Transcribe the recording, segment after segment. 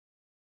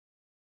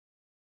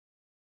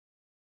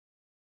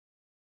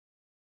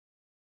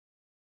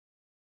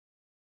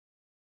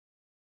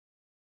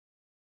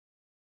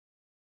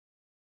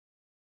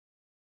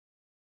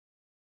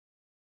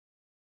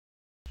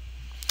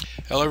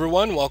Hello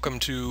everyone, welcome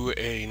to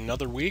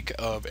another week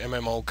of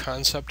MMO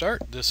Concept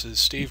Art. This is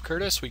Steve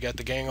Curtis. We got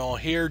the gang all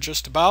here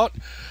just about.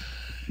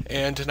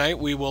 And tonight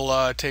we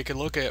will take a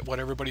look at what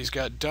everybody's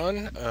got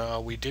done.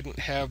 We didn't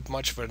have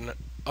much of an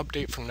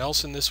update from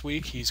Nelson this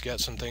week. He's got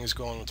some things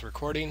going with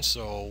recording,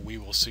 so we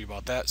will see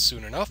about that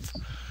soon enough.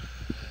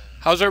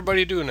 How's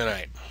everybody doing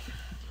tonight?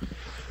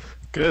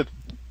 Good.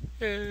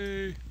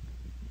 Yay!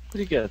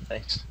 Pretty good,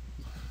 thanks.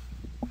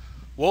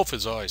 Wolf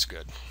is always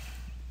good.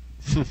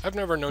 I've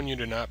never known you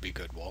to not be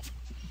good, Wolf.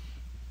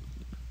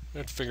 I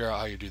have to figure out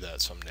how you do that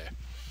someday.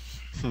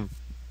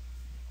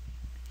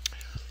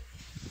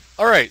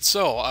 Alright,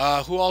 so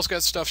who else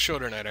got stuff show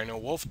tonight? I know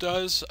Wolf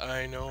does.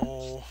 I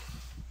know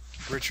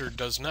Richard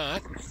does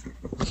not.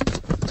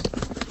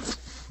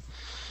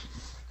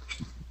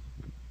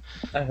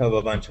 I have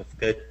a bunch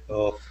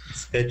of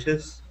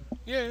sketches.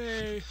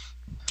 Yay!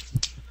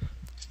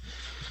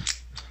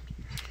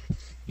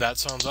 That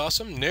sounds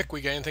awesome. Nick,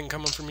 we got anything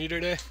coming from you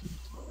today?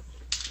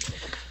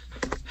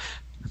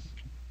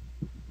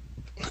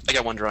 I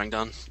got one drawing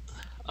done.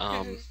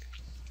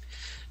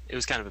 It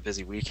was kind of a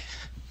busy week.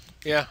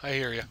 Yeah, I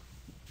hear you.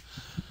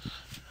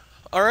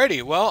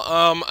 Alrighty, well,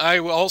 I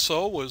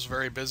also was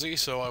very busy,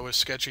 so I was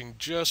sketching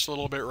just a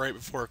little bit right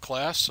before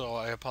class, so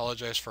I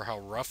apologize for how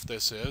rough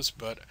this is,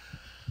 but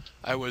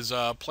I was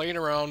playing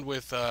around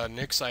with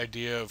Nick's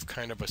idea of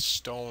kind of a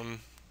stone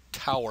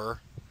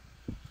tower,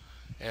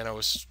 and I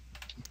was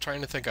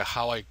trying to think of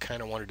how I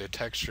kind of wanted to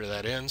texture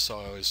that in, so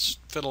I was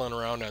fiddling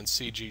around on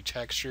CG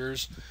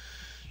textures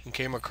and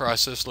came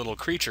across this little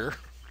creature,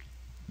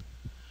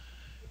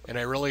 and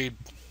I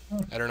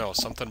don't know,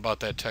 something about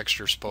that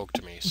texture spoke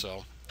to me,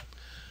 so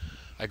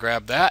I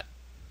grabbed that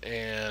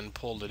and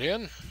pulled it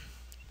in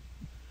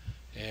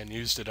and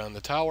used it on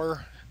the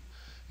tower,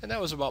 and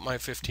that was about my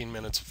 15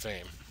 minutes of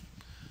fame.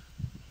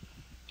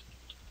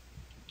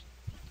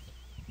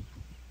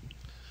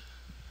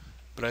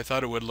 But I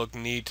thought it would look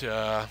neat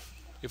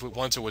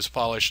once it was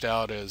polished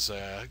out as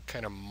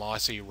kind of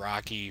mossy,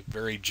 rocky,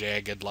 very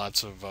jagged,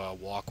 lots of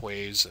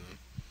walkways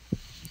and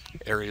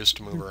areas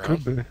to move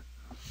around. Could be.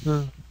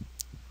 Yeah.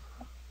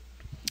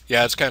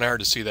 Yeah, it's kind of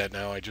hard to see that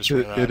now. I just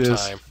ran out of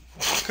time.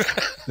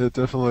 It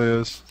definitely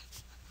is.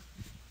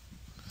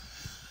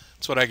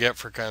 That's what I get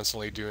for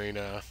constantly doing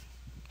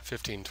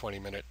 15,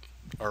 20-minute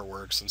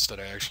artworks instead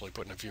of actually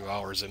putting a few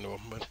hours into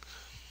them. But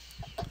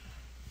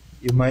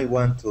You might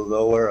want to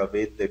lower a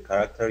bit the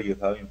character you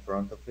have in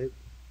front of it.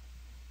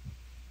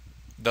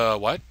 the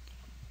what?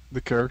 The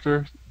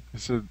character? He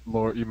said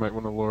lower. You might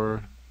want to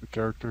lower the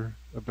character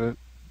a bit.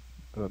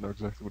 I don't know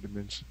exactly what he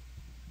means.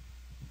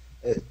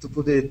 To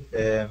put it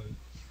a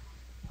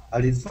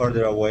little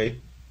further away,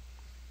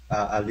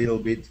 a little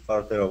bit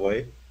farther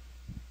away.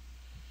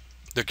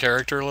 The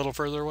character a little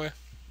further away?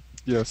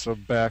 Yeah, so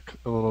back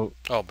a little.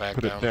 Oh, back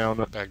Put down. it down.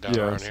 Back down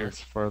Yeah, around so here. it's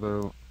farther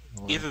away.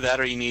 Either that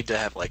or you need to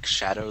have like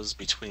shadows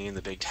between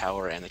the big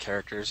tower and the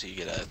characters so you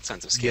get a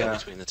sense of scale Yeah.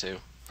 between the two.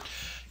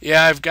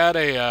 Yeah, I've got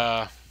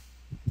a...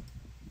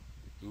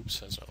 Oops,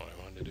 that's not what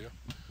I wanted to do.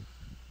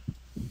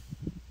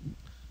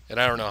 And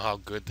I don't know how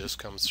good this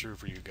comes through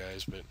for you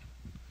guys, but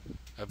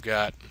I've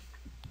got...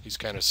 He's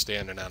kind of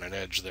standing on an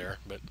edge there,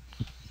 but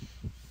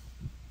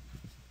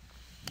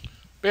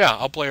yeah,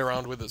 I'll play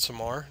around with it some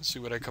more, see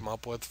what I come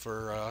up with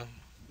for...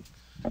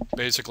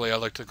 Basically, I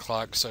looked at the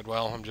clock, said,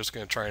 well, I'm just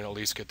going to try and at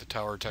least get the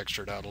tower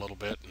textured out a little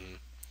bit and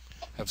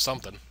have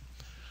something.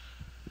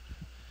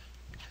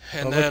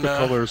 And I then, like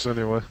the colors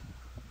anyway.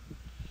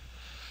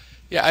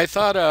 yeah, I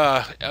thought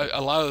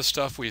a lot of the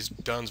stuff we've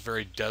done is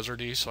very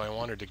deserty, so I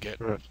wanted to get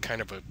Right.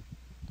 kind of a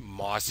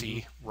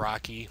mossy,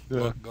 rocky Yeah.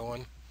 look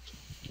going.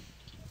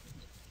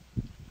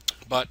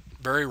 But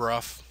very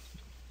rough.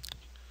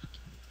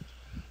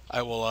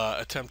 I will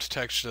attempt to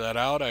texture that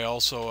out. I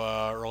also,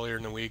 earlier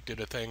in the week, did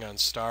a thing on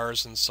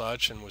stars and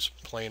such and was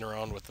playing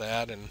around with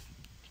that and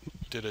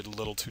did a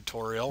little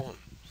tutorial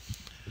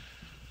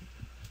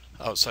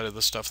outside of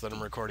the stuff that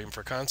I'm recording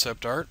for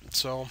concept art.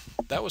 So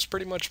that was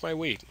pretty much my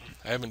week.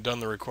 I haven't done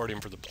the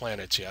recording for the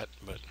planets yet,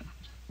 but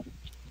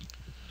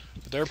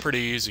they're pretty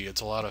easy.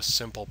 It's a lot of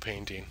simple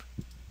painting.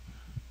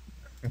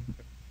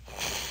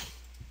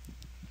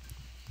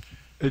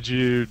 Did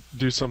you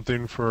do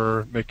something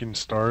for making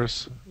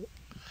stars?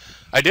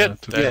 I did.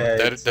 Yeah,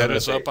 That it's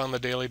is on the up on the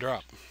daily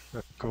drop. Yeah,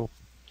 cool.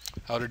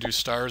 How to do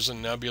stars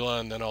and nebula,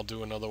 and then I'll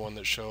do another one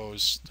that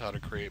shows how to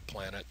create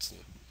planets and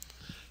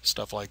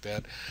stuff like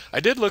that. I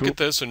did look Cool. at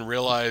this and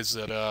realize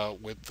that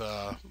with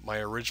my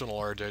original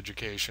art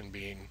education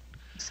being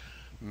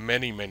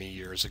many, many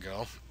years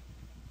ago,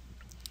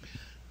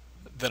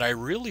 that I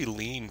really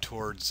lean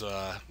towards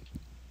that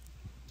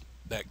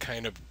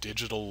kind of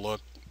digital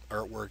look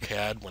artwork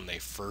had when they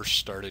first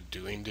started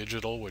doing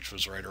digital, which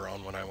was right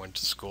around when I went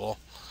to school.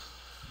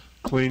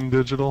 Clean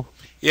digital.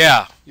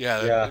 Yeah,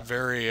 Yeah.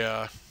 very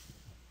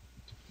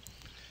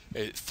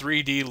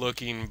 3D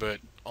looking, but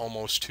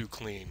almost too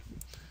clean.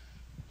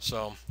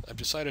 So I've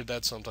decided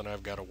that's something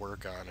I've got to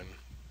work on, and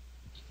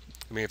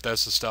I mean, if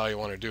that's the style you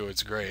want to do,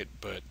 it's great,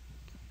 but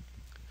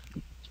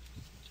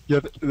Yeah,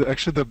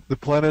 actually, the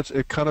planets,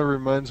 it kind of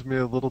reminds me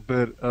a little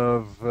bit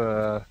of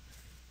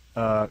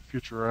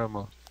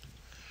Futurama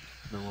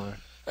in a way.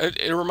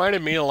 It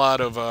reminded me a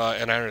lot of,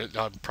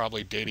 I'm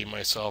probably dating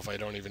myself. I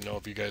don't even know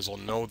if you guys will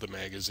know the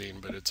magazine,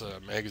 but it's a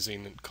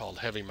magazine called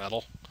Heavy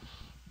Metal.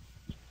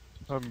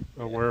 I'm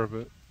Yeah. aware of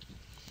it.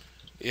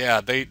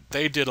 Yeah, they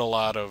did a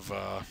lot of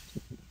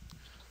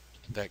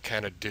that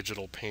kind of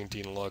digital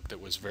painting look that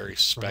was very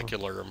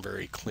specular and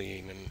very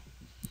clean, and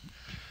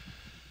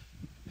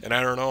I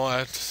don't know,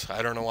 I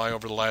don't know why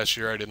over the last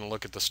year I didn't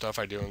look at the stuff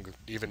I do and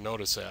even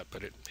notice that,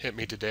 but it hit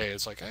me today.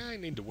 It's like I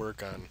need to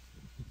work on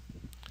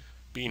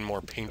being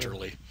more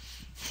painterly.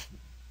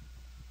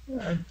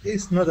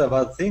 It's not a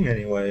bad thing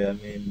anyway. I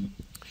mean,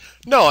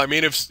 No, I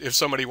mean if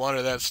somebody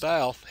wanted that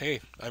style,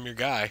 hey, I'm your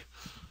guy.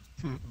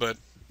 Hmm. But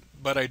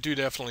I do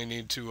definitely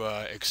need to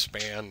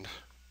expand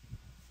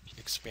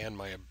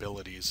my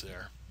abilities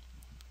there.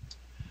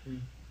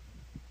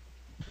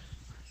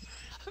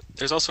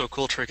 There's also a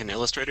cool trick in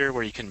Illustrator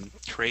where you can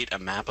create a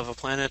map of a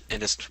planet and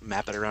just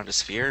map it around a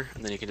sphere,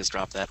 and then you can just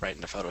drop that right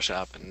into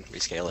Photoshop and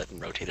rescale it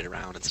and rotate it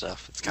around and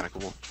stuff. It's kind of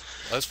cool.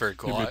 That's very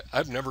cool. You mean-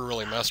 I've never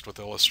really messed with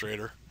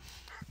Illustrator.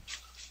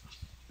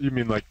 You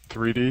mean like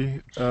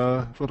 3D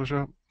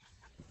Photoshop?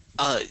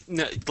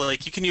 No,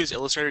 like you can use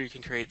Illustrator. You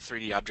can create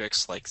 3D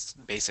objects, like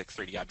basic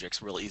 3D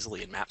objects, real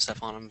easily and map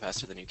stuff on them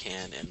faster than you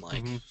can in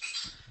like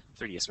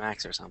 3ds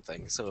Max or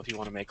something. So if you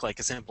want to make like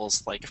a simple,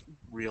 like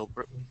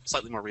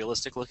slightly more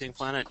realistic looking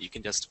planet, you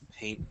can just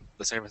paint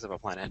the surface of a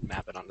planet,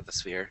 map it onto the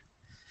sphere,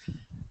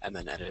 and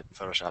then edit in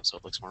Photoshop so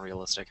it looks more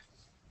realistic.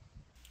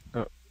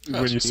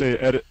 When you say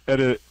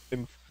edit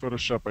in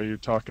Photoshop, are you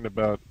talking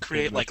about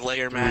Create in, like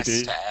layer 3D?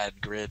 masks to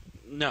add grid.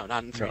 No,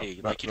 not in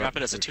 3D. No, like you not drop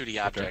it as a 3D.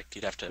 2D object,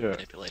 you'd have to Yeah.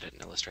 manipulate it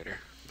in Illustrator.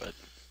 But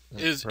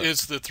Is Right.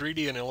 is the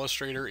 3D in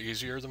Illustrator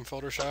easier than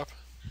Photoshop?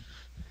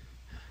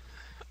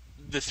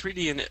 the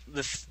 3D and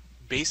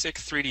basic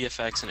 3D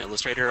effects in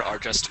Illustrator are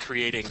just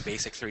creating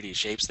basic 3D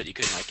shapes that you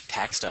can like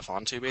tack stuff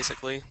onto,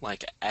 basically,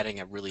 like adding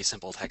a really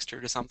simple texture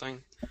to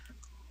something.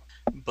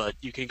 But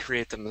you can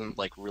create them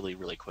like really,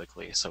 really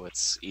quickly, so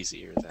it's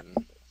easier than.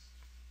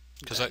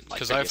 Because than,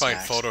 like, I 3ds find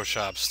Max.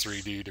 Photoshop's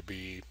 3D to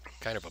be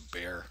kind of a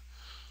bear.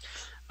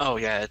 Oh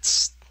yeah,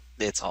 it's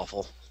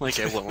awful. Like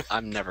it won't.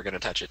 I'm never gonna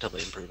touch it till they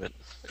improve it.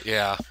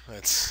 Yeah,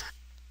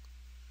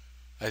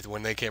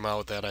 when they came out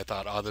with that, I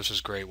thought, oh, this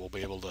is great. We'll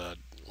be able to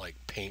like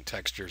paint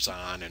textures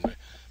on, and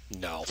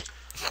no.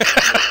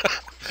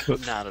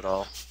 Not at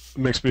all. It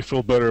makes me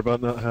feel better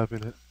about not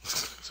having it.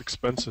 It's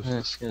expensive. I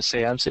was gonna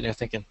say, I'm sitting there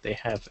thinking they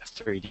have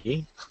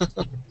 3D.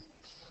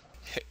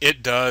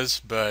 It does,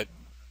 but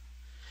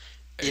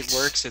It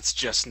works. It's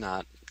just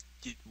not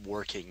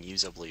working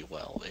usably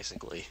well,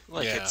 basically.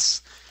 Like Yeah.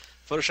 it's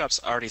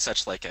Photoshop's already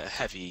such like a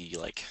heavy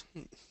like.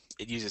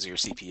 It uses your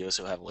CPU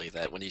so heavily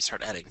that when you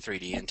start adding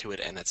 3D into it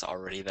and it's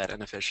already that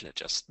inefficient, it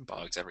just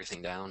bogs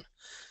everything down.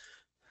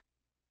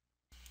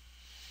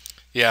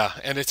 Yeah,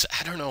 and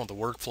I don't know, the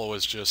workflow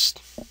is just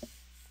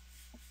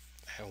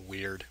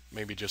weird.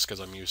 Maybe just because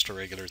I'm used to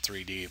regular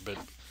 3D, but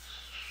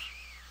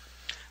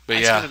I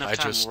yeah, spent enough I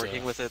time just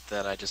working with it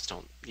that I just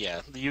don't.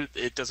 Yeah,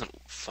 it doesn't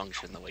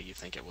function the way you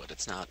think it would.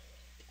 It's not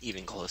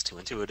even close to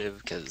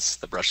intuitive because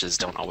the brushes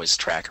don't always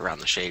track around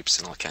the shapes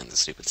and all kinds of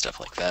stupid stuff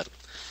like that.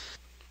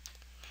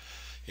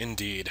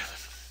 indeed.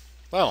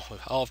 Well,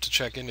 I'll have to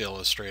check into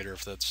Illustrator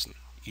if that's an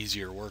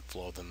easier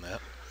workflow than that.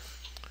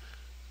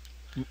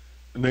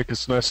 Nick,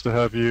 it's nice to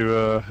have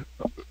you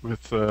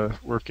with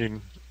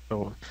working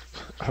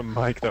a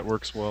mic that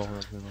works well.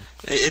 You know.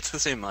 It's the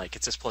same mic.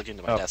 It's just plugged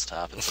into my Oh.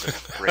 desktop instead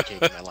of breaking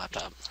into my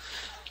laptop.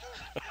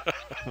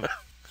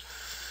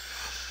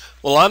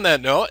 Well, on that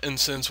note, and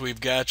since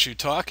we've got you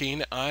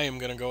talking, I am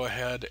going to go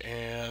ahead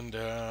and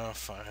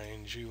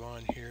find you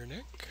on here,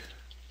 Nick.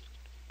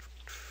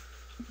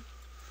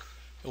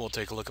 And we'll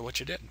take a look at what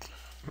you did.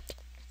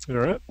 You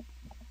all right?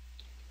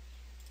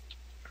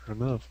 Fair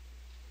enough.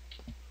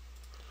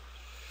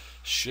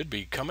 Should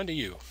be coming to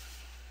you.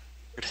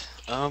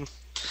 Um,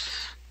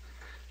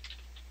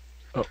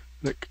 Oh,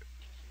 Nick.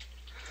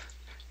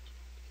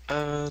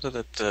 da, da,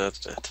 da, da,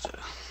 da, da.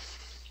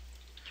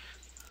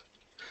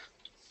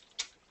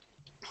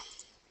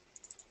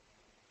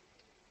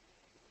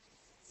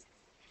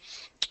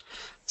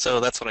 So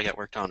that's what I got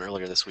worked on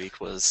earlier this week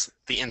was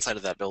the inside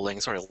of that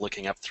building, sort of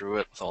looking up through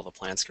it with all the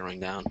plants growing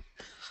down.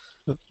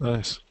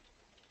 Nice.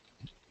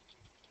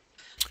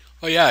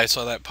 Oh yeah, I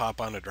saw that pop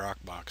on a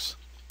Dropbox.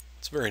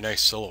 It's a very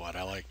nice silhouette.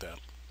 I like that.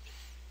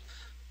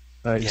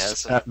 Nice Yeah,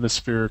 so-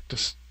 atmospheric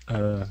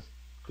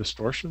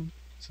distortion.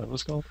 Is that what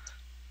it's called?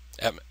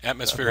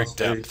 Atmospheric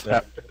depth.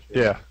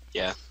 Yeah.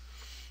 Yeah.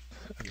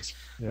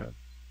 Yeah.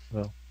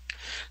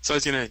 So I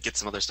was gonna get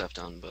some other stuff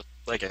done, but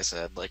like I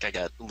said, like I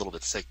got a little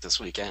bit sick this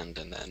weekend,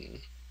 and then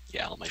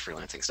yeah, all my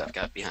freelancing stuff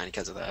got behind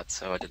because of that,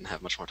 so I didn't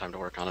have much more time to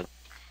work on it.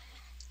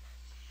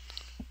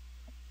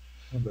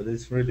 But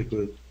it's really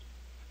good.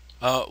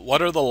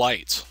 What are the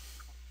lights?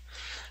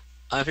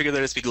 I figured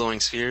there'd just be glowing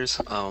spheres.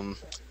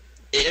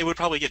 It would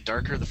probably get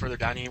darker the further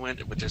down you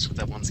went, with just with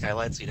that one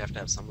skylight, so you'd have to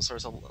have some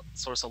source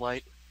of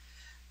light.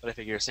 But I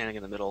figure standing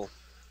in the middle,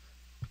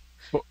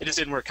 Well- it just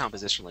didn't work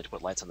compositionally to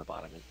put lights on the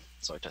bottom, and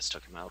so I just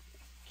took them out.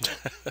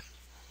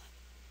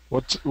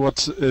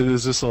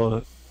 Is this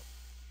a?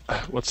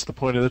 What's the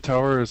point of the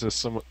tower? Is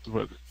this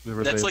where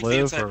That's they like the live,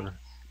 inside. or?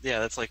 Yeah,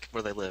 that's like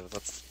where they live.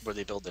 That's where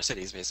they build their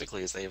cities.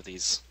 Basically, is they have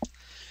these.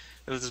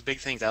 There's big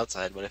things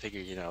outside, but I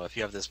figure, if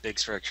you have this big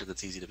structure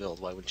that's easy to build,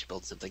 why wouldn't you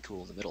build something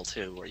cool in the middle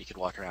too, where you could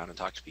walk around and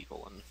talk to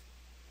people and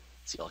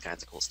see all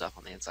kinds of cool stuff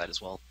on the inside as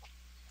well.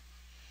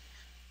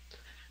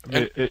 I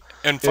mean,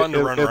 And fun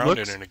to run it around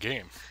looks, in a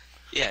game.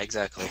 Yeah,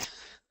 exactly.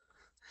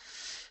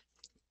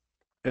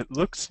 It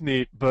looks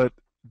neat, but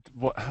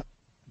what?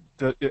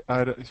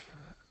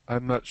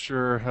 I'm not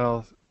sure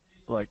how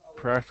like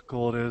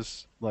practical it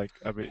is. Like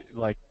I mean,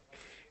 like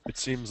it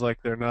seems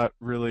like they're not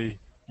really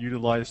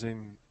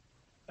utilizing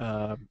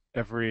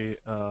every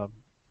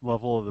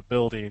level of the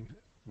building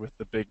with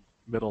the big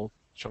middle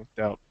chunked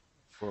out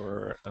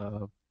for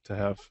to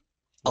have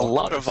A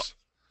lot of walkways.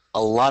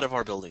 a lot of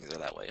our buildings are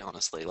that way,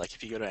 honestly. Like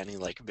if you go to any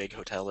like big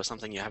hotel or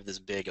something, you have this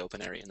big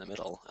open area in the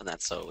middle, and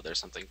that's so there's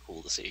something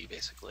cool to see,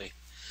 basically.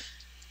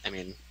 I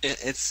mean,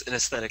 it's an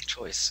aesthetic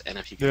choice, and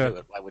if you can Yeah, do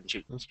it, why wouldn't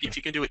you? that's true. If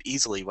you can do it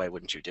easily, why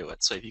wouldn't you do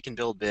it? So if you can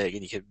build big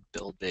and you can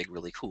build big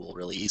really cool,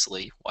 really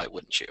easily, why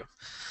wouldn't you?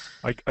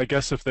 I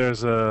guess if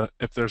there's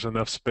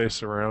enough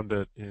space around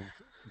it, you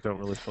don't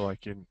really feel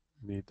like you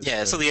need the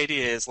Yeah, so the space.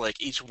 idea is like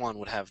each one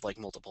would have like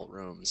multiple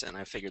rooms, and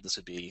I figured this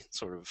would be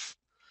sort of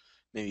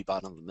maybe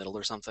bottom of the middle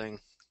or something.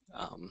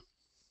 Um,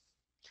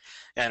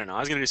 yeah, I don't know. I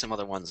was gonna do some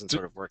other ones and D-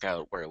 sort of work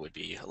out where it would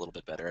be a little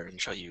bit better and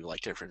show you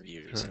like different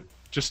views. Sure.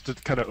 Just to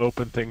kind of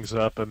open things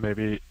up and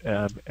maybe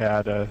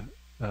add a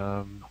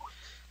Yeah,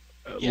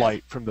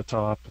 light from the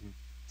top and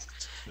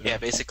yeah,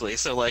 basically.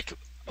 So like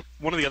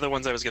one of the other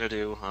ones I was gonna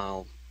do,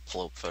 I'll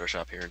pull up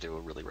Photoshop here and do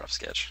a really rough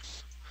sketch.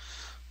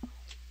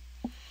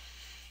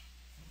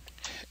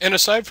 And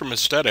aside from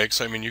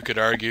aesthetics, I mean, you could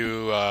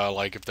argue,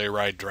 like, if they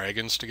ride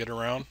dragons to get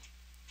around,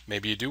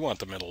 maybe you do want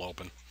the middle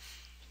open.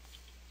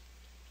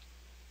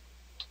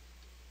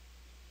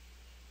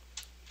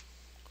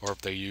 Or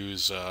if they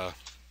use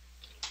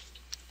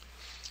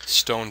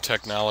stone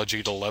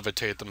technology to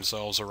levitate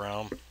themselves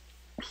around,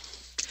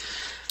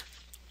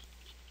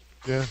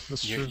 yeah,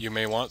 that's you, true. you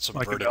may want some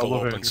Like an vertical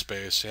open elevator.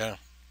 space, yeah.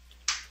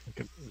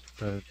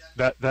 Like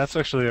that's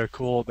actually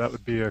that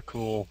would be a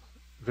cool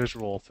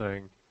visual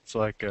thing. It's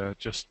like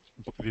just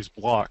these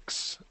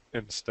blocks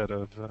instead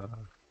of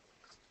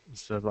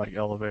like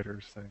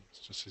elevators things.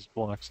 Just these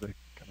blocks they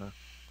kind of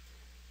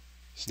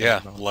Yeah,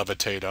 stand on.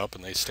 levitate up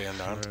and they stand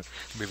on. Right.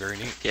 Could be very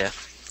neat. Yeah,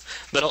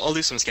 but I'll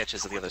do some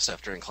sketches of the other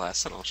stuff during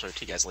class, and I'll show it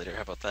to you guys later.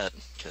 How about that?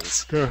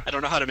 Because Sure. I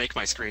don't know how to make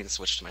my screen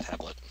switch to my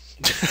tablet.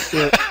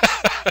 Yeah.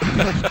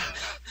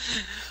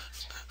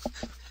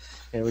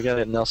 Yeah, we got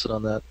to Nelson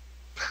on that.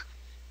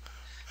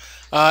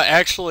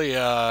 Actually,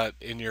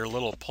 in your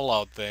little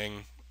pull-out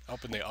thing,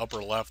 up in the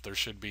upper left, there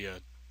should be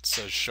it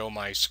says show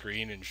my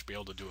screen, and you should be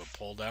able to do a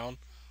pull down.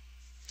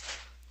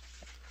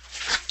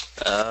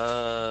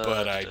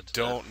 But I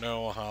don't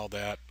know how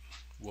that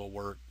will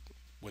work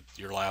with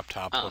your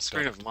laptop Oh, hooked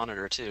screen up. of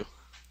monitor too.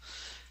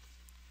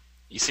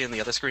 You see on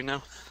the other screen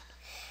now?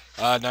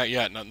 Not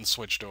yet. Nothing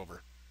switched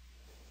over.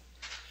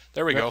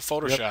 There we Yep, go. yep.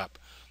 Photoshop.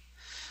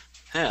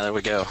 Yeah, there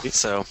we go.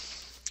 So, I'm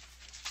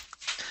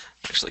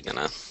actually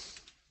gonna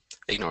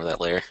ignore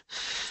that layer.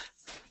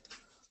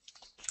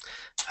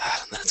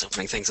 And then it's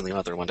opening things in the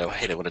other window. I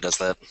hate it when it does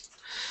that.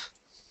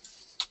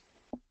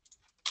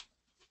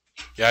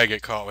 Yeah, I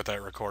get caught with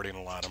that recording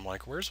a lot. I'm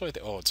like, where's my...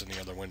 Oh, it's in the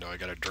other window. I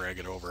gotta drag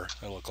it over.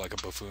 I look like a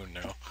buffoon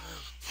now.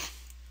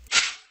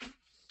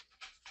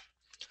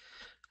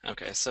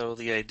 Okay, so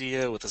the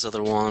idea with this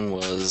other one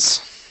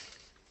was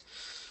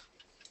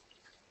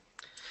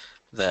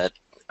that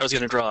I was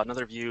going to draw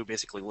another view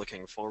basically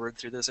looking forward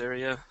through this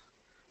area.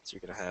 So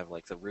you're going to have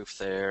like the roof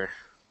there,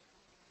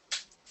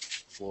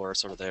 floor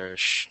sort of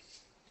there-ish.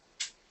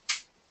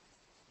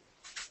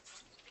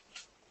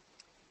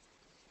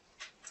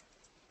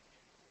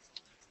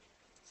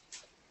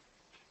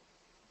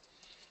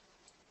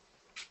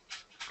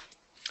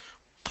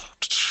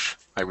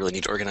 I really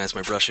need to organize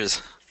my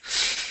brushes.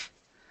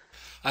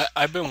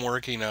 I've been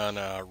working on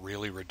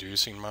really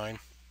reducing mine.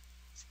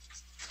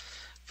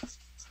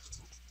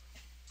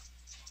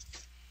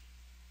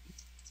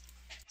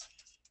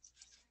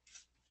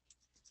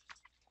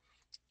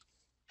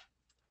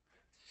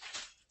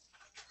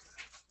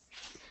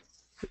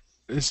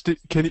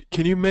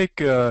 Can you make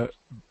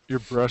your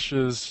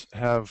brushes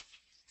have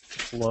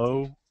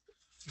flow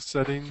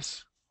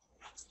settings?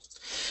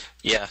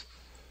 Yeah,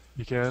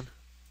 You can.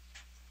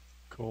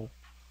 Cool.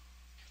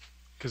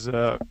 Cause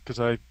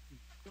I've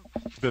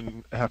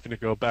been having to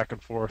go back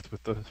and forth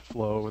with the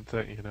flow and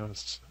thing.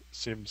 It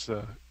seems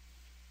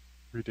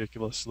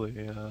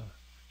ridiculously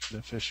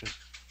inefficient.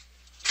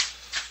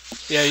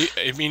 Yeah,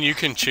 I mean, you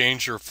can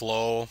change your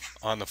flow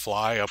on the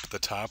fly up at the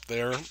top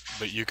there,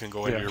 but you can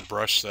go into Yeah. your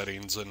brush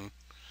settings and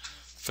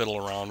fiddle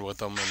around with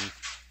them and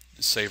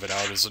save it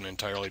out as an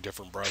entirely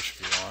different brush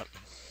if you want.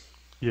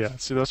 Yeah.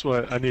 See, that's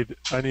why I need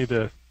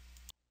to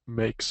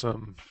make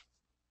some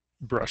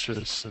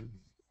brushes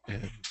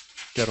and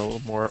get a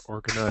little more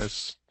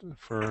organized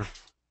for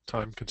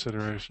time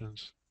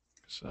considerations.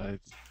 'Cause Yeah,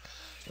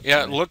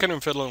 definitely- looking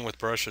and fiddling with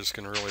brushes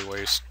can really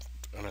waste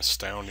an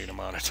astounding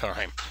amount of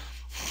time.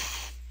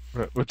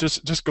 Right, but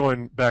just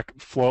going back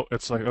flow,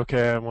 it's like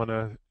okay, I want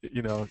to,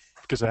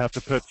 because I have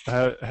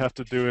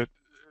to do it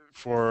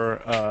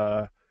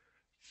for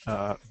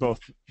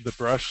both the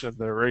brush and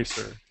the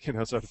eraser, so I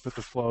have to put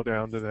the flow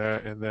down to there,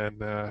 and then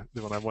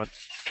when I want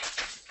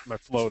my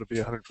flow to be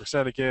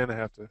 100% again, I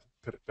have to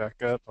put it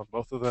back up on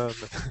both of them.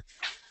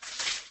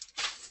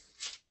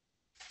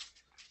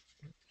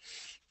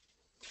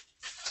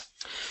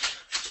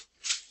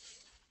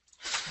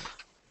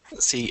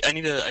 See,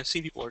 I've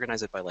seen people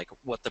organize it by like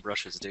what the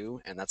brushes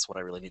do, and that's what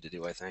I really need to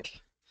do, I think.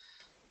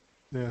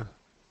 Yeah.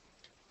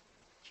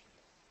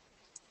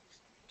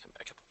 Come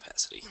back up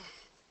opacity.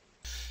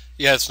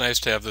 Yeah, it's nice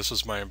to have this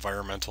as my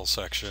environmental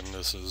section.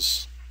 This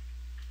is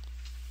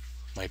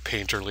my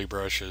painterly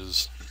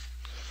brushes.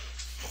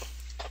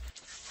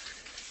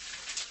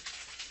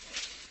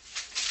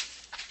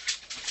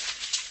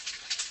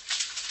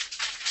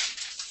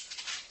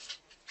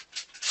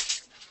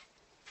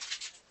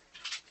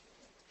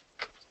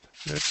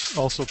 It's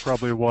also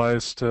probably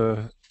wise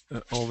to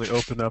only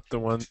open up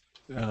the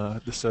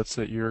sets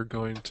that you're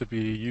going to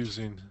be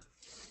using,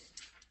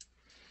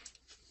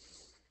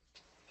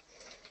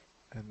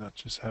 and not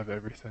just have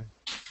everything.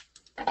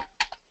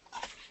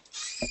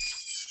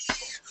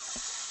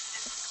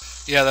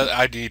 Yeah,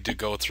 I need to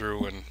go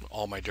through and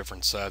all my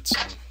different sets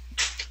and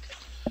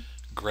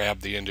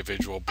grab the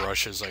individual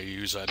brushes I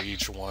use at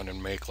each one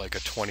and make like a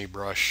 20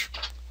 brush.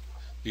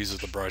 These are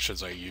the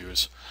brushes I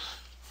use.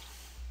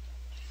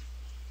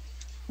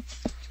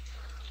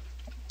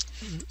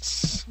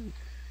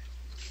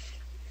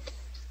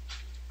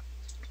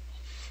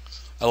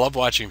 I love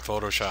watching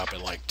Photoshop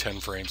at like 10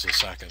 frames a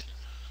second.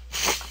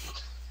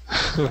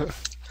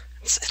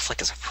 It's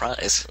like a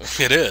surprise.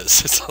 It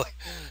is. It's like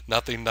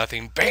nothing,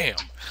 bam!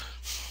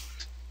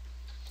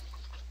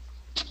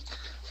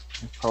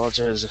 I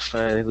apologize if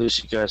I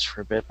lose you guys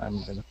for a bit.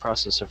 I'm in the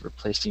process of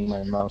replacing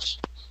my mouse.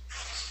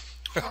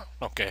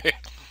 Okay.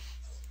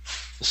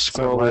 The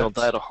scroll wheel Lance?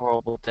 died a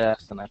horrible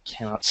death, and I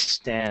cannot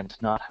stand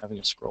not having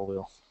a scroll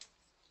wheel.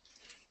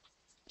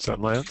 Is that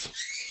Lance?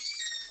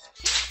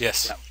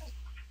 Yes.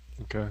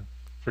 Okay.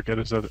 Forget,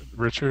 is that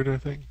Richard, I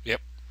think? Yep.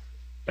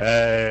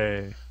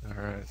 Hey.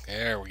 All right.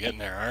 There, we're getting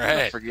there. All Don't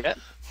right. forget.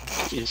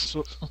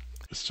 Jeez.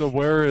 So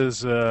where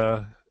is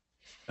the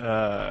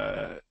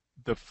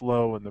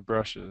flow and the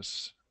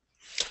brushes?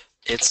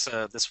 It's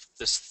this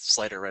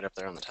slider right up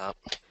there on the top.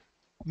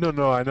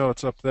 No, I know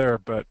it's up there,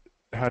 but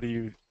how do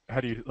you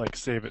like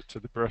save it to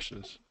the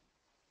brushes?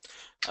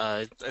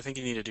 I think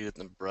you need to do it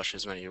in the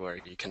brushes menu where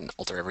you can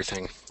alter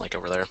everything, like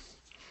over there.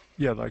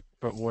 Yeah,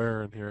 but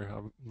where in here?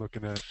 I'm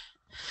looking at.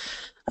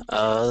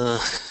 I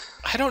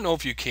don't know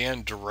if you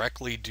can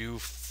directly do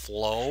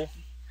flow.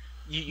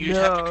 You'd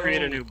have to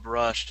create a No. new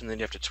brush, and then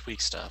you have to tweak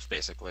stuff,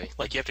 basically.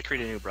 Like, you have to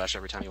create a new brush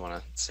every time you want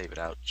to save it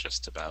out,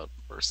 just about,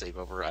 or save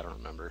over, I don't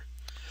remember.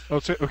 Oh,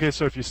 okay.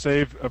 So if you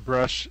save a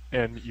brush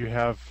and you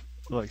have,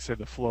 like, say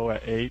the flow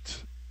at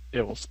 8,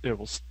 it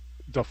will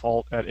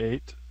default at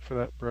 8 for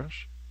that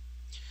brush.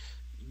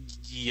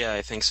 Yeah,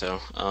 I think so.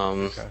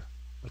 Okay,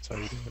 that's how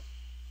you do it.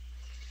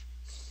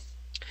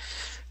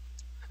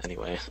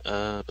 Anyway,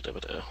 what do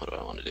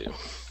I want to do?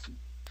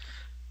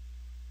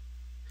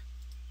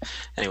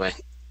 Anyway,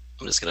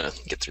 I'm just gonna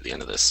get through the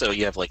end of this. So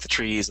you have like the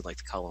trees and like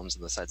the columns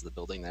and the sides of the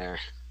building there,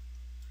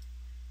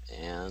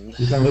 and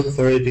You can look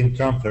for it in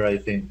transfer, I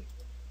think.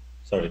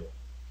 Sorry.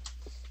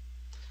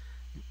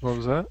 What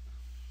was that?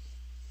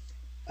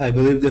 I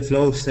believe the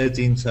flow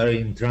settings are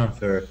in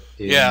transfer.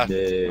 Yeah.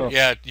 Oh.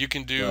 Yeah, you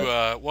can do,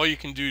 you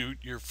can do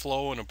your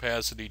flow and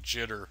opacity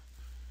jitter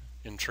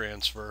in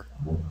transfer,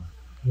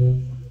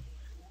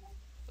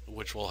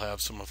 which will have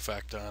some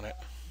effect on it.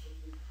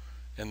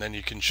 And then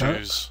you can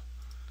choose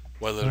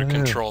whether to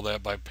control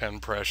that by pen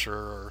pressure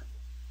or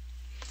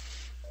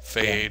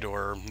fade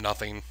or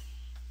nothing.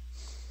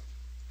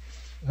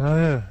 Oh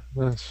yeah,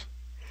 nice.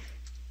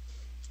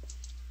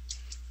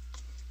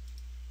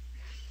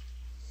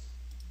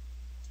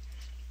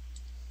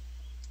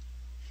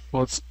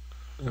 Well, it's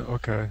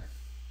okay.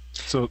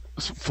 So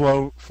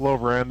flow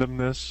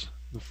randomness,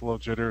 the flow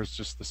jitter is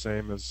just the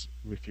same as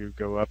if you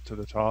go up to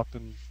the top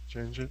and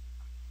change it.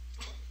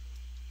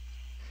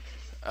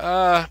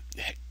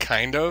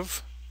 Kind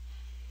of.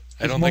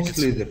 I It's don't think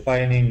mostly it's.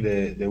 defining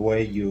the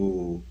way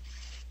you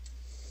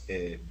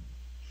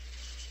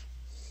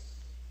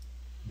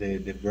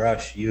the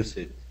brush use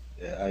it.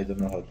 I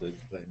don't know how to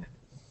explain it.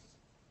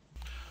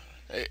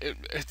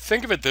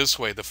 Think of it this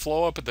way: the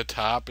flow up at the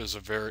top is a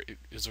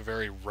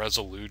very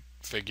resolute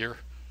figure.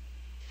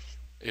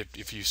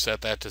 If you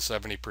set that to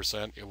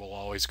 70%, it will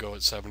always go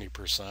at 70%.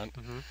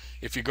 Mm-hmm.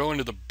 If you go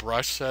into the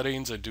brush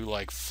settings and do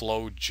like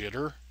flow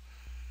jitter,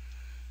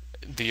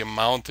 the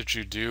amount that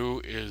you do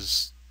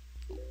is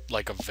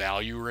like a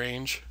value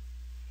range.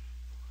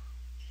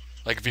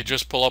 Like if you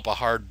just pull up a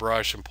hard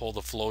brush and pull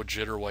the flow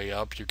jitter way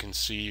up, you can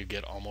see you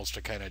get almost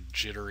a kind of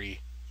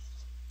jittery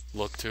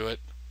look to it.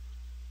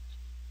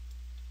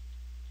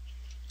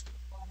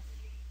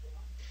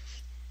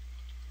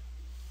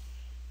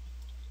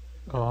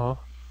 Uh-huh.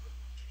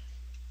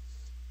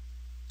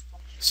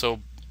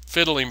 So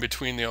fiddling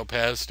between the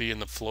opacity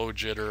and the flow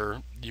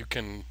jitter, you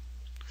can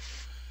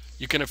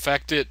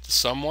affect it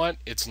somewhat.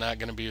 It's not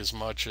going to be as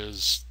much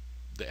as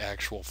the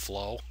actual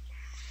flow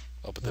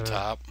up at the Yeah.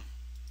 top.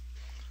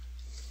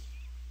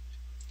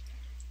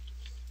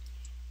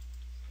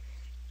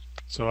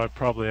 So I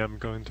probably am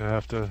going to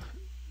have to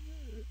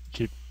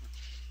keep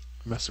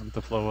messing with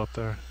the flow up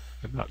there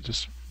and not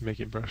just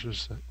making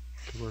brushes that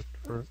could work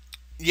for it.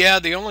 Yeah,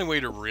 the only way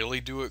to really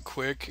do it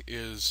quick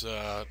is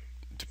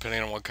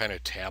depending on what kind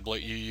of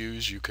tablet you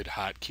use, you could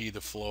hotkey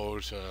the flow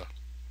to,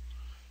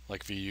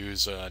 like if you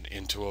use an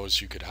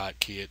Intuos, you could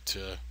hotkey it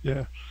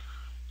Yeah.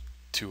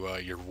 to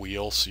your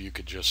wheel, so you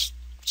could just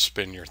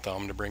spin your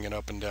thumb to bring it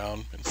up and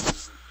down.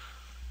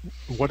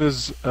 What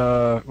is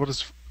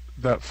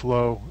that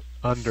flow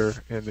under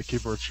in the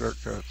keyboard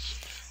shortcuts?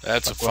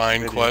 That's a Like what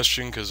fine video?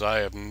 question because I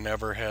have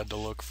never had to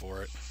look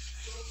for it.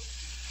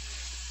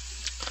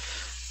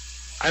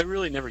 I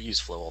really never use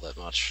flow all that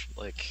much.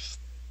 Like,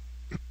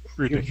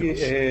 Ridiculous.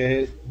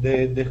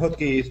 The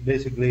hotkey is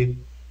basically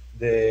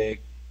the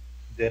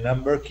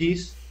number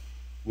keys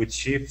with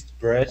shift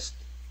pressed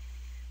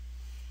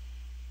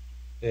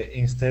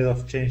instead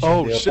of changing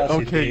Oh the shit!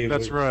 opacity. Okay,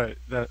 that's with-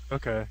 right.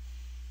 Okay.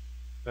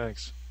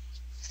 Thanks.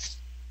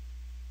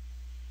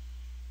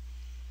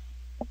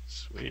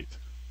 Sweet.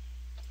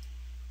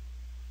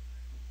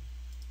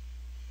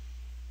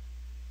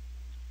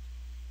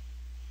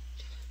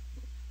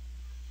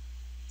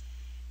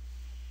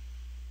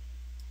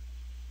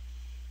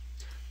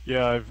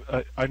 Yeah,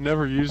 I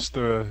never used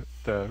the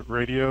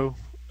radio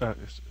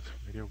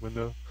radio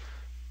window,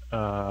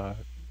 uh,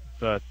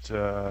 but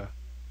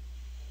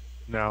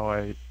now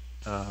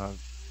uh,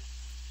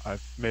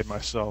 I've made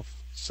myself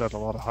set a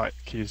lot of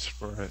hotkeys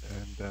for it,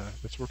 and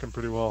it's working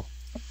pretty well.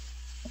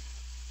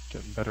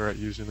 Getting better at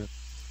using it.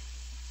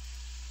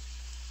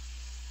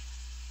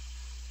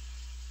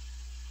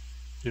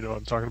 You know what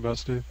I'm talking about,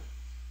 Steve?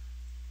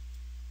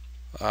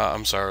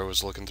 I'm sorry, I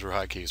was looking through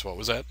hotkeys. What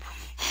was that?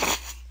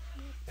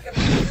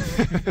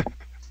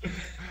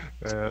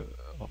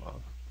 Hold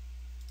on.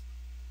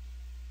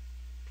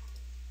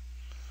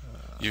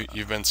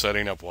 You've been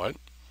setting up what?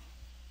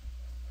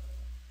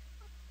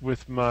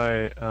 With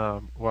my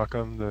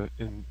Wacom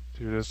into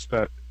this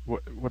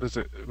what is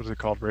it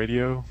called,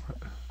 radio?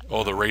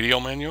 Oh, the radio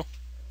menu?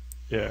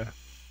 Yeah.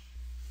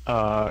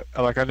 I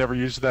never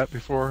used that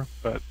before,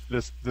 but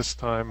this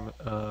time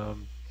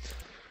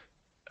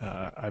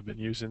I've been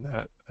using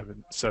that. I've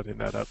been setting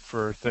that up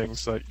for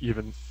things like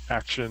even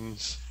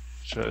actions,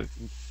 which I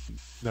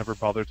never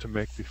bothered to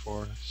make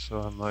before.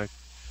 So I'm like,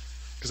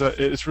 because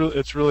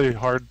it's really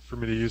hard for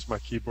me to use my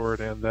keyboard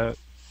and that,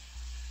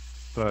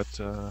 but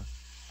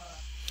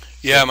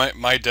Yeah,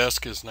 my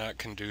desk is not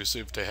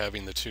conducive to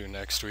having the two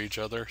next to each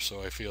other,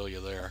 so I feel you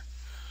there.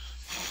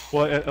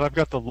 well, and I've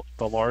got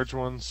the large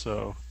one,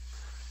 so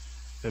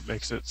it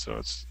makes it so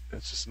it's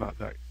just not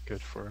that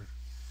good for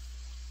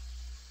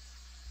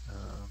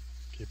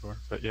keyboard.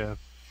 But yeah.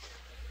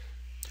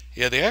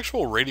 Yeah, the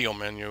actual radio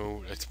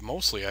menu, it's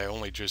mostly I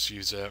only just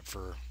use that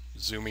for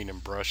zooming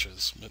and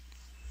brushes,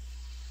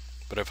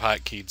 but I've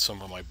hotkeyed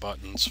some of my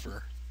buttons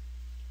for.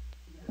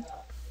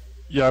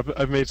 Yeah,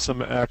 I've made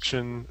some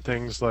action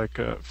things like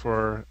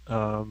for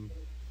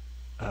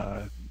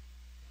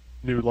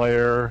new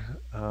layer,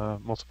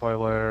 multiply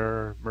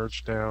layer,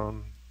 merge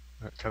down,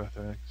 that kind of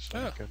thing. So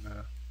I Yeah.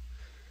 can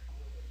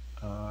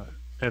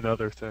and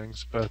other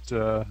things, but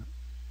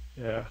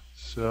yeah.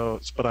 So,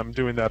 but I'm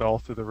doing that all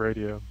through the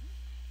radio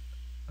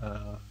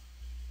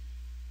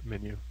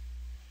menu.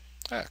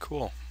 Ah,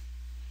 cool.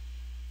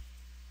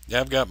 Yeah,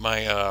 I've got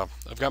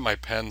my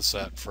pen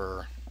set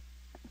for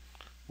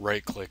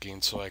right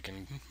clicking, so I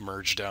can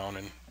merge down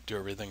and do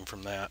everything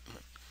from that.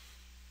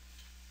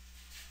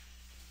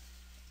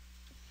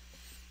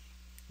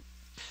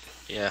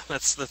 yeah,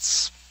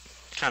 that's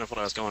kind of what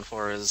I was going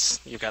for. Is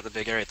you've got the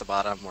big area at the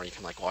bottom where you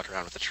can like walk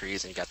around with the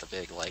trees, and you got the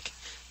big like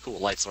cool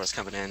light source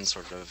coming in,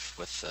 sort of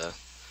with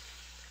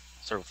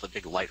the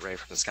big light ray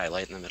from the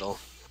skylight in the middle.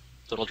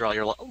 So it'll draw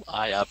your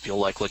eye up. You'll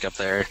like look up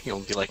there. You'll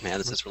be like, man,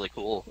 this is really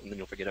cool, and then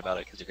you'll forget about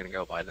it because you're gonna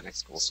go buy the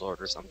next cool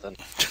sword or something.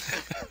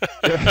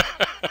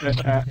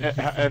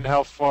 And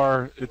how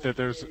far that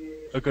there's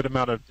a good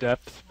amount of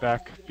depth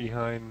back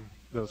behind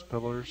those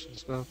pillars and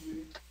stuff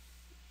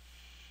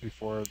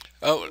before.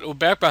 Oh, well,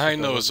 back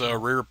behind those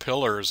rear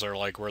pillars are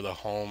like where the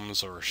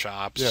homes or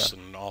shops Yeah.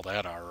 and all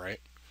that are, right?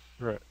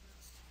 Right.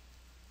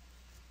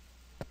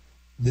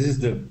 This is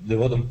the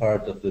bottom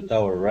part of the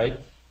tower, right?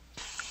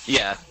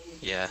 Yeah,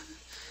 yeah.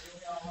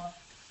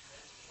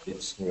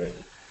 It's great.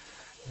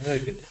 Very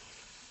good.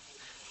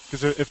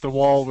 Because if the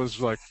wall was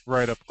like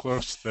right up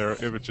close there,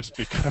 it would just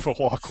be kind of a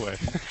walkway.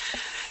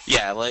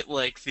 Yeah,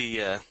 like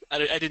the I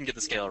didn't get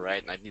the scale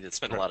right, and I needed to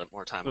spend a lot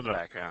more time in the No.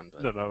 background,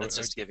 but No, that's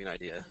just to give you an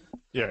idea.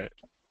 Yeah.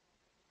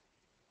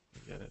 I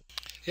get it.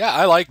 Yeah,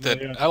 I like No, that.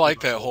 yeah, I that's like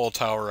really that cool. whole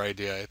tower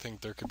idea. I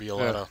think there could be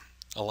Yeah.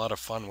 a lot of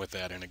fun with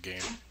that in a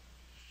game.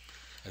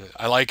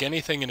 I like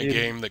anything in a It,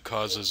 game that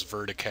causes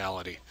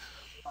verticality.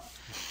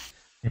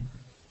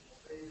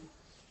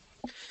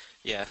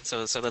 Yeah, so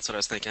that's what I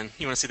was thinking.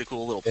 You want to see the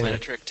cool little uh,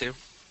 planet trick too?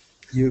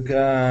 you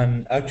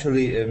can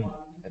actually.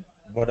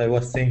 What I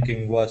was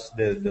thinking was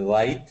the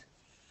light.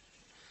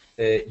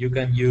 You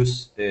can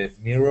use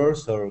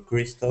mirrors or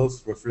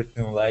crystals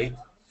reflecting light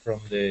from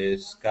the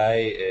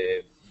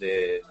sky.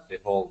 The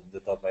whole the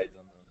top. I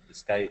don't know the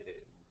sky.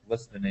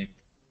 What's the name?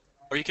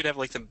 Or you could have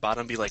like the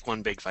bottom be like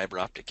one big fiber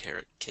optic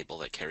cable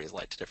that carries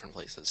light to different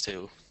places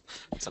too,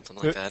 something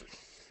like It, that.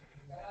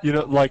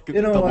 like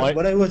You know the what? light.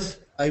 What I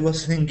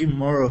was thinking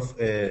more of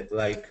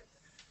like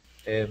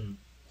um,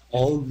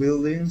 old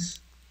buildings.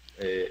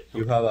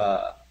 You have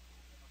a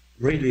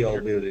really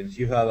old buildings.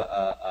 You have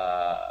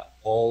a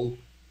hole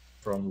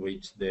from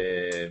which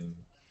the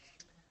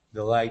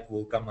light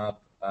will come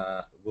up,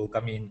 will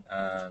come in,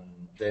 and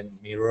then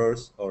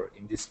mirrors, or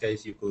in this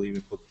case, you could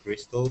even put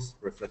crystals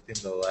reflecting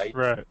the light.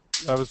 Right.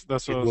 That's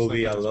what I It was will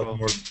be thinking a as lot well.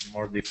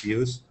 more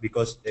diffuse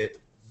because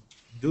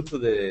due to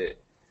the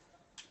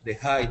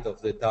height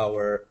of the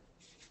tower,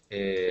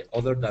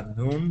 other than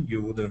noon,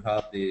 you wouldn't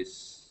have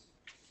this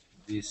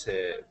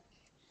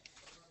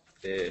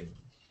um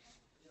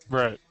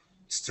Right.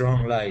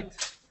 strong light.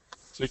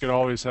 So you can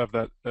always have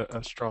that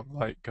a strong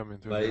light coming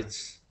through But there.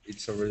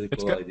 it's a really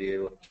It's cool got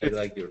idea. I it's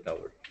like your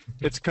tower.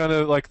 it's kind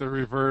of like the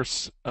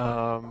reverse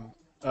of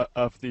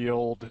the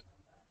old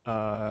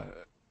uh,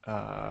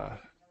 uh,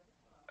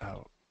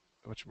 oh,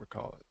 what you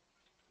call it,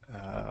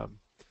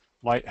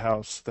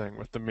 lighthouse thing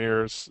with the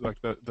mirrors,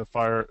 like the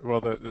fire.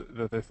 Well,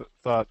 they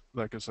thought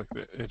like it's like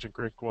the ancient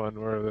Greek one,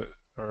 or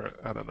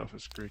I don't know if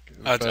it's Greek,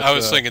 but I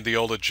was thinking the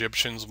old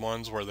Egyptians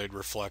ones where they'd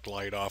reflect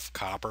light off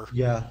copper.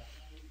 Yeah,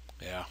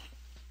 Yeah.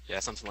 Yeah,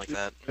 something like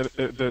that.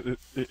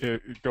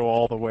 it go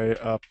all the way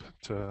up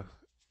to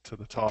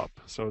the top.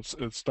 So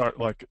it start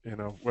like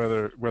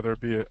whether it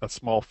be a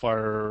small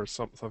fire or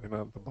something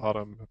at the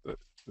bottom,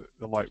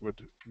 the light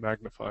would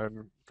magnify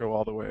and go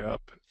all the way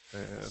up,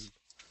 and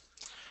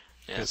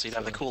Yeah, so you'd it's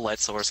have the cool light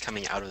source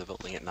coming out of the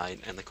building at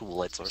night and the cool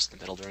light source in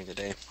the middle during the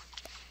day.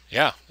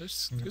 Yeah,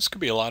 this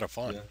could be a lot of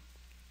fun. yeah.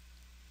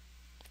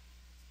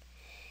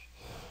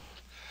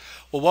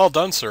 Well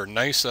done, sir.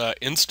 Nice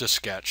Insta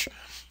sketch.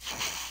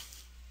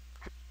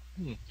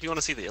 If you want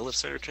to see the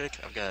illustrator trick,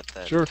 I've got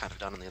that sure, kind of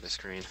done on the other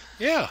screen.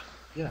 Yeah.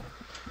 Yeah.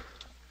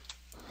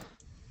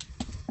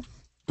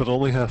 but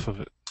only half of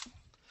it.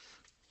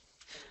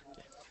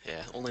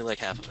 Yeah, only like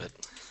half of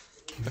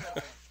it.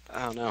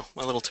 I don't know,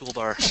 my little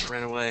toolbar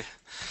ran away.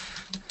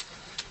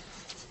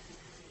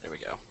 There we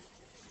go.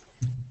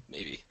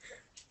 Maybe.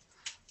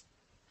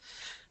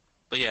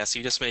 But yeah, so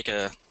you just make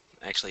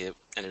actually it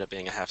ended up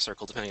being a half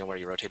circle depending on where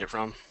you rotate it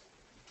from.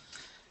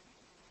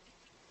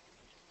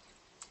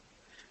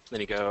 Then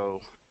you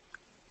go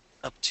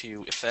up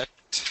to Effect,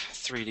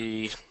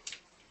 3D,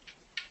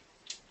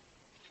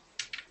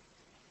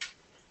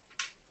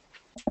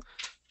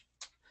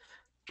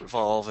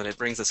 Revolve, and it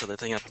brings this other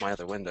thing up in my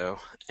other window,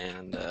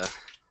 and then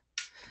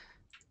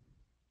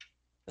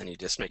you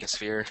just make a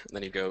sphere, and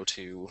then you go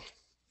to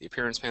the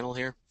Appearance panel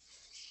here.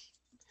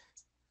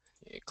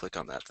 You click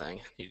on that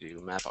thing, you do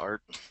Map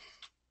Art.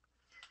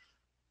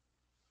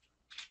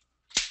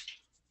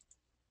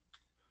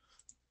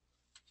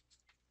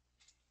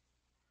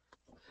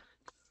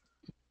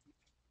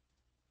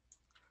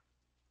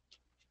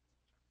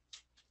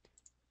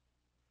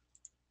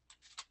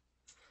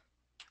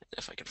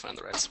 If I can find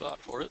the right spot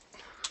for it.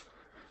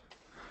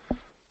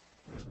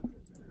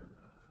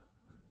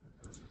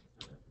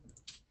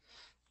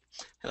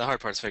 And the hard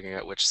part's figuring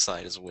out which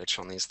side is which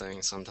on these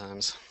things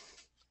sometimes.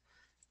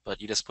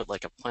 But you just put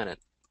like a planet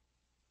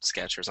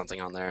sketch or something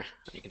on there,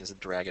 and you can just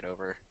drag it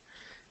over,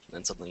 and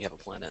then suddenly you have a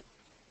planet.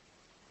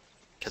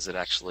 Because it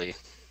actually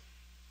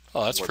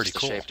Oh, that's warps pretty the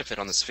cool. shape to fit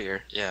on the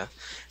sphere. Yeah,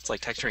 it's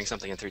like texturing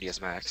something in 3ds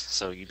Max.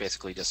 So you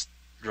basically just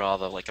draw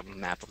like a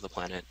map of the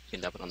planet, you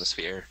dump it on the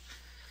sphere,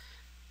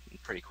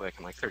 pretty quick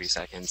in like 30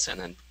 seconds, and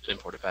then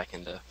import it back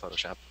into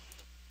Photoshop.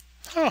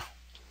 Huh.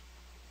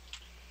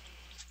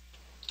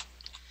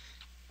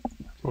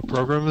 What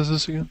program is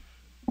this again?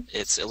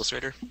 It's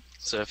Illustrator.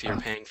 So if you're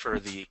paying for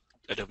the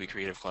Adobe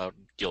Creative Cloud,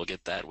 you'll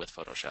get that with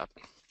Photoshop.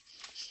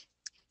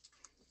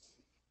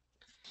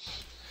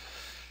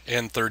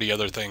 And 30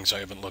 other things I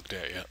haven't looked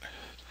at yet.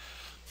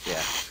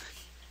 Yeah,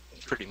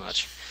 pretty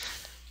much.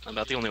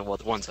 About the only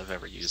ones I've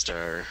ever used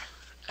are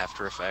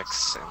After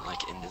Effects and like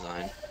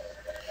InDesign.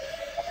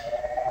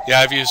 Yeah,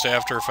 I've used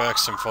After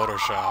Effects and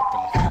Photoshop,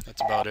 and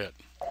that's about it.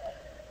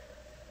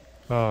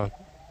 That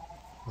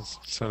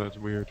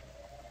sounded weird.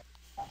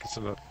 It's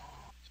a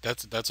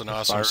That's an A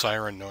awesome siren?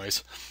 siren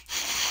noise.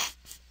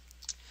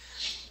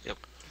 Yep.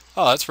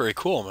 Oh, that's very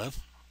cool, man.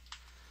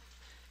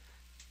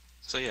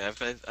 So yeah,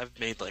 I've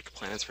made like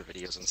planets for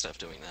videos and stuff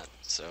doing that.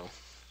 So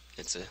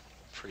it's a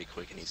pretty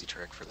quick and easy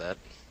trick for that.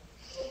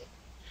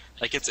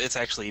 Like it's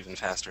actually even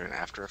faster in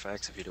After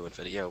Effects if you do a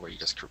video where you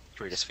just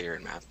create a sphere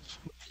and map.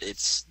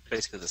 It's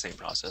basically the same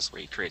process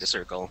where you create a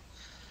circle,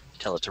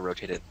 tell it to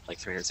rotate it like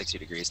 360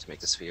 degrees to make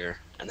the sphere,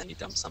 and then you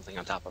dump something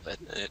on top of it,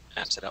 and it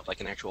maps it out like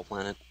an actual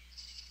planet.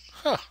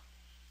 Huh.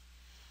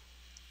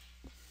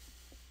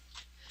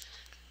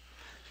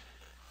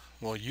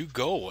 Well, you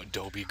go,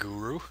 Adobe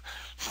Guru.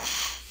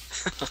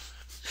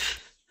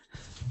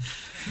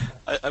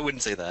 I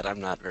wouldn't say that. I'm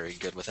not very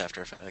good with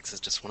After Effects.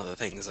 It's just one of the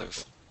things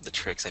of the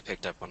tricks I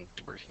picked up when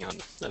working on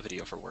a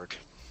video for work.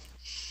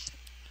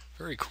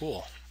 Very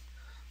cool.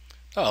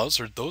 Oh,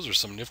 those are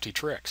some nifty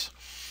tricks.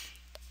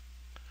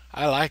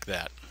 I like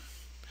that.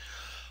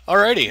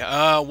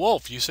 Alrighty,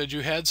 Wolf, you said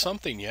you had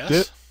something, yes?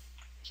 Yep.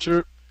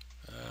 Sure.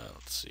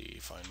 Let's see,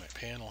 find my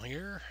panel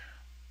here.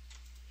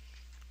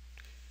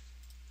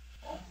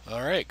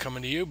 Alright,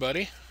 coming to you,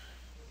 buddy.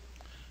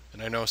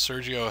 And I know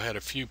Sergio had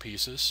a few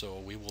pieces, so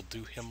we will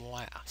do him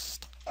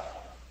last.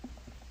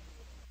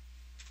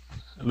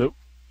 Hello.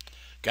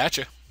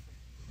 Gotcha.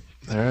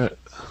 All right.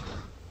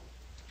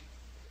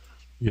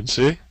 You can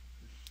see?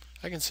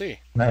 I can see.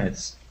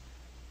 Nice.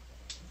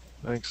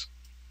 Thanks.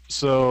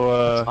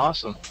 So, That's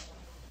awesome.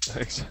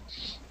 thanks.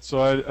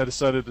 So I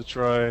decided to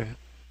try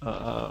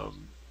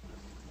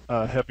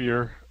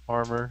heavier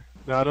armor.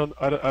 Now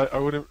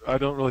I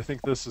don't really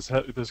think this is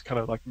this kind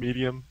of like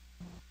medium,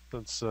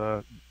 since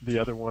the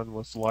other one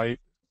was light,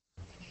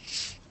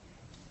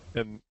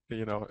 and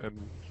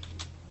and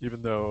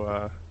even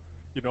though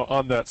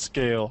on that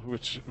scale,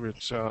 which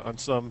on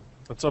some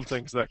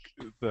things that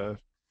the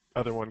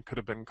other one could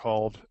have been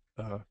called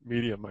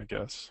medium, I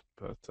guess,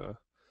 but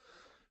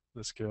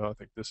the scale, I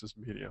think this is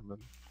medium, and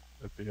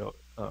it'd be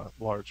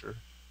larger.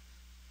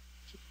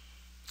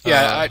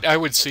 Yeah, I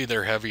would see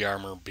their heavy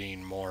armor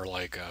being more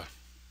like a...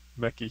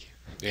 Mechy.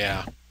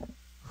 Yeah.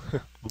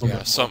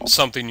 Yeah,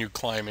 something you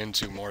climb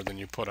into more than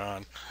you put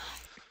on.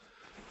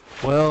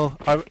 Well,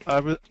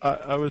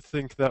 I would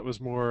think that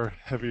was more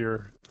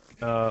heavier,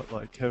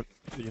 like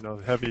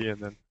heavy and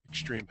then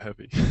extreme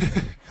heavy.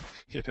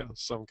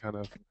 Some kind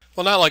of...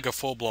 Well, not like a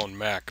full-blown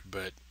mech,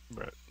 but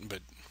Right.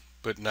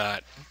 but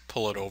not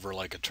pull it over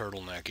like a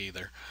turtleneck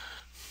either.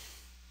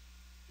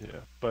 Yeah,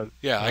 but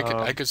Yeah,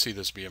 I could see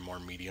this being more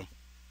medium.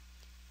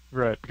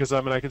 right, because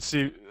I can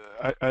see.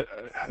 I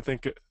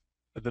think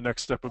the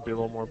next step would be a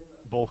little more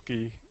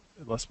bulky,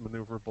 less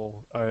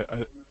maneuverable.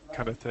 I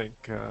kind of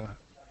think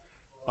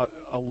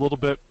a little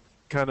bit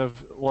kind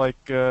of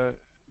like the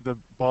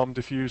bomb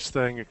diffuse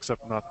thing,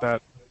 except not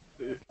that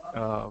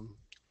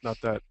not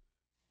that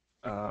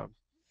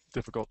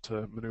difficult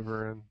to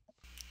maneuver in.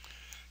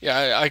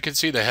 Yeah, I could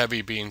see the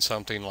heavy being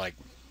something like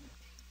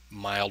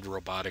mild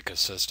robotic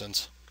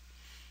assistance.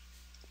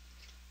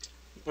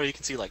 Or you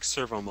can see like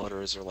servo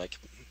motors or like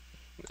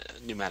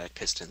pneumatic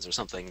pistons or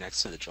something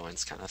next to the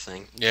joints kind of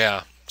thing.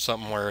 Yeah,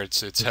 something where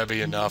it's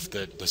heavy enough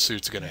that the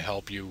suit's going to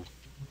help you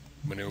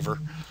maneuver.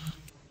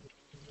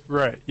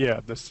 Right. Yeah.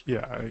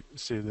 Yeah. I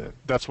see that.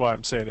 That's why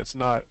I'm saying it's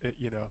not.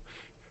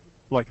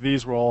 Like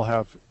these will all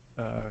have.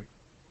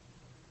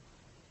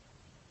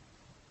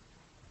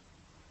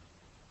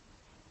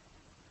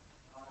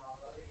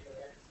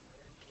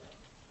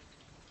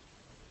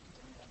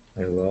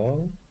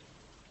 Hello?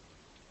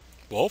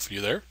 Wolf, you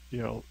there?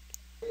 Yeah.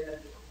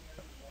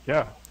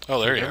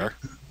 Oh, there you Yeah. are.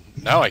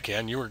 Now I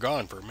can. You were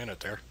gone for a minute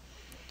there.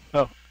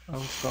 Oh, I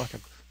was talking.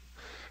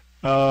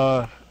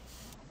 What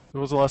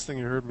was the last thing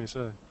you heard me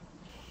say?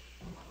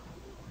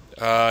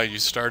 You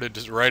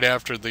started right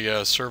after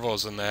the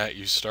servos and that.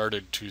 You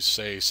started to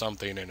say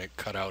something and it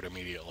cut out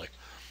immediately.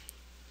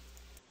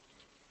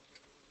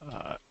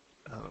 I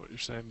don't know what you're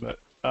saying, but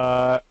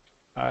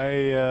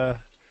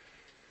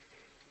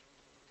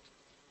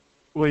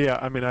well, yeah.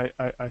 I mean,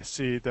 I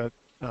see that.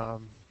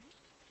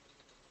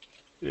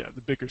 Yeah,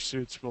 the bigger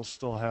suits will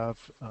still have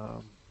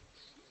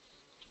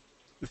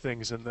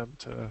things in them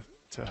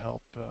to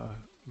help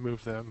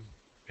move them.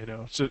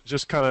 So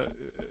just kind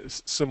of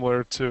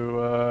similar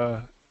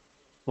to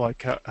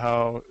like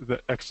how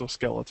the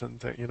exoskeleton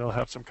thing.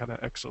 Have some kind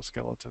of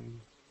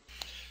exoskeleton.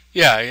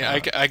 Yeah,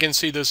 I can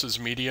see this as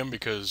medium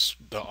because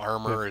the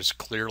armor is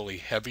clearly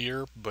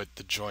heavier, but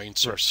the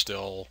joints are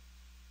still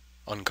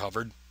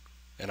uncovered.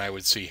 And I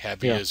would see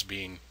heavy as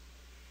being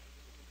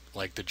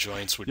like the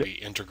joints would be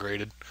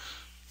integrated.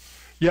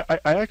 Yeah, I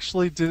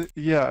actually did.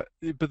 Yeah,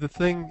 but the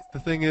thing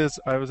is,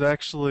 I was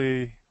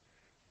actually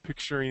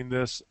picturing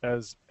this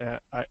as I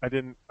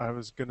didn't. I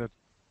was gonna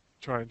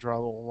try and draw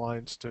little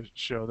lines to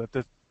show that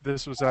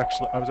this was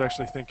actually. I was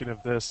actually thinking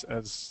of this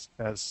as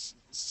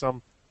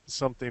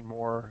something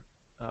more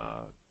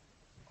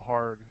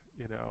hard,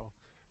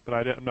 but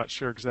I'm not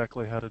sure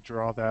exactly how to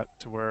draw that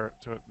to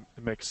it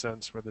makes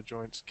sense where the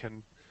joints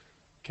can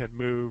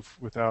move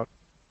without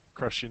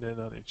crushing in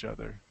on each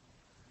other.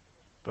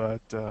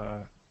 But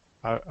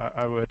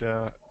I would.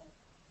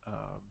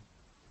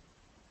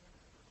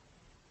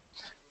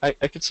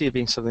 I could see it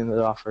being something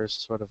that offers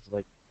sort of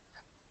like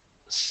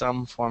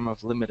some form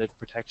of limited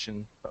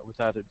protection, but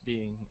without it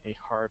being a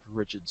hard,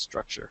 rigid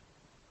structure.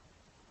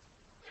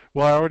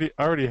 Well, I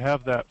already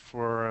have that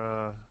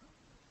for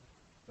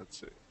let's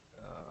see.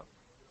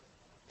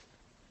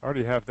 I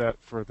already have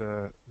that for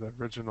the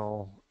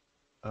original.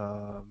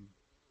 Um,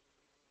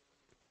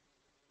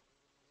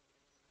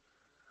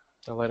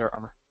 The lighter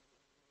armor.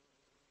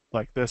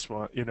 like this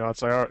one,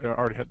 it's I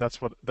already had,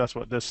 that's what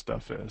this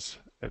stuff is.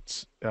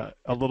 It's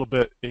a little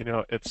bit,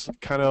 it's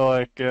kind of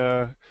like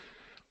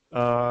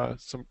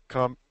some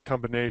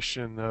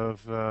combination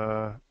of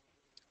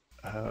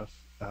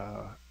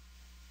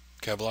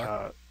Kevlar.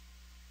 uh,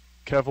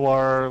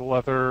 Kevlar,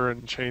 leather,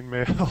 and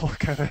chainmail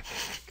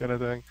kind of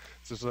thing.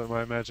 This is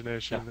my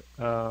Yeah. imagination.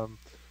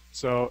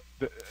 So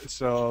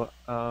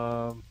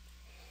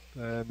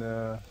and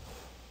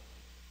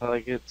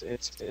Like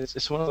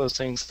it's one of those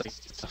things. Like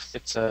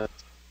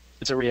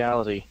it's a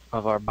reality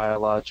of our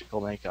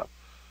biological makeup.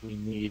 We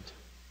need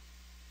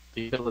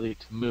the ability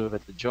to move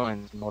at the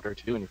joints in order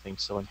to do anything.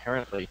 So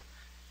inherently,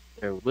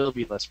 there will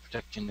be less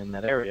protection in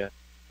that area,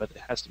 but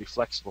it has to be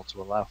flexible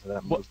to allow for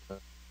that well,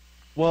 movement.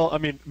 well, I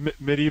mean,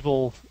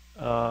 medieval,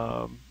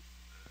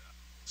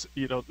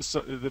 so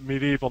the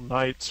medieval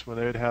knights when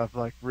they'd have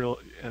like real,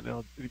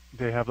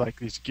 they have like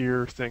these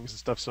gear things and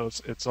stuff. So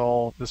it's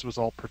all this was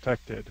all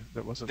protected.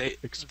 That wasn't They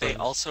exposed.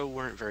 also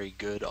weren't very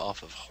good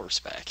off of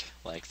horseback.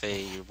 Like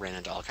they ran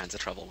into all kinds of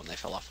trouble when they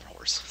fell off their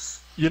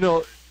horse. You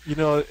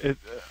know, it.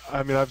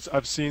 I mean,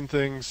 I've seen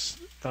things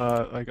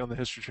like on the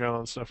History Channel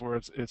and stuff where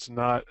it's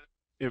not.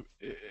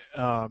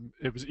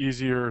 It was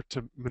easier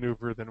to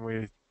maneuver than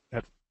we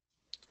had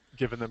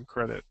given them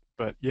credit.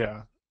 But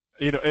yeah,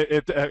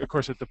 of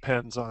course it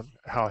depends on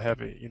how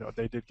heavy.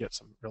 They did get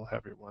some real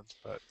heavy ones,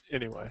 but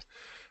anyway.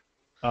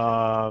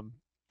 Um,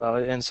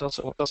 And it's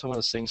also one of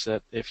those things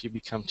that if you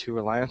become too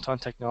reliant on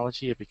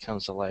technology, it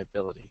becomes a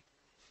liability.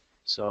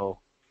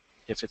 So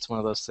if it's one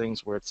of those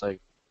things where it's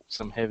like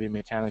some heavy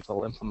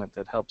mechanical implement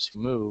that helps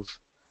you move,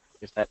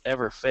 if that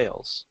ever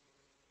fails,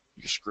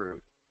 you're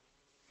screwed.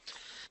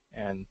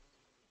 And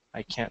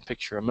I can't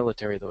picture a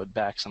military that would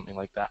back something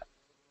like that.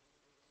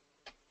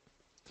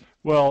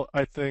 well,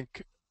 I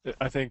think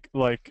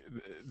like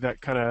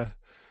that kind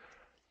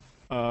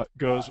of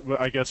goes.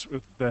 I guess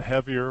with the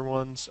heavier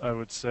ones, I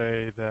would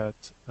say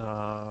that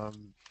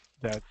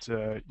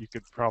you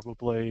could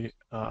probably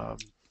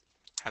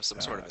Have some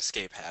sort uh, of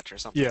escape hatch or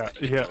something yeah, that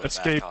you can yeah, go and back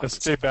escape off and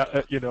escape slip out out,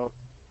 of.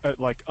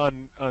 like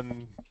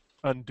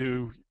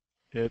undo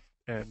it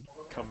and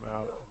come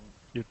out, and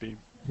you'd be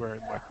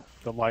wearing like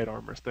the light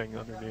armor thing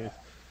underneath.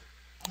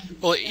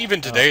 Well,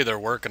 even Uh, today they're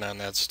working on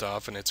that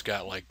stuff, and it's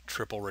got like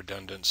triple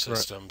redundant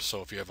right. systems.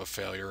 So if you have a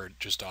failure, it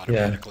just Yeah.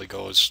 automatically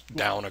goes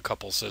down a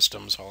couple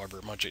systems,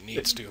 however much it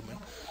needs to.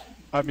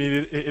 I mean,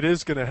 it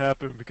is going to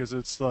happen because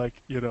it's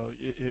like,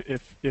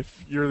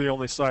 if you're the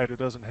only site who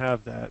doesn't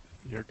have that,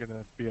 you're going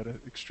to be at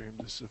an extreme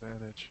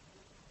disadvantage.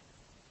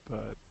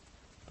 But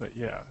but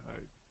yeah, I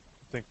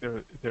think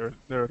there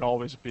would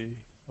always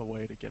be a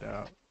way to get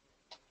out.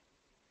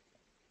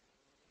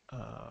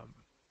 Um,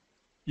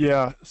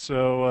 yeah.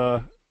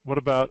 So what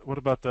about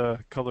the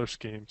color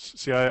schemes?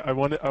 See, I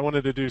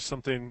wanted to do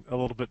something a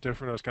little bit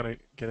different. I was kind of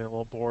getting a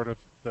little bored of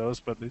those,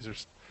 but these are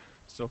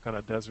still kind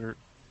of desert.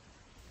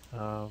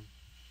 Um,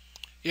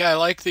 Yeah, I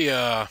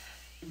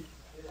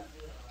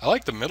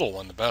like the middle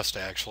one the best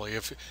actually.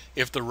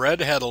 If the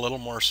red had a little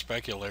more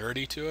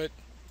specularity to it,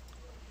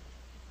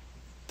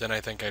 then I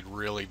think I'd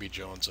really be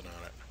jonesing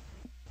on it.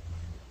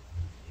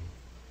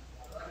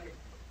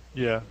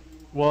 Yeah.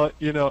 Well,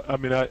 I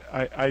mean,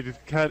 I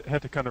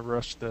had to kind of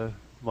rush the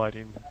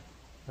lighting.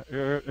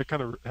 I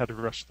kind of had to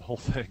rush the whole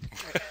thing.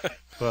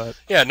 But,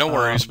 Yeah, no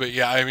worries. um, But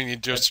yeah, I mean,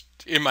 it uh, just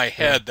in my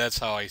yeah. head, that's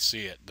how I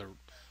see it.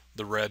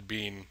 The red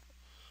being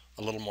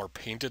a little more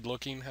painted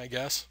looking, I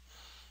guess.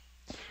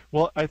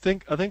 Well, I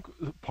think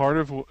part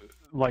of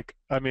like,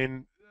 I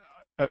mean,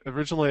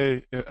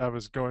 originally I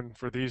was going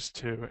for these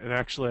two, and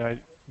actually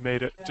I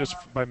made it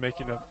just by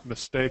making a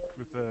mistake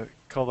with the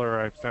color.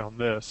 I found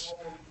this,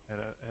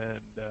 and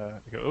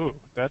I go,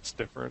 oh, that's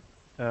different.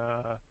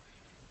 Uh,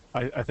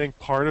 I think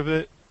part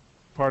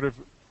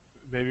of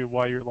maybe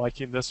why you're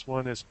liking this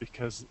one is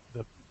because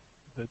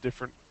the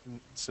difference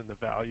in the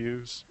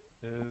values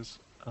is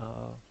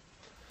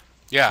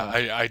Yeah, uh,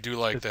 I do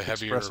like it the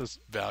heavier expresses.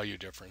 value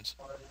difference.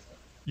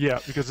 Yeah,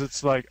 because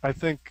it's like I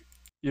think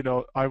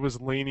I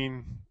was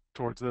leaning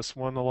towards this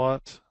one a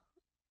lot.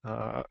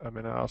 I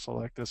mean, I also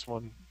like this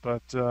one,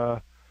 but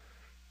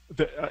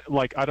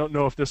like I don't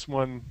know if this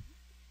one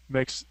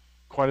makes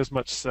quite as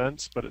much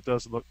sense, but it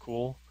does look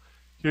cool.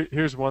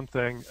 Here's one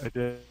thing I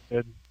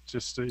did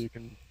just so you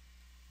can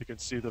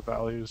see the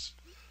values.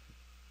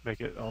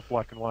 Make it all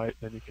black and white,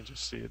 then you can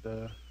just see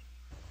the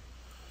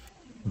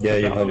Yeah,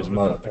 you have values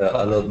without the a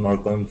color. lot more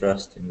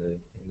contrast in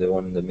the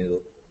one in the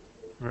middle.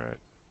 Right.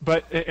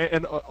 But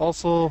and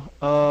also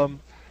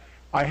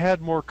I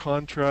had more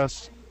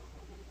contrast,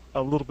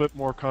 a little bit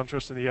more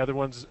contrast in the other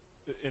ones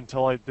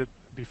until I did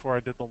before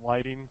I did the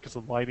lighting, because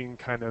the lighting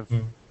kind of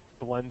Mm.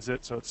 blends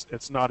it, so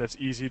it's not as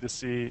easy to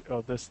see,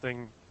 oh, this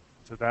thing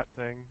to that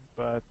thing.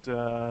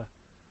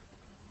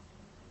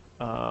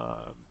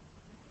 Um,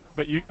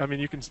 but I mean,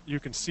 you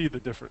can see the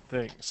different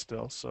things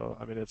still. So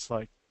I mean, it's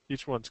like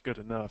each one's good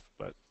enough.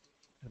 But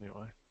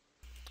anyway.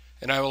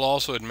 And I will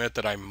also admit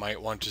that I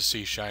might want to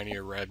see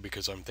shinier red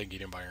because I'm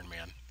thinking of Iron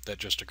Man. That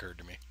just occurred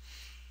to me.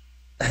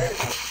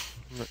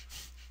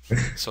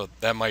 So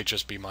that might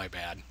just be my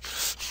bad.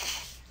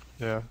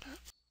 Yeah.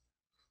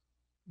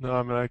 No,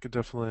 I mean I could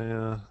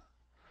definitely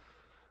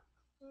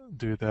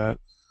do that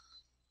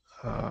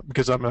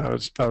because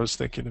I was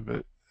thinking of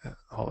it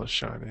all as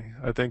shiny.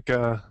 I think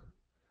that,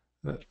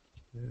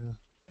 yeah.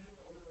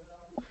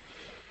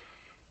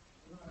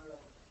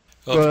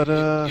 Well, But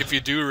if you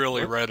do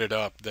really what? red it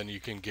up, then you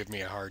can give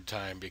me a hard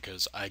time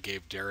because I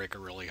gave Derek a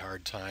really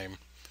hard time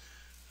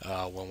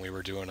when we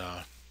were doing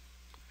a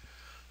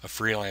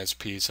freelance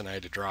piece and I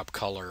had to drop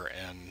color,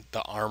 and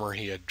the armor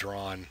he had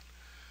drawn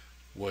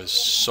was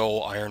so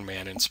Iron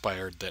Man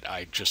inspired that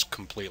I just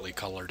completely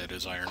colored it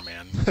as Iron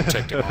Man,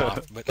 ticked him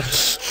off. But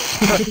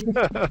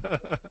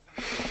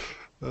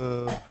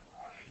uh,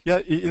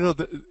 yeah,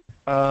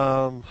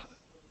 um,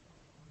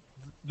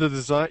 the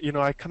design,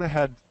 I kind of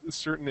had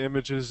certain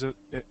images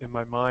in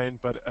my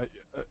mind, but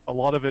a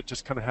lot of it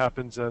just kind of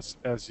happens as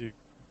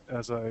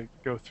I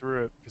go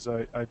through it because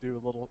I do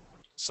a little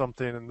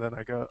something and then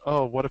I go,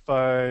 oh, what if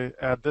I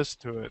add this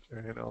to it?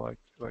 Or,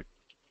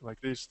 like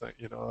these things,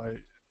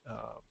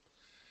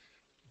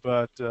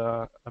 but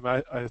I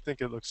mean, I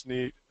think it looks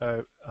neat.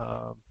 I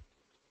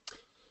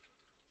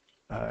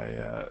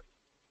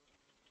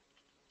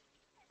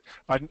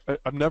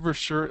I'm never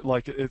sure.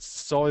 Like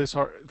it's always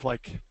hard.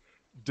 Like,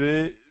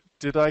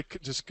 did I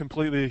just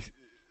completely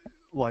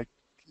like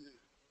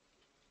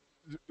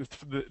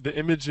the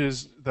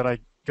images that I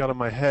got in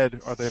my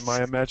head? Are they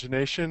my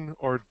imagination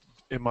or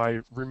am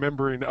I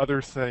remembering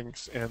other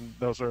things? And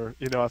those are,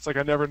 it's like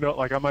I never know.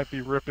 Like I might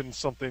be ripping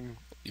something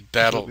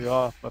that'll, completely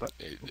off, but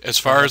as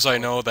I far have as I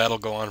no idea. know, that'll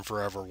go on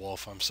forever,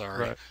 Wolf. I'm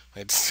sorry. Right.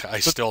 I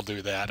But still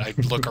do that. I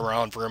look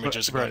around for right,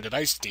 images and going, right. did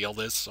I steal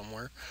this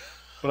somewhere?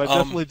 But I Um,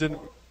 definitely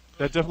didn't.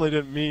 I definitely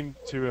didn't mean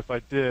to if I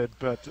did.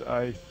 But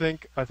I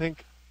think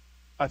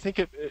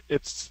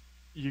it's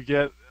you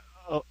get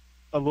a,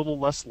 a little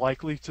less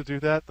likely to do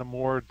that the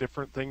more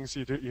different things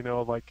you do.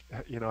 Like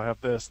I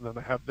have this and then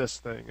I have this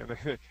thing,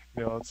 and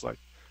it's like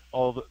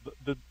all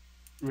the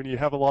when you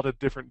have a lot of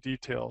different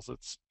details,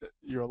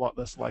 you're a lot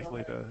less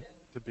likely to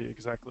be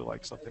exactly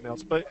like something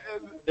else. But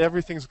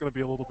everything's going to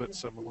be a little bit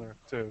similar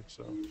too.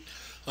 So,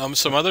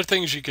 some but other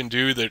things you can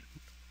do that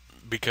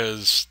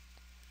because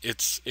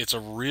it's a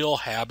real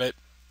habit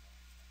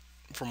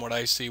from what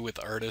I see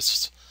with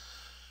artists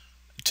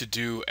to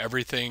do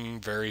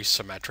everything very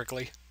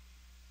symmetrically.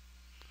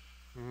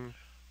 mhm,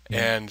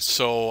 And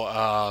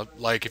so,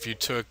 like if you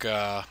took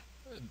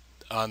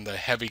on the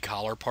heavy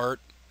collar part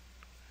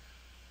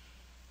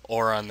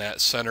or on that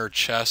center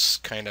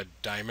chest kind of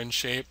diamond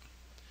shape,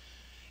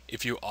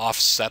 if you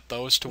offset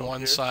those to oh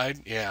one here,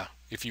 side, yeah,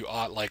 if you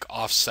like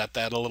offset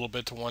that a little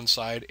bit to one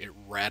side, it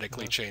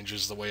radically uh-huh,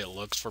 changes the way it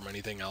looks from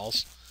anything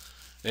else.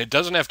 And it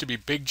doesn't have to be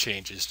big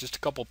changes, just a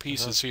couple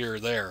uh-huh, pieces here or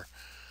there.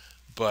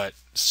 But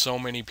so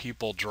many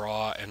people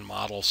draw and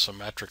model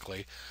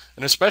symmetrically,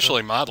 and uh,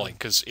 especially yeah, modeling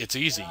because it's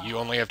easy. You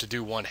only have to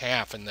do one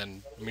half and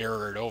then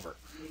mirror it over,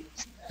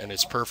 and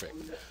it's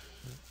perfect.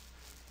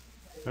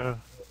 yeah,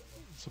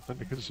 something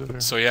to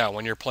consider. So yeah,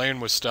 when you're playing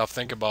with stuff,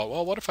 think about,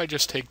 well, what if I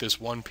just take this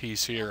one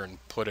piece here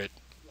and put it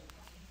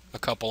a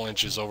couple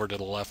inches over to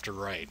the left or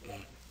right?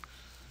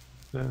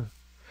 Yeah.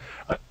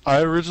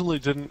 I originally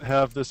didn't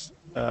have this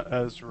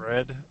as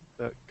red.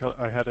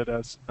 I had it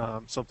as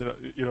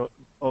something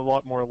a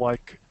lot more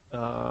like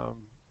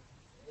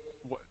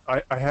what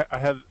I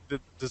had the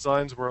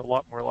designs were a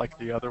lot more like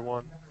the other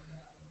one,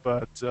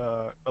 but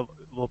a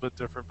little bit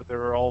different. But they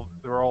were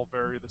all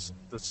very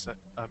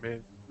I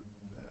mean,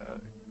 uh,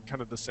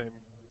 kind of the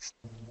same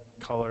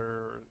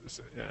color,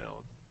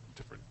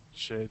 different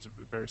shades of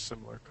very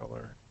similar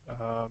color.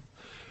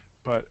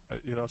 But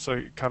so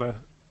it kind of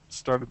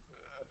started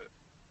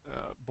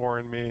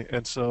boring me,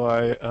 and so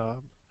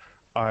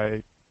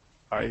I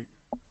I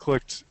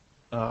clicked,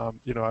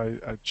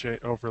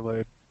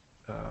 overlaid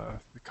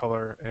the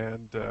color,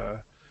 and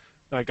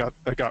I got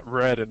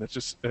red, and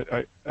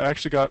I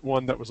actually got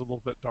one that was a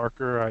little bit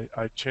darker.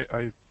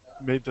 I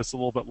made this a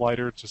little bit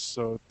lighter just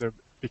so there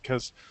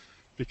because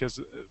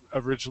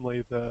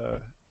originally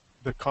the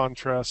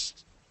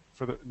contrast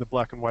for the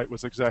black and white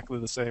was exactly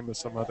the same as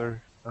some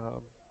other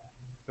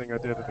thing I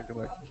did. I think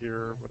like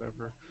here or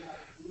whatever,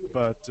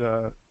 but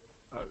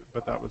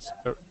that was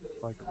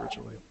like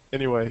originally.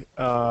 Anyway,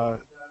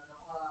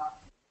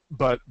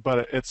 but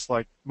it's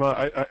like well,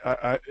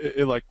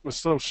 it like was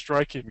so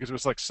striking because it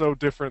was like so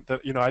different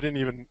that I didn't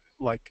even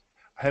like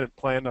I hadn't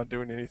planned on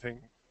doing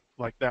anything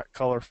like that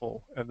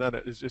colorful, and then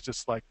it's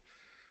just like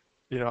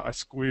I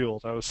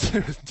squealed. I was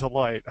it was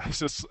delight. I was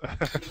just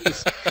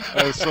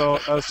I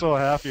was so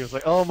happy. I was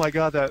like, oh my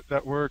god,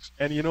 that works.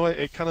 And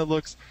it kind of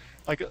looks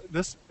like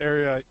this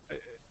area.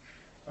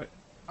 I,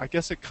 I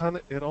guess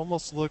it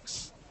almost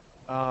looks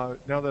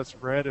now that's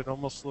red. It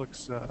almost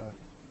looks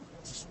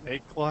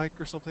snake-like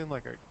or something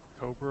like a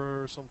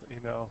cobra or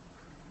something.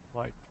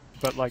 Like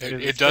but like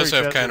It it's does very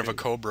have kind of a deserty.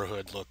 Cobra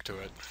Hood look to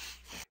it.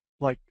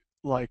 Like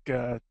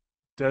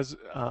des.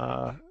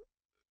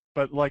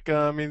 but like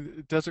I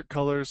mean, desert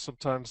colors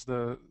sometimes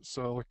the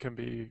soil can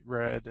be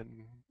red,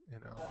 and you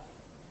know,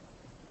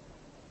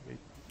 I mean,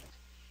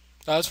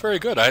 That's very uh,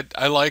 good.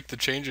 I like the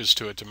changes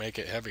to it to make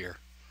it heavier.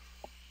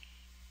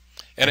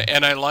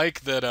 And I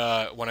like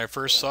that when I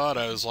first saw it,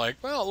 I was like,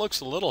 well, it looks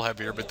a little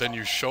heavier. But then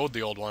you showed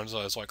the old ones,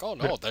 I was like, oh yeah,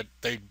 no, that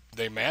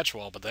they match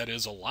well. But that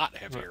is a lot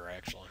right. heavier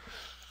actually.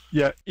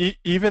 Yeah.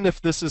 Even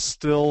if this is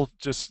still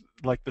just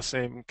like the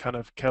same kind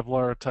of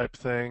Kevlar type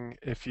thing,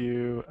 if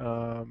you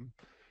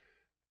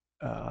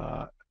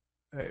uh,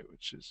 hey,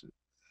 which is it?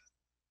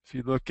 If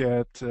you look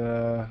at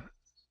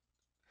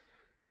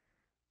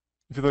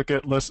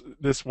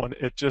this one,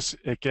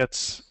 it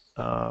gets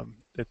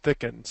it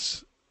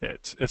thickens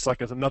it. It's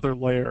like it's another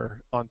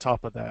layer on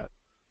top of that.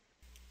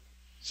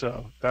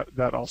 So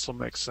that also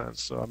makes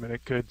sense. So I mean,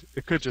 it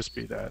could just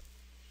be that.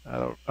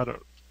 I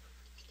don't.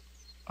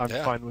 I'm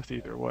Yeah, fine with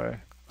either way.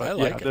 I But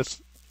yeah, like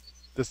it.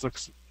 this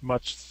looks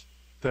much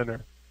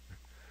thinner.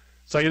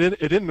 So it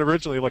didn't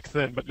originally look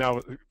thin, but now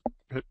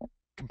it,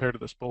 compared to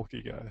this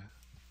bulky guy.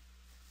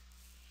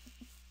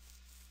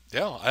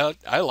 Yeah,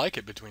 I like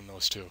it between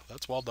those two.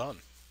 That's well done.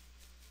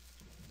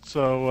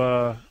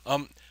 So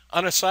Um,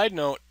 on a side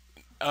note,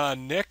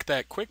 Nick,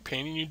 that quick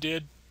painting you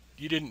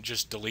didn't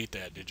just delete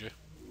that, did you?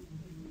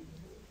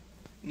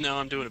 No,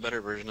 I'm doing a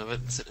better version of it.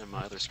 It's sitting on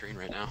my other screen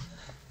right now.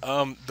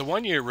 The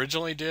one you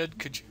originally did,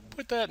 could you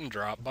put that in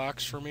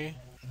Dropbox for me?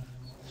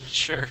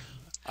 Sure.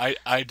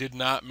 I did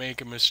not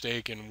make a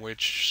mistake in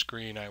which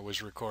screen I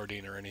was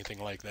recording or anything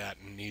like that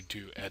and need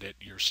to edit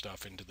your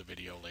stuff into the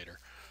video later.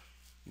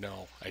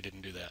 No, I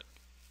didn't do that.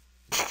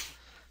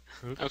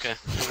 oops. Okay.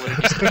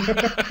 Whatever you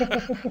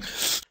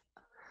say.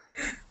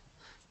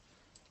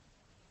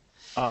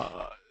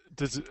 uh,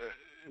 does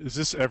is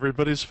this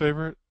everybody's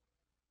favorite?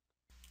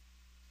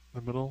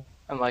 The middle.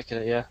 I'm liking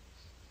it, yeah.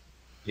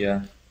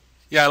 Yeah.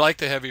 Yeah, I like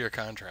the heavier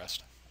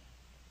contrast.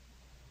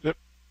 Yep.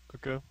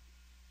 Okay.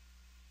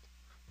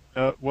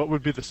 What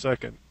would be the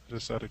second?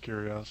 Just out of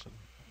curiosity.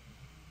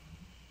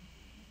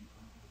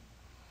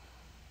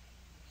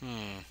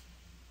 Hmm.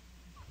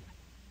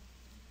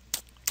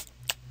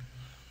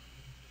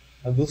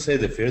 I will say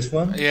the first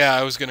one. Yeah,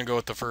 I was gonna go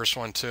with the first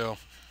one too.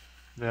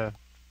 Yeah,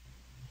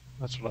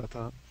 that's what I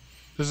thought.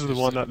 This is the Just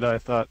one that I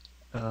thought.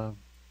 Um,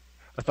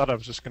 I thought I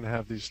was just gonna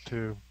have these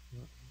two,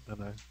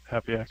 and I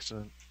happy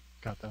accident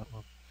got that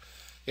one.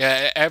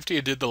 yeah, after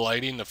you did the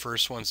lighting, the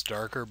first one's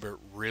darker, but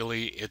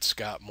really it's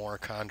got more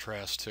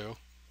contrast too.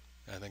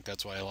 I think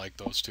that's why I like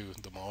those two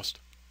the most.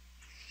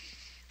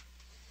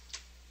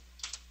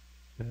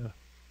 Yeah.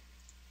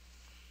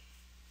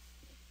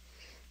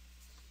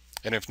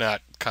 And if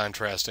not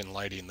contrast in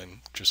lighting,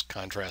 then just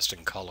contrast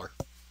in color.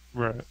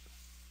 Right.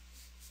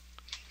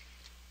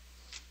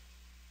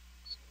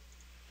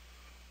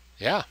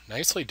 Yeah,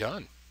 nicely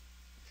done.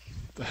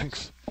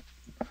 Thanks.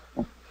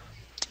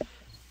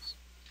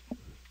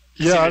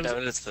 I Yeah. saved I it was,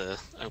 out as the.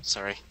 Oh,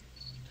 sorry.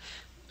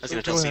 I was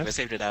going to go tell Steve ahead. I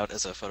saved it out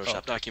as a Oh.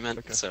 Photoshop document,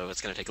 Okay. so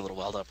it's going to take a little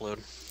while to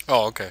upload.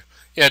 Oh, okay.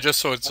 Yeah, just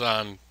so it's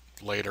on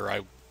later.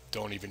 I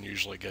don't even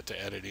usually get to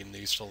editing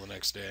these till the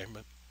next day,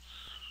 but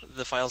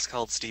The file's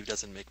called Steve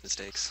Doesn't Make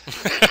Mistakes.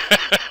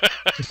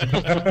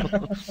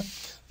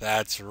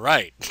 that's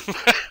right.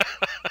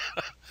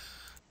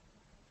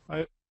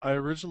 I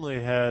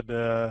originally had.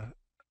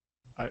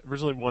 I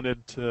originally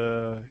wanted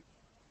to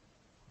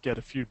get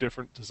a few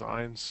different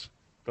designs,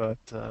 but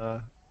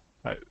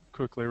I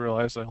quickly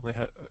realized I only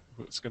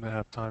was going to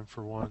have time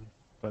for one.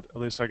 But at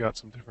least I got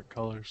some different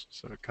colors,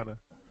 so it kind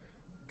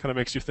of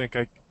makes you think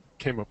I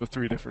came up with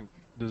three different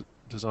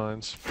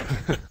designs.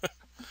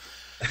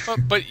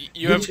 But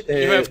you have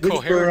Which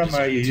coherent program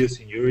are you designs.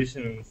 using? You're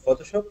using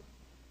Photoshop?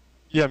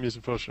 Yeah, I'm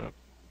using Photoshop.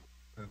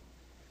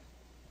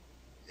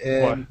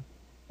 Why? Um,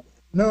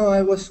 no,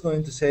 I was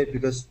going to say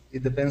because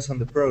it depends on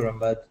the program,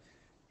 but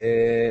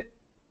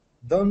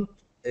don't.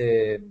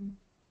 The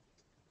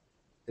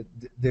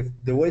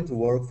way to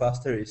work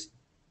faster is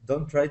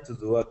don't try to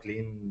do a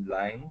clean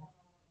line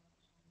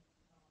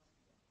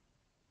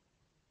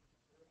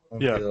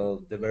Yeah.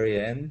 until the very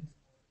end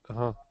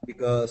Uh-huh.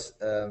 because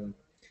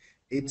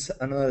it's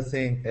another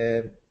thing.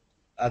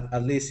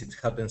 At least it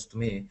happens to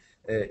me.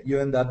 You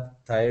end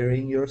up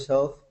tiring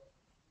yourself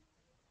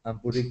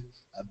and putting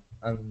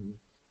and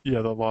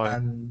Yeah, the line.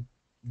 and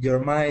your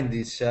mind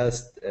is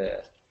just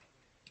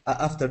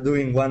after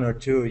doing one or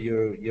two,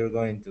 you're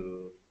going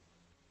to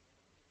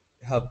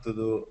have to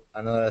do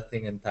another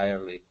thing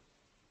entirely.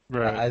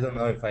 Right. I don't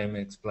know if I'm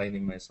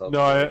explaining myself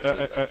No, I correctly, I,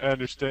 but I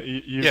understand.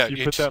 Yeah, You put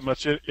it's that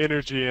much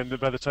energy, and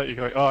by the time you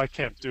go, oh, I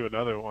can't do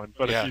another one.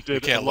 But if yeah, you you did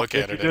can't look if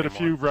at you it did a anymore.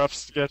 few rough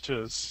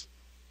sketches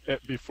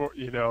before,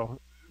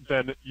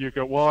 then you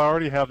go, well, I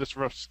already have this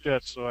rough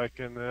sketch, so I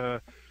can,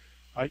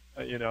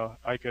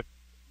 I could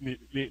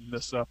neaten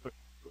this up,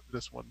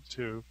 this one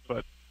too.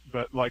 But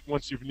like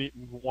once you've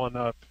neatened one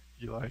up,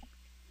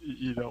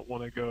 you don't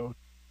want to go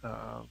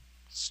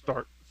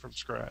start from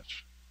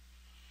scratch.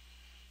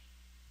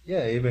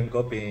 yeah, even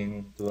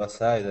copying to a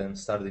side and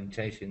starting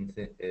changing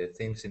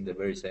things in the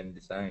very same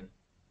design.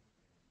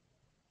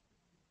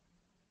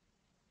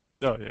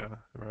 Oh yeah,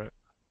 right.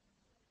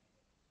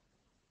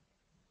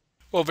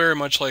 Well, very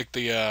much like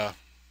the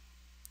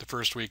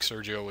first week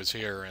Sergio was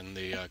here and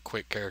the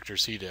quick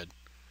characters he did.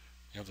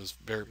 You know, those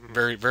very, Mhm.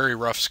 very, very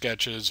rough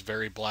sketches,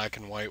 very black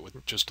and white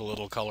with just a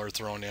little color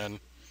thrown in.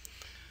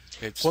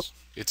 What?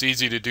 It's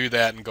easy to do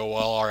that and go,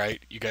 well, all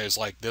right, you guys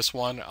like this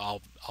one,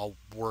 I'll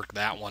work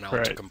that one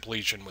out to Right,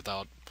 completion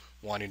without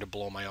wanting to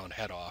blow my own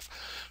head off.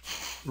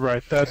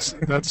 right. That's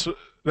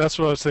what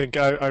I was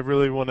thinking. I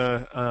really want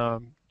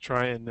to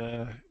try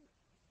and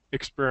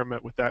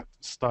experiment with that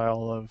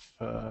style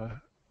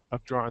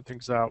of drawing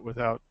things out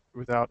without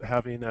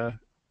having a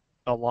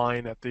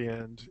line at the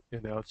end.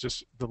 You know, it's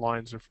just the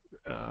lines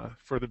are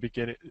for the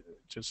beginning.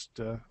 Just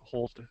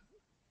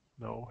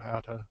know how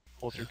to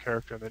hold your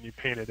character, and then you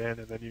paint it in,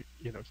 and then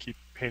you know keep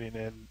painting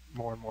in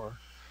more and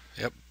more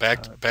Yep,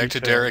 back to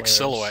detail Derek's layers.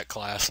 silhouette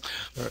class.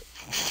 Right,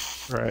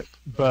 right.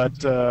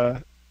 But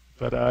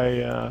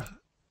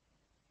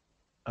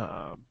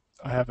um,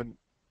 I haven't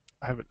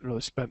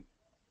really spent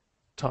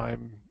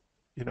time.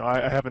 You know,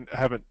 I haven't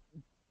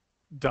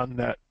done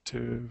that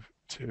to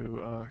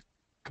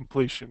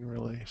completion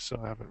really, so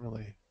I haven't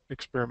really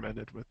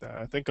experimented with that.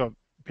 I think I'll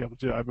be able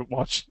to do it. I've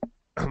watched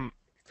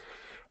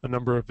a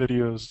number of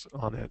videos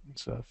on it and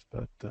stuff,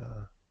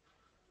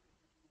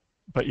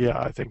 but yeah,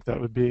 I think that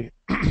would be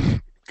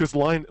because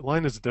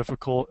line is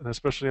difficult, and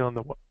especially on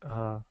the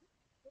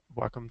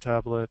Wacom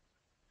tablet,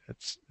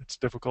 it's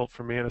difficult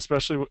for me, and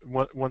especially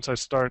once I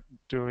start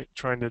doing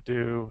trying to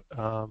do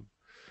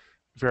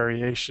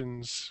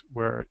variations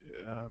where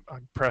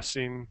I'm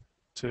pressing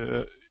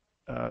to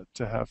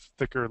to have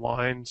thicker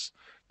lines,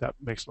 that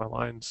makes my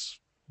lines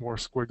more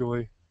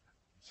squiggly.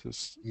 It's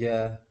just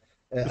Yeah,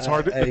 it's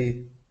hard.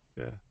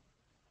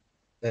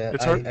 Yeah,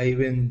 it's hard. I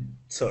even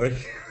sorry.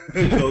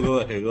 Go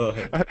ahead, go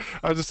ahead.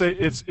 I was just say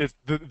it's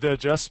the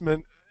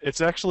adjustment.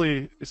 It's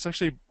actually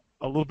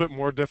a little bit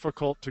more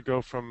difficult to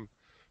go from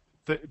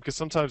because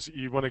sometimes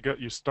you want to go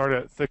you start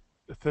at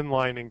thin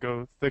line and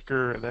go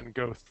thicker and then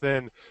go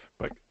thin,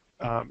 but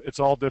it's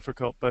all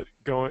difficult. But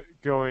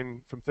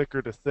going from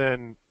thicker to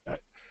thin,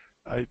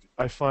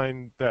 I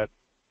find that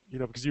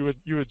because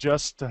you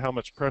adjust to how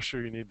much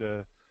pressure you need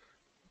to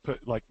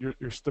put like your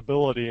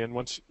stability, and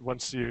once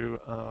you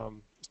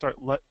start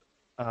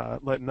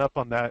letting up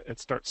on that, it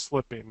starts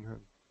slipping,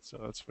 and so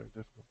that's very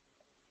difficult.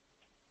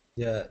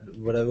 Yeah,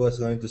 what I was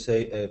going to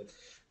say,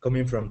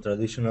 coming from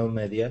traditional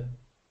media,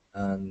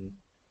 and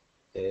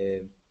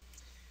uh,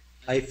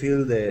 I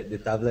feel the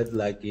tablet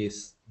like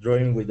is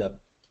drawing with a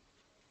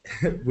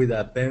with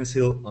a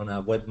pencil on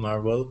a wet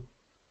marble.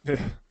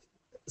 Yeah,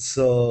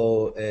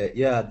 So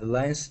yeah, the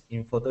lines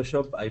in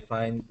Photoshop I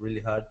find really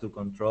hard to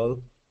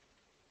control.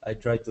 I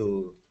try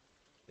to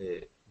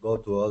go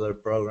to other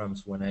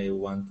programs when I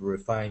want to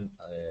refine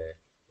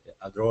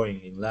a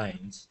drawing in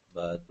lines,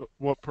 but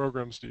what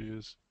programs do you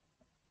use?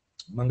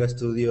 Manga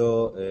Studio,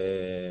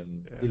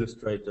 Yeah,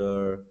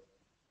 Illustrator,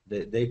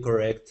 they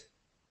correct.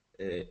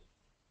 Uh,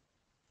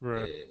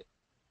 right. uh,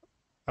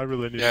 I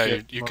really need to Yeah,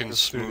 get you can Manga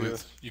Studio.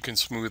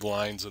 smooth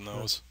lines in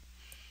Yeah, those.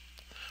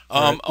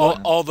 right. What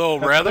Although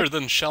have I? rather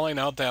than shelling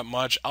out that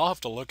much, I'll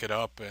have to look it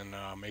up and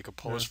make a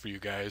Yeah. post for you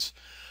guys.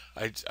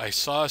 I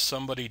saw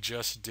somebody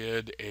just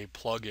did a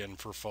plugin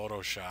for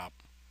Photoshop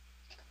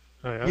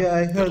Oh yeah. yeah,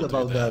 I heard that'll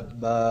do about that. that,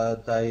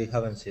 but I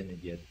haven't seen it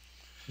yet.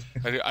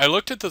 I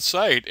looked at the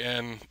site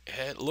and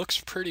it looks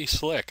pretty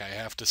slick, I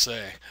have to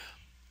say.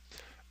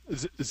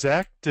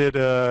 Zach did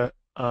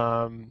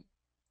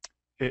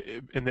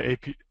in the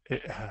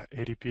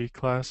ADP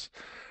class.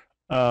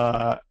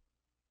 Uh,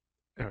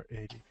 or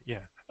ADP,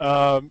 yeah.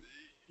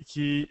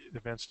 He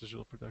Advanced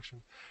Digital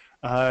Production.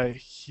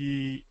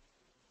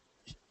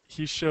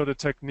 He showed a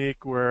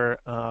technique where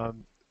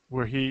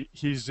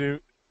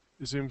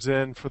zooms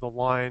in for the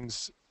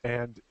lines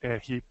and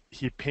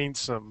he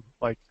paints them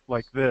like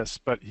this,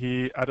 but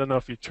he I don't know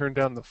if he turned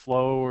down the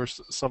flow or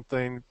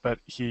something, but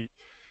he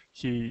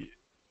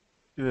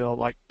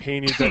like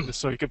painted that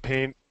so he could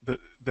paint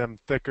them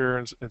thicker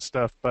and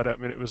stuff. But I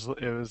mean, it was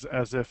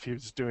as if he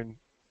was doing.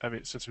 I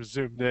mean, since it was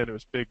zoomed in, it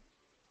was big,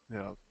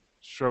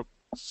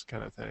 strokes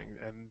kind of thing.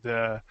 And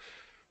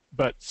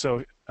but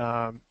so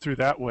through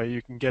that way,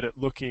 you can get it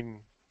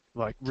looking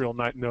like real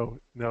nice,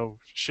 no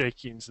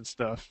shakings and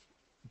stuff.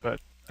 But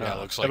Yeah, it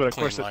looks but like of clean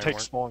course, it line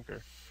work. takes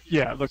longer.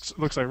 Yeah, it looks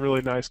like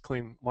really nice,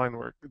 clean line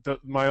work.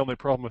 My only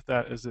problem with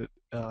that is it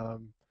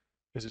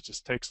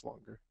just takes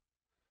longer,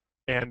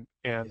 Yeah,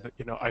 and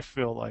I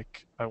feel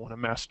like I want to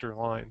master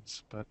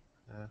lines, but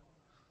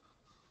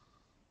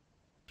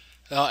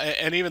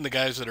And even the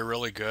guys that are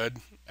really good,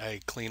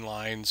 clean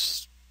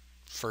lines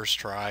first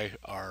try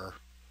are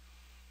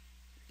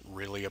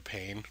really a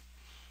pain.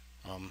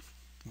 Um,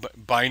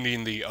 but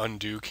binding the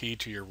undo key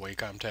to your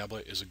Wacom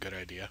tablet is a good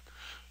idea.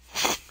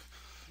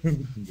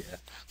 yeah,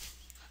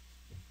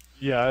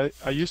 yeah,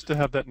 I used to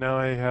have that. Now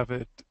I have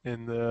it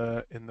in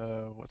the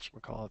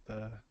whatchamacallit,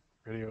 the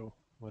radio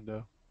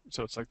window.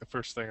 So it's like the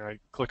first thing I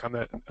click on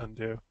that and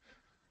undo.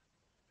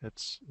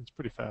 It's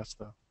pretty fast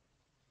though.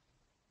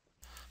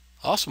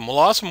 Awesome. Well,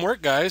 awesome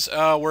work, guys.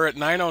 We're at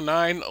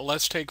 9:09.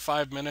 Let's take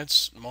 5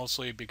 minutes,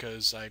 mostly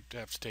because I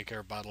have to take care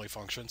of bodily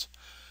functions.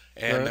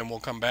 All and right. then we'll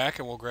come back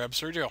and we'll grab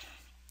Sergio.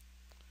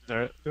 All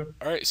right. Sure.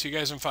 All right, see you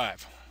guys in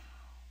 5.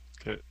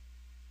 Okay.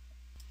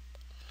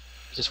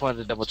 Just wanted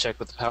to double check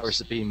with the powers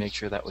that be, make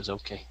sure that was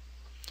okay.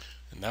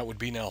 And that would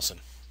be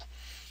Nelson.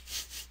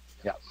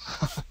 Yeah.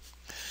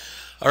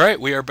 All right,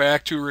 we are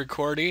back to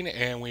recording,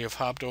 and we have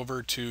hopped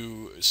over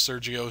to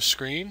Sergio's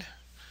screen.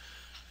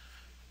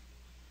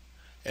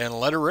 And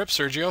let her rip,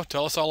 Sergio.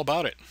 Tell us all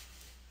about it.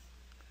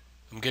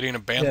 I'm getting a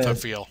Bantha Yeah.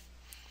 feel.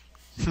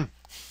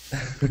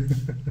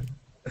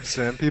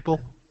 Sand people.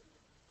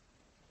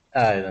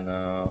 I don't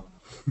know.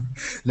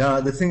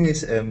 No, the thing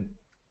is,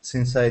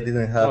 since I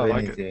didn't Oh, have I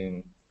like it.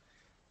 anything,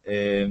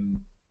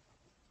 um,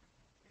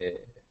 uh,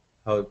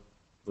 how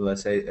will I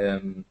say,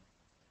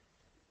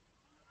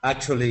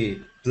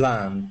 actually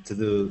planned to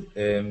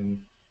do,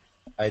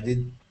 I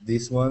did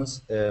these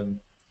ones.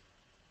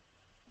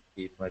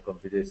 If my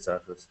computer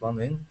starts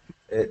responding,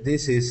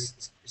 this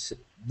is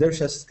they're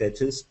just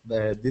sketches.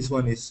 This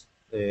one is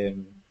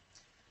um,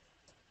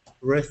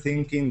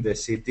 rethinking the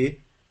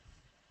city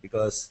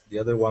because the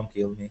other one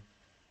killed me.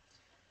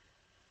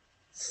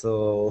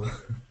 So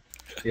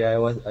yeah, I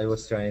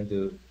was trying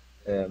to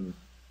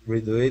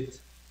redo it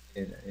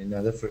in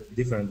a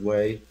different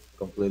way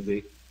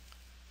completely.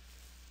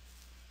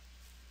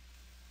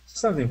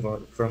 Something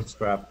from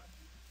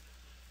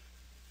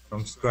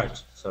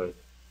scratch. Sorry.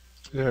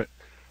 Yeah.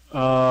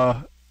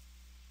 Uh,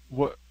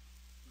 what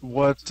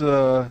what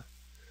uh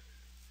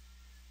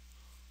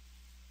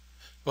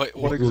Wait,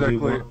 what It will be exactly?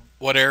 one.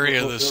 what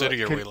area of the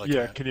city are we Can looking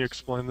yeah? at? Can you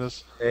explain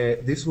this?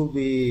 This will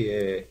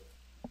be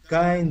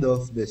kind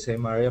of the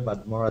same area,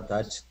 but more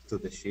attached to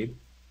the ship.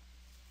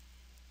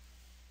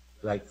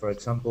 Like for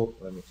example,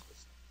 let me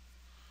just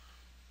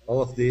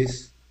all of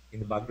this in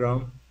the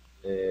background.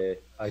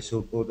 I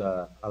should put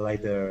a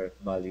lighter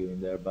value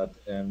in there, but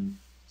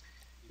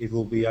it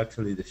will be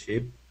actually the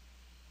ship.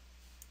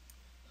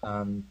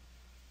 And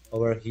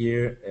over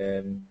here,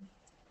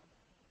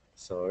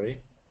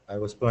 sorry, I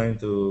was planning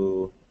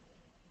to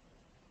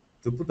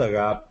put a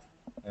gap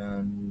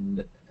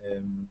and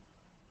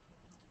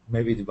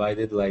maybe divide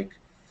it like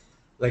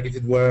if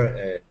it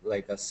were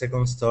like a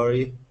second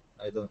story.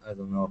 I don't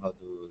know how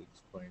to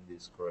explain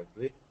this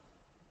correctly.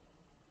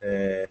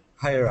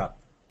 Higher up,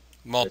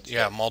 let's Yeah,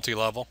 say.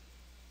 multi-level.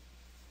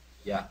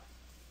 Yeah.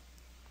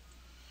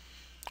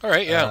 All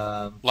right, yeah.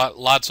 Um,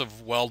 Lots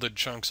of welded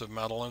chunks of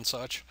metal and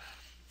such.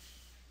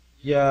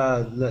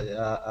 yeah,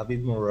 a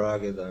bit more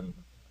rugged and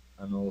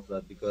all of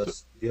that So,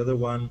 because the other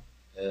one,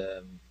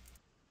 um,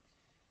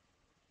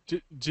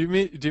 do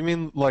you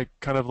mean like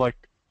kind of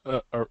like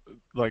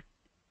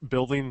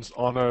buildings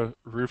on a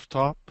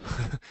rooftop,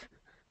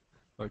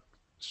 like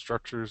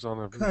structures on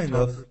a kind rooftop?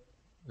 of,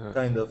 Yeah.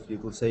 kind of, you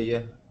could say, yeah.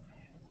 Let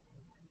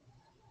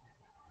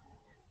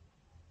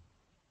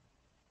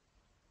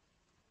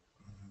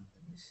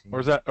me see. Or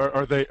is that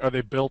are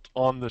they built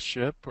on the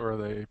ship or are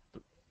they?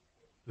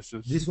 This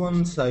is These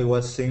ones I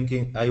was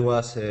thinking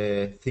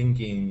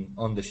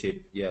on the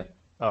ship, yeah.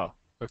 oh,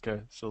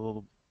 okay. So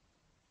little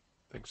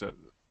things that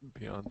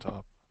be on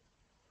top.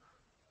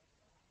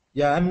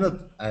 Yeah,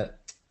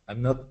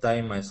 I'm not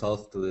tying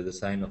myself to the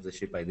design of the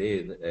ship I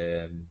did.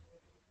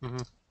 Hmm.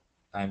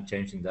 I'm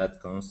changing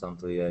that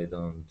constantly. I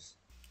don't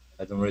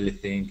really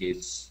think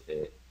it's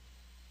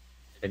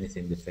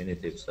anything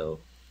definitive. So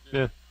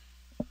Yeah.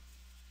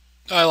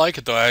 I like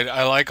it though.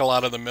 I like a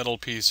lot of the middle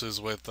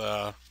pieces with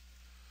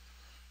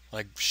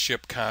like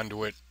ship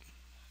conduit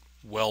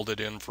welded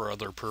in for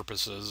other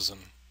purposes,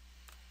 and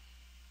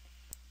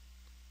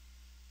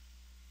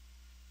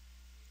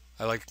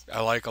I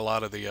like a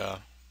lot of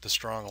the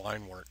strong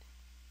line work.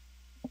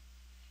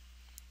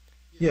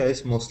 yeah,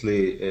 it's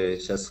mostly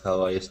just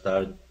how I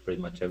start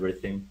pretty much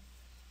everything.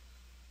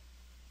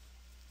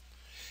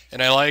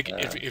 And I like Uh,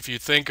 if you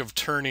think of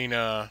turning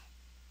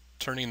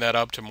that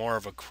up to more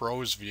of a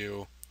crow's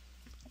view,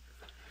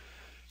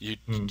 you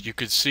hmm, you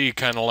could see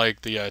kind of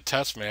like the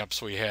test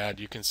maps we had.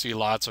 You can see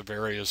lots of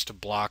areas to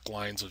block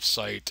lines of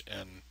sight,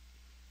 and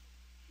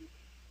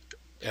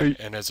Hey,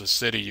 and as a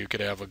city, you could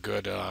have a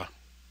good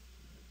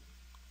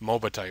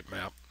MOBA type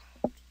map.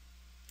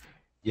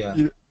 yeah,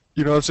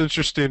 it's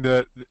interesting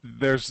that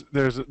there's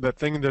that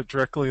thing that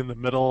directly in the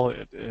middle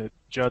it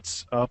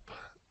juts up.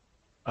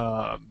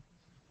 Um,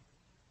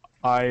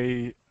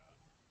 I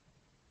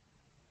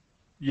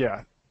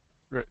yeah,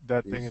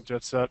 that thing this it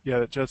juts up. Yeah,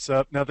 it juts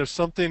up. Now there's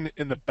something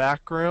in the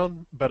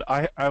background, but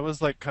I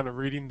was like kind of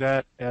reading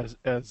that as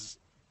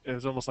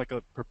almost like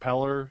a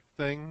propeller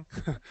thing,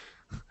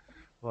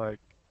 like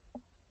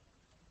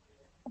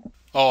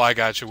Oh, I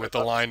got you I with the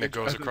thought, line that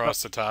goes I thought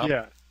across the top.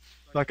 yeah,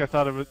 like I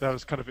thought that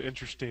was kind of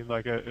interesting.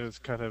 Like it was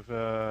kind of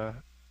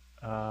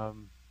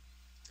um,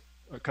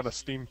 kind of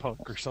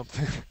steampunk or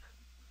something.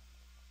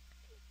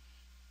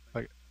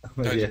 Like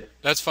That, yeah,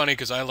 that's funny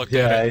because I looked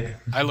at it. yeah.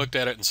 I looked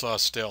at it and saw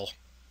still.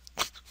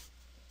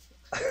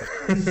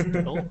 a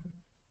still.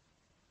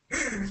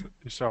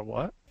 You saw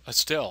what? A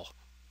still,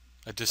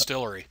 a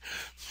distillery.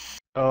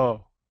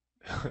 Oh.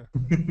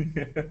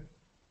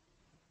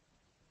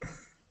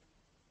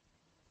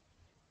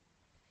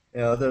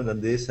 Yeah, other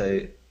than this,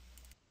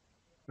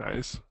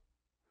 Nice.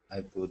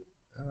 I put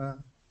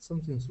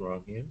something's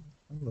wrong here.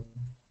 Hello.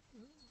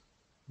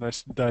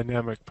 Nice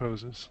dynamic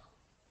poses.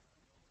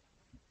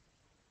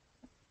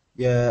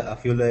 Yeah, a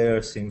few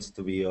layers seems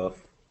to be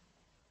off.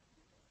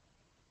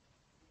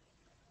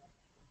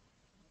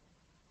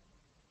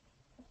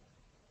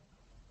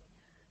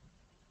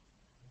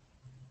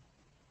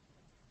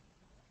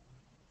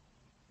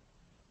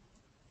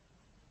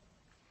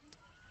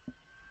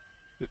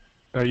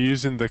 Are you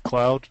using the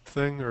cloud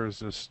thing, or is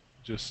this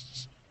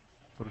just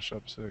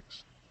Photoshop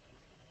 6?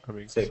 I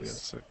mean,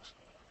 6. CS6.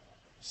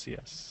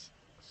 CS.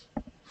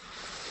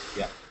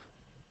 Yeah.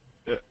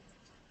 Yeah.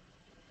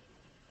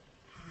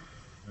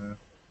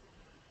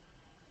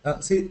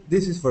 See,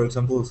 this is, for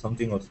example,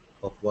 something of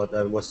what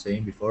I was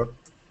saying before.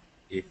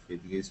 If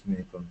it gives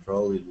me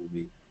control, it will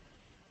be.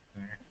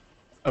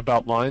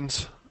 About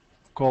lines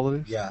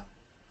qualities? Yeah.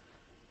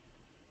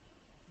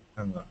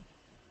 Hang on.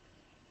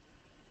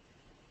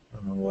 I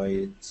don't know why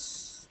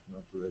it's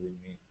not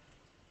letting me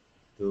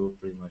do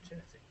pretty much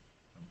anything.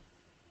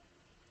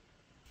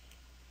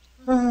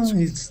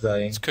 It's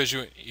dying. It's because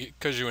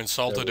you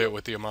There insulted we it go.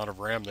 with the amount of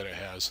RAM that it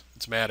has.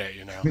 It's mad at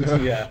you now.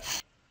 Yeah.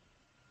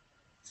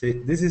 See,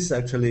 this is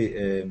actually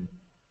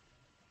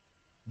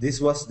this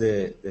was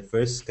the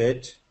first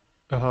sketch.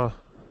 Uh-huh.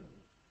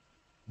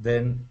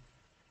 Then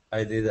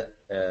I did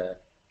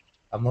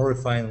a more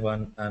refined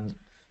one, and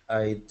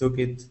I took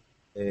it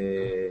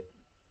uh,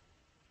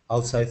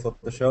 outside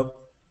Photoshop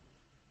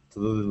to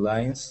do the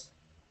lines.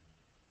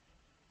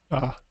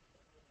 Ah,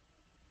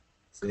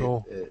 See,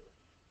 cool.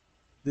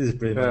 this is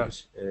pretty Yeah.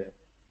 much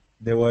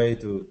the way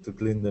to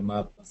clean them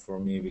up for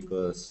me,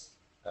 because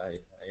I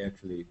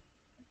actually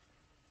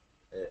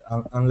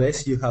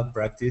unless you have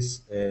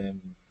practice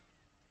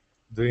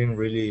doing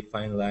really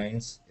fine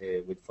lines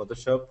with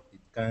Photoshop, it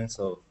kind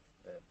of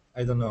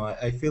I don't know.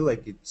 I feel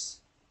like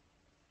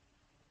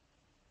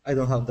I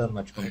don't have that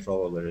much I,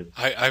 control over it.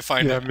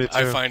 Yeah, me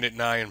I too. find it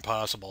nigh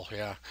impossible.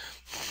 Yeah.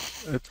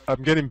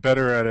 I'm getting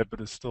better at it, but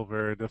it's still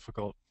very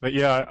difficult. But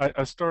yeah,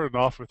 I started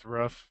off with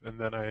rough, and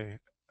then I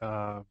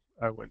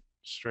went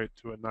straight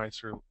to a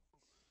nicer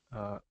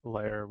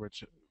layer,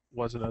 which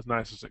wasn't as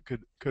nice as it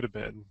could have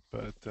been,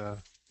 but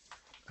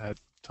I had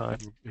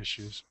time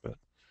issues. But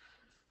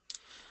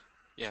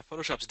Yeah,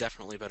 Photoshop's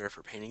definitely better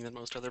for painting than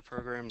most other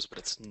programs, but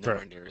it's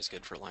right, nowhere near as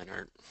good for line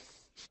art.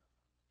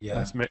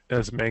 Yeah,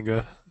 as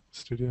Manga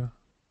Studio,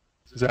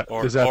 is that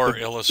Or is that or the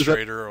is that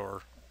Illustrator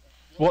or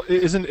well?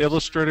 Isn't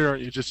Illustrator?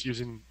 Aren't you just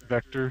using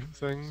vector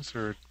things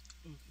or?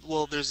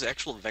 Well, there's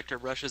actual vector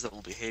brushes that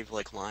will behave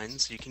like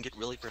lines. You can get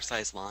really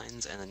precise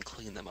lines and then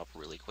clean them up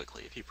really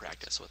quickly if you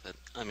practice with it.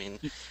 I mean,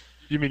 You,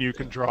 you mean you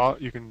can draw?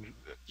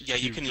 yeah,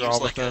 you You can draw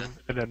use with like a them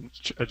and then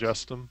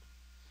adjust them.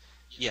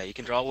 yeah, you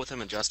can draw with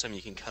them, adjust them.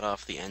 You can cut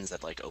off the ends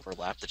that like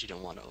overlap that you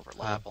don't want to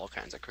Uh, overlap. All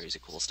kinds of crazy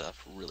cool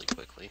stuff really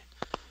quickly.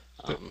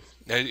 th- Um,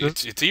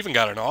 th- it's even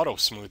got an auto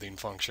smoothing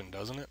function,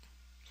 doesn't it?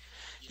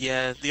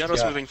 yeah, the auto yeah.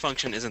 smoothing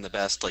function isn't the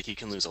best. Like you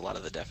can lose a lot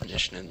of the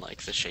definition and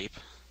like the shape.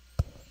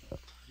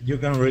 You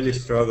can really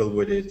struggle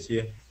with it.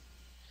 Yeah,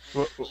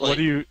 Like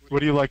what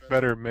do you like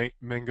better,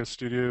 Manga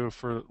Studio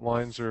for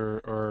lines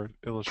or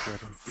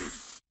Illustrator?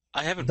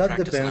 I haven't that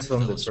practiced depends enough with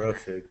on the Illustrator.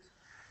 project.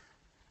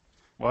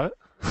 What?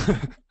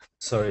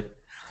 Sorry.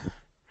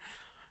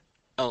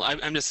 Oh,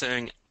 I'm just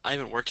saying I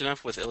haven't worked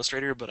enough with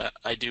Illustrator, but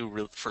I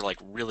do for like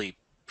really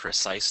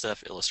precise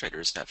stuff. Illustrator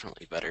is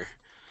definitely better.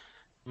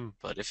 Hmm,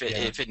 But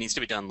Yeah, if it needs to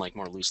be done like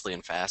more loosely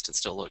and fast and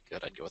still look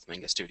good, I'd go with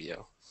Manga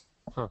Studio.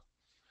 huh.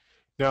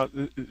 Now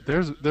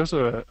there's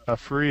a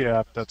free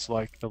app that's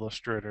like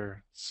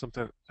Illustrator.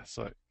 Something it's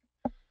like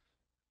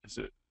is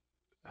it?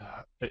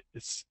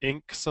 It's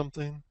Ink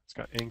something. It's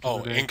got ink in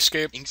the Oh, name.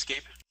 Inkscape.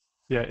 Inkscape?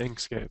 Yeah,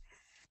 Inkscape.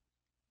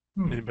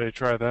 hmm. Anybody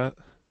try that?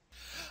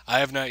 I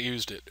have not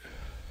used it.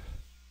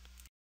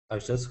 I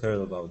just heard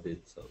about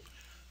it. So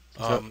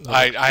That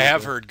looks I pretty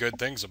have good. heard good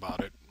things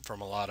about it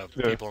from a lot of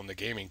Yeah. people in the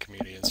gaming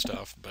community and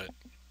stuff, but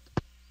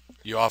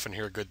you often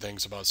hear good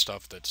things about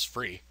stuff that's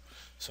free.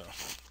 So,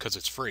 because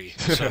it's free.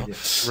 So, yeah,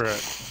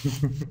 Right.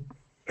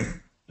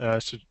 I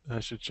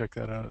should check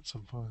that out at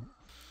some point.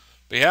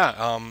 but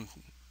yeah,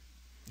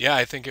 yeah,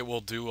 I think it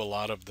will do a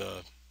lot of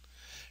the,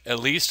 at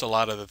least a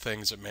lot of the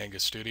things that Manga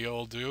Studio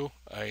will do.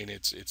 I mean,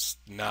 it's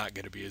not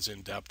going to be as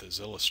in depth as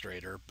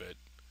Illustrator,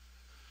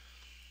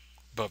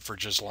 but for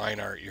just line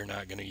art, you're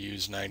not going to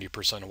use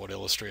 90% of what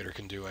Illustrator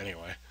can do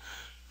anyway.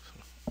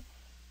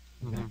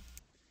 Hmm.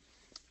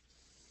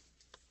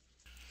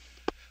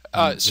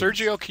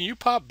 Sergio, can you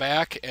pop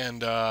back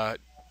and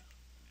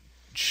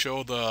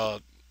show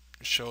the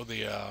show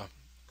the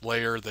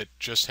layer that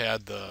just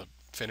had the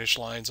finish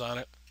lines on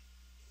it?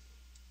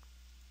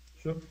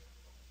 sure.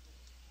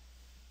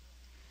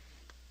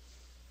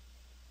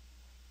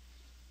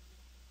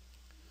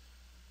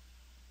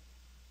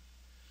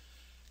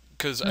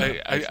 Because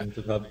I seem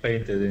to have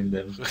painted in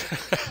them.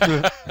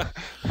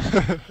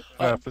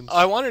 Happens.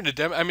 I wanted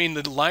to I mean,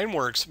 the line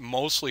work's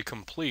mostly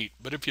complete,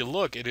 but if you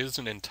look, it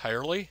isn't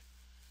entirely.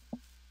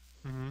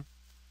 Hmm.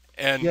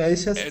 and Yeah,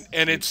 it's and, just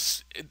and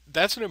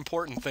that's an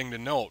important thing to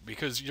note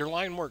because your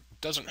line work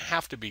doesn't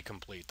have to be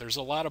complete. There's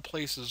a lot of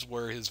places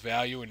where his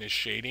value and his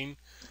shading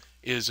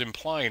is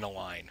implying a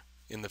line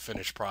in the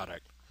finished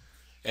product,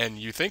 and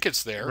you think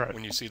it's there Right.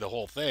 when you see the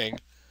whole thing,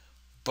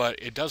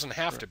 but it doesn't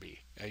have Right. to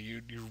be.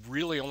 You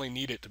really only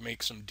need it to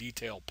make some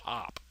detail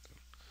pop.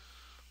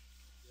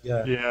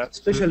 yeah, Yeah.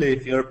 especially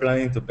if you're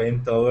planning to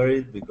paint over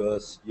it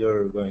because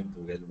you're going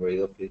to get rid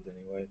of it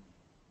anyway.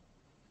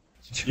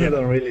 You Yeah.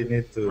 don't really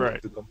need to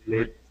Right. to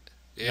Right. complete.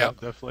 Yeah. No,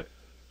 definitely.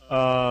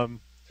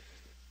 Um,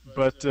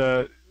 but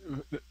the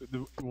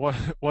one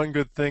one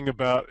good thing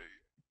about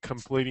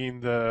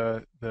completing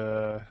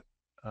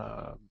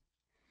um,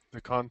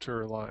 the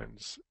contour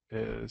lines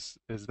is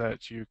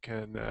that you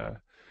can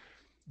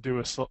do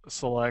a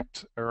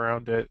select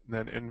around it and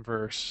then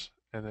inverse,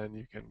 and then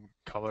you can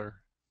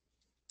color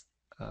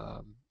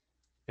um,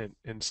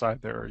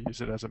 inside there or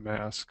use it as a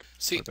mask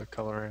for See, the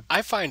coloring.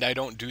 I find I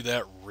don't do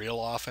that real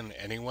often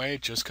anyway,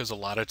 just because a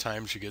lot of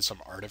times you get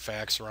some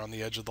artifacts around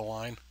the edge of the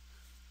line.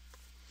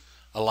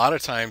 A lot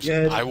of times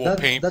Yeah, I will that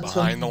paint that's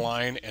behind the something.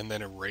 line and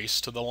then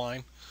erase to the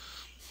line.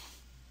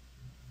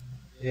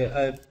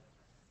 Yeah,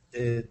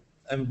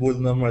 I would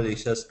normally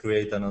just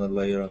create another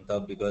layer on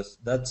top because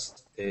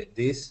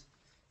this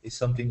is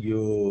something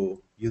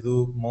you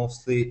do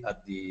mostly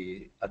at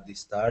the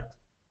start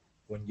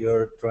when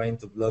you're trying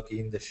to block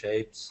in the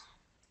shapes,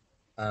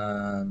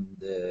 and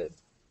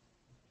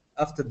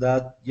after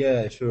that,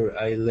 yeah, sure,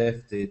 I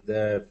left it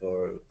there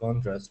for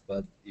contrast,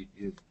 but if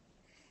you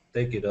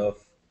take it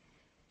off,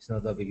 it's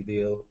not a big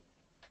deal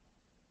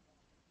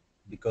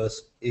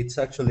because it's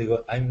actually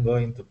I'm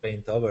going to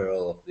paint over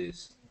all of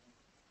this.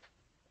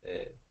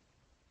 Uh,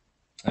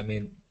 I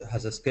mean,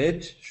 as a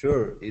sketch,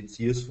 sure, it's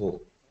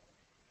useful,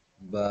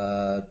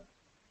 but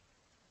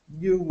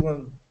you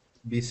won't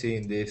be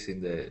seeing this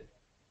in the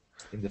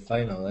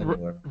final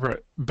anywhere.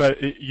 Right,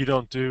 but you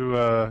don't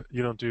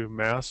do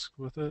mask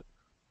with it.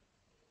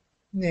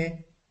 Nah.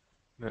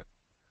 No,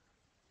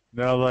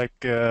 no,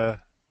 like I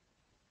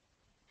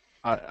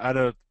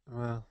don't.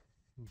 Well,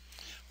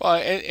 Well,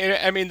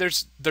 I mean,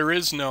 there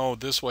is no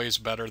this way is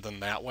better than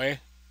that way.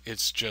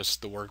 It's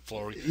just the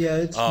workflow. Yeah,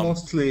 it's Um,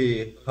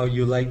 mostly how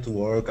you like to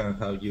work and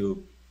how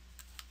you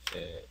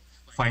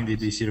find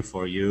it easier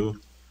for you.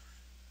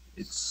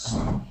 It's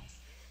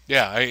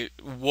yeah,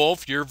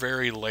 Wolf, you're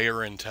very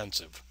layer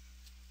intensive.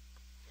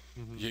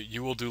 mhm.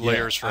 You will do yeah,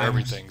 layers for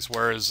everything,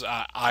 whereas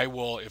I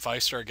will, if I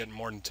start getting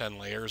more than 10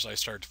 layers, I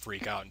start to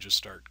freak out and just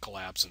start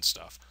collapsing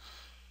stuff.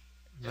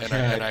 Right.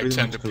 yeah, I And I pretty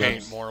tend much to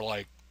paint collapse. more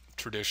like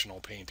traditional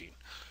painting.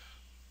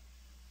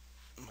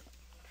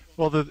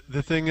 Well,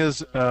 the thing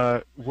is,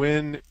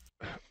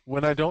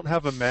 when I don't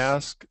have a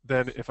mask,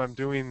 then if I'm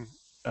doing,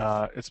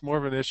 it's more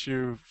of an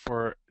issue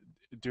for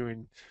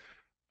doing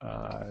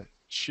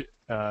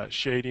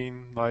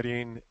shading,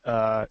 lighting.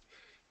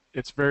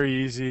 It's very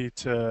easy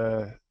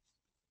to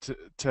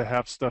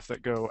have stuff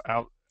that go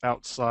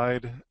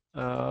outside.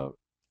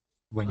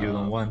 When you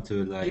don't Um, want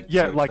to, like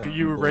yeah, for like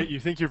example, you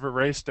think you've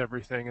erased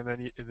everything, and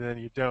then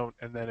you don't,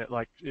 and then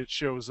it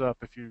shows up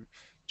if you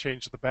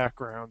change the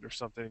background or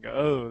something. You go,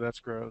 oh, that's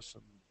gross,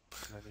 and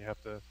then you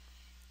have to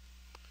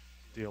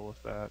deal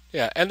with that.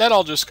 Yeah, and that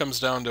all just comes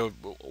down to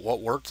what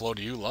workflow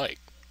do you like,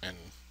 and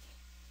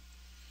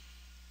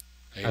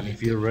and hey,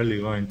 if you're really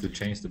going to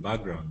change the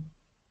background.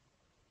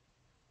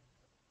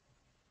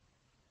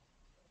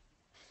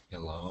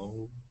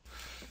 Hello.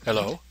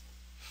 hello.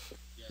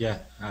 Yeah,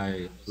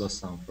 I lost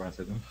sound for a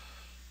second.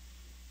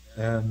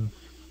 Um,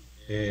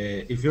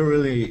 if you're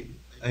really,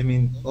 I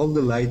mean, all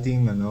the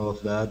lighting and all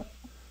of that,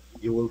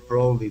 you will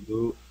probably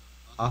do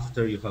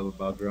after you have a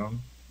background.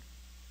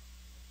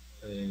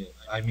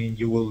 I mean,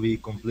 you will be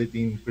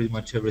completing pretty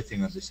much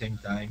everything at the same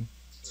time.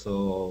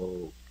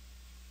 So,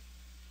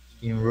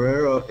 in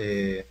rare,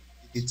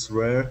 it's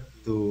rare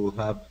to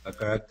have a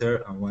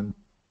character and one,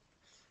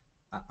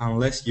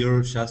 unless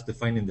you're just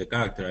defining the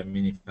character. I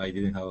mean, if I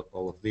didn't have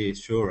all of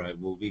this, sure, I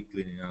will be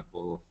cleaning up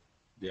all of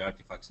the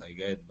artifacts I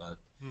get. But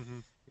Hmm.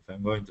 if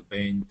I'm going to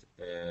paint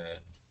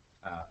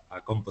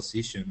a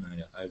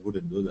composition, I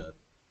wouldn't do that.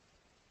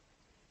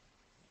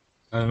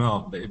 I don't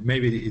know.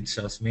 Maybe it's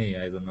just me.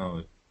 I don't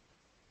know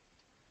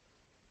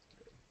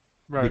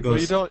Right. Well,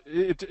 you because don't.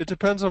 It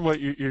depends on what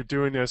you're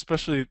doing there,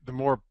 especially the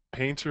more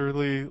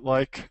painterly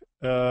like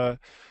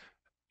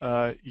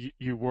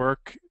you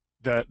work,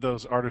 that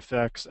those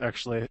artifacts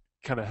actually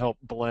kind of help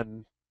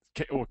blend,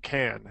 or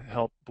can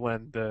help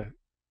blend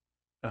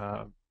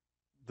uh,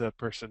 the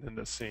person in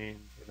the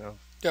scene.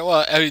 Yeah,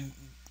 well, I mean,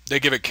 they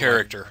give it Lighting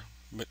character. wise.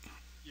 But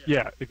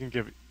Yeah, it can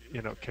give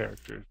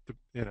character.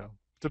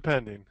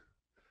 Depending.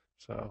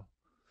 So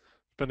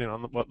depending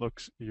on what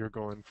looks you're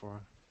going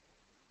for.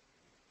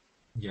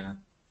 yeah,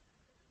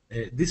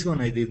 this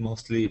one I did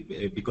mostly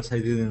because I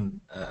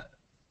didn't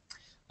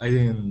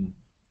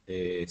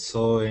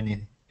saw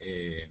any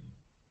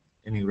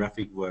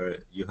graphic where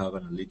you have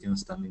an Elysian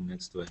standing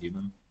next to a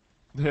human.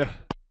 Yeah.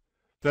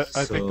 That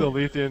I think the So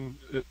Lethean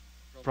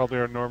probably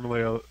are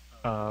normally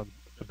a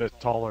bit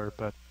taller,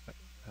 but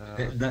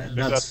If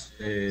that's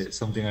That's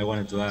something I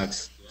wanted to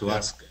ask.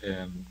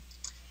 yeah.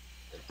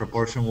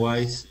 Proportion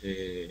wise,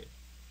 if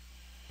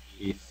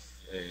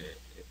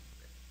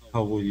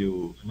how will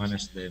you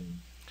manage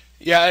them?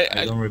 Yeah,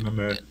 I don't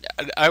remember.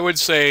 I would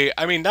say,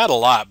 I mean, not a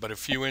lot, but a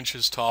few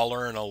inches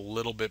taller and a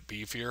little bit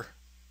beefier,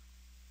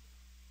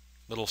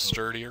 a little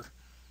sturdier.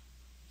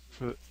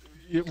 For,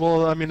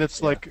 well, I mean, it's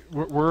Yeah. like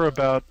we're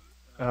about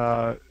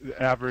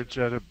average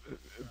at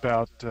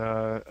about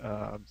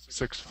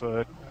 6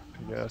 foot,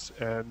 I guess,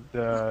 and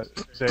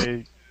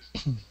they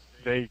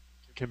they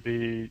can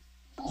be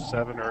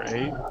 7 or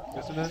 8,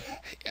 isn't it?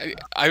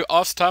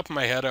 Off the top of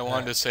my head, I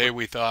wanted Uh, to say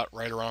we thought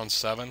right around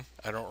 7.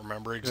 I don't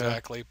remember Yeah.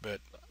 exactly,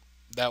 but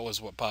that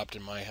was what popped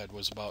in my head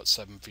was about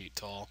 7 feet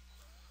tall.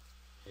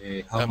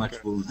 how Um,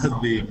 much will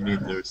that be in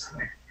meters?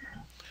 Yeah,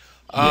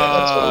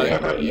 that's what we uh,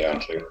 have written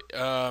down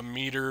too.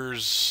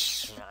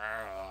 meters.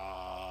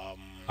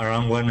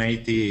 Around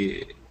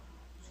 180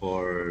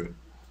 for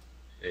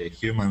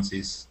humans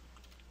is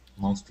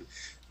mostly.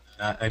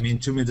 I mean,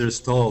 2 meters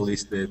tall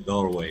is the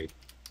doorway.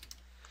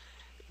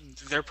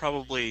 They're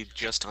probably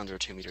just under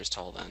 2 meters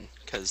tall then,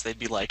 because they'd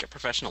be like a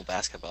professional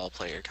basketball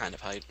player kind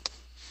of height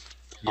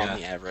on Yeah.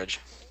 the average.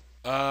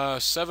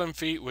 7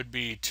 feet would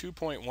be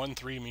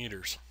 2.13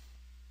 meters.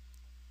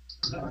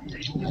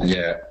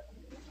 Yeah,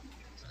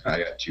 I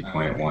got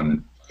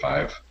 2.15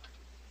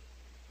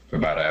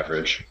 about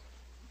average.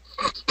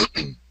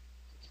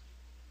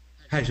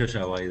 Hi,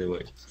 Shosha, by the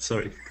way.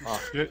 Sorry.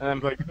 Yeah,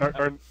 like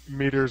our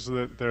meters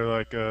that they're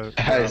like Hi,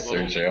 a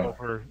little Sergio.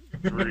 over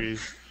 3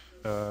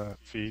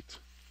 feet,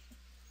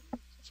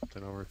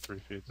 something over 3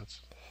 feet. That's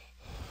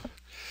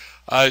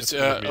It's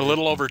a meters.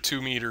 little over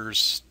 2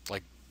 meters,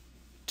 like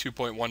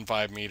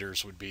 2.15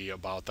 meters would be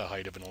about the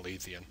height of an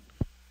Alethian.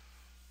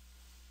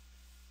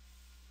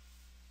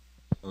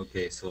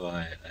 Okay, so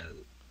I'll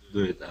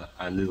do it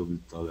a little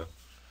bit taller.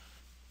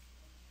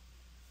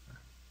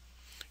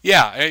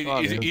 Yeah,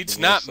 Oh, man, it's it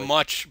not looks like-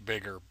 much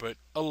bigger, but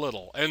a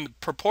little. And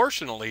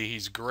proportionally,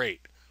 he's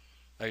great.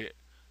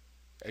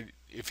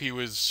 If he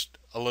was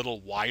a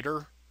little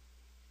wider,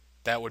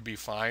 that would be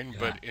fine.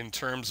 But in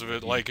terms of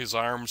it, like his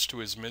arms to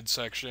his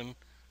midsection,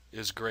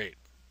 is great.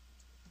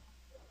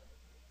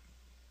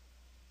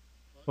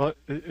 well,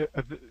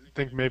 I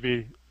think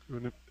maybe it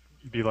would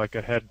be like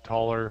a head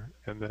taller,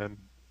 and then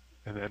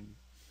and then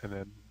and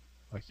then,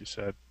 like you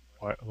said,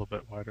 a little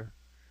bit wider.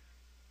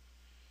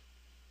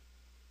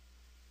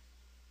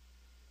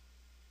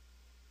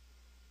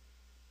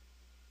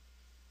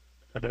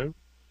 Hello?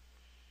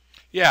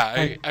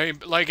 Yeah, I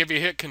like if you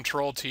hit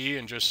Control T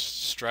and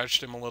just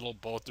stretched him a little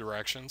both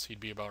directions, he'd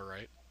be about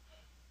right.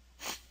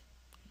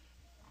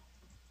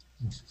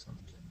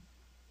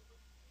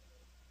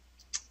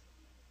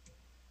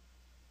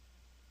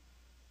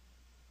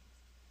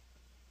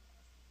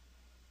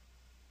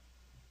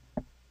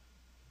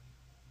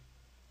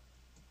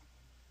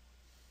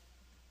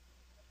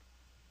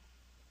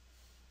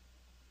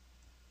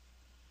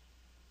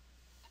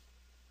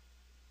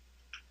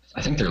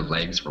 I think their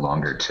legs were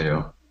longer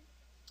too.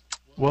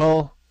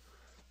 Well,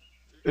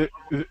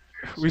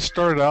 we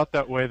started out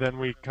that way. Then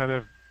we kind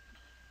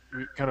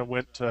of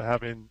went to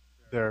having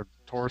their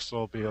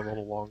torso be a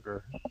little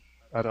longer.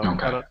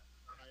 Okay.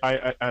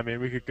 I mean,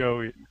 we could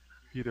go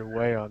either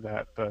way on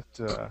that, but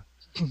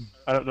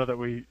I don't know that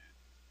we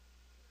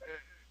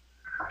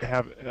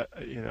have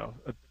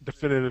a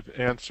definitive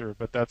answer.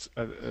 But that's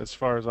as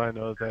far as I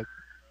know that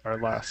our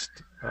last.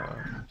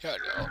 Yeah,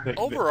 They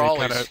overall,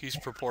 kinda- he's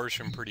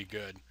proportioned pretty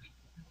good.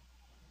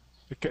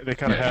 They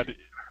kind of Yeah. had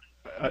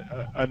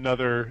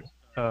another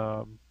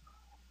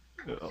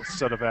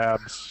set of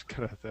abs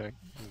kind of thing.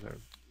 They're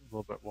a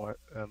little bit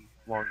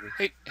longer.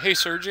 Hey,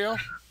 Sergio,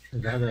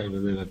 That I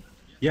believe it.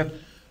 Yeah.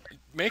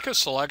 make a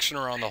selection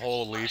around the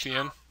whole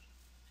Alethian.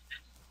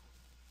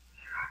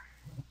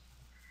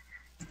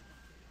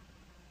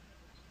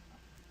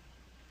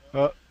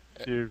 Oh,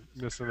 you're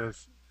missing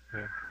this.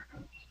 Yeah.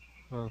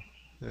 Oh,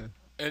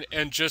 yeah.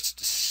 And just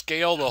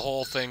scale the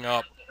whole thing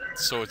up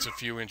so it's a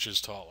few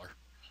inches taller.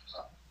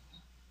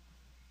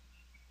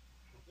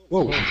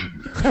 Whoa.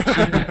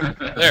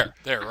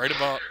 There, right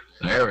about.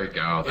 There we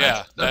go.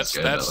 Yeah, That's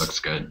good. that's- That looks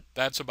good.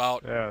 That's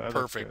about Yeah, that looks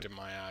perfect good. in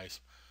my eyes.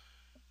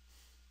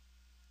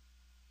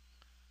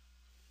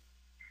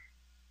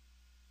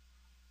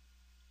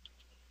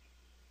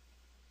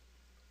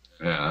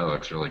 Yeah, that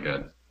looks really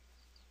good.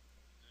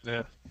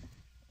 Yeah.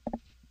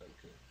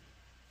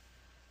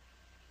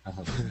 I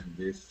have seen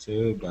this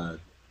too, but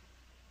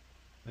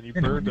And you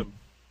You know, burned them.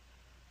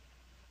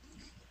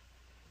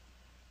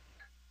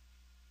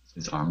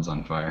 His arm's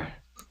on fire.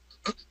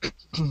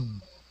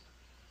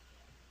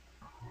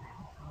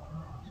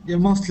 yeah,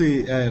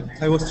 mostly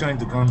I was trying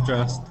to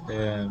contrast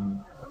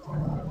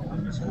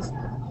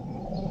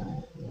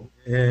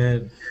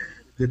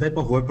the type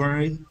of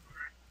weaponry,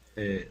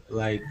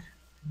 like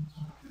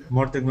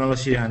more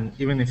technology, and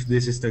even if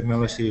this is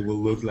technology, it will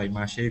look like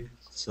magic.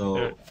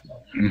 So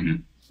hmm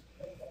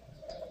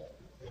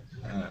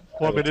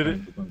Well, I but was it-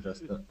 trying to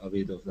contrast a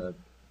bit of that.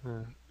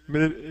 I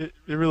mean,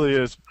 it really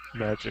is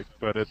magic,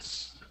 but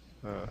it's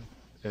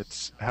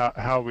It's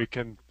how we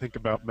can think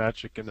about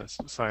magic in a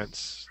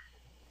science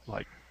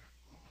like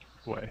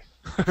way.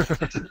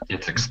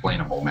 It's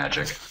explainable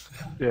magic.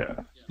 Yeah,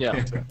 Yeah.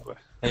 exactly.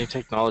 Any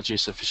technology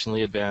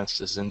sufficiently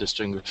advanced is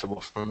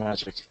indistinguishable from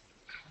magic.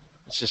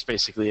 It's just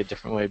basically a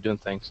different way of doing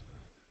things.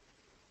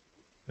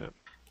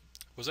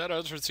 Was that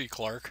Arthur C.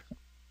 Clarke?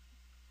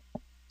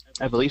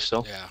 I believe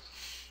so. Yeah.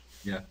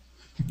 Yeah.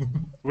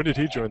 When did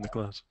he join the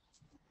class?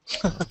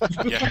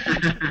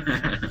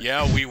 Yeah.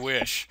 Yeah, we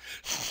wish.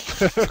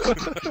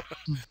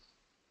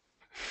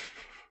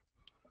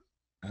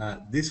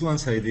 These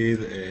ones I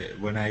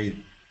did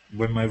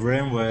when my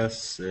brain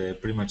was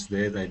pretty much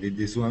dead. I did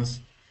these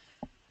ones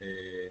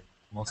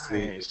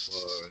mostly Nice.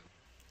 for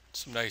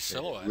Some nice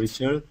silhouettes.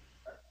 Richard.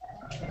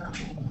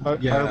 I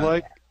Yeah.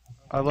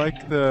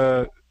 like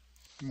the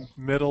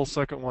middle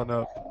second one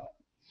up.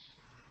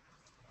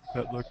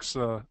 That looks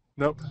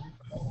nope.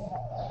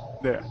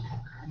 There.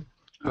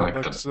 I like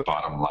That looks the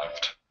bottom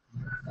left.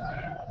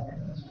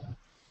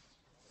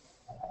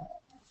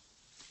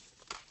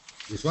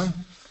 This one?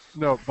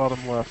 no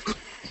bottom left.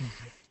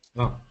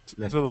 Oh,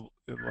 left. To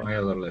the My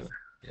other left.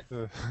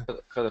 uh,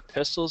 For the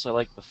pistols, I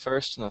like the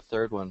first and the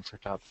third one for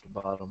top to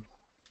bottom.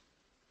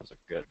 Those are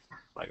good.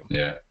 I like them.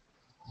 Yeah.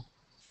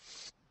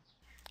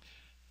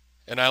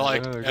 And I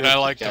like Yeah, and I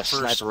like Yeah, the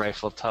first sniper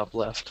rifle top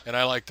left. and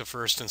I like the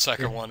first and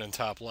second one in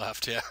top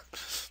left, yeah.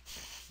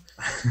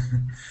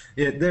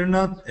 Yeah, they're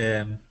not.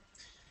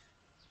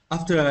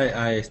 After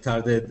I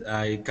started,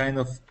 I kind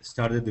of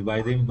started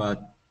dividing,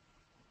 but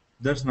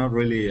there's not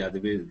really a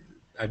debate.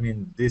 I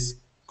mean, this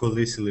could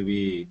easily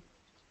be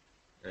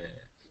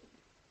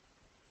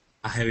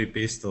a heavy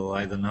pistol.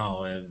 I don't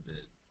know.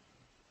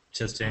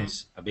 Just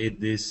change a bit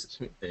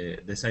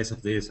the size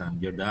of this,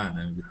 and you're done.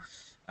 And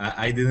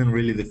I didn't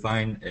really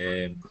define.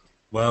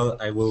 Well,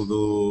 I will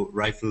do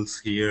rifles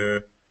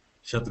here,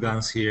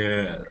 shotguns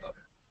here.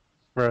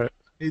 right,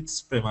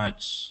 It's pretty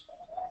much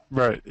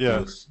right, yeah,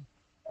 those.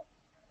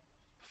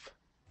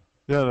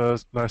 yeah.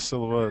 Those nice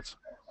silhouettes.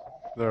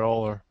 They're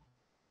all are.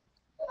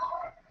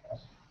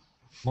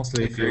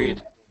 Mostly if you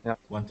Agreed. Yeah.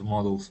 want to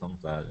model some,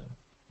 I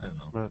don't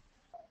know.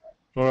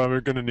 Well,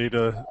 we're gonna need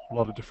a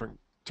lot of different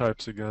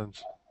types of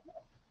guns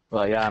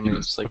Well, yeah, I mean,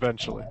 it's like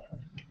eventually.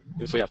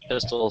 if we have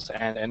pistols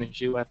and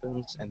energy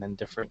weapons, and then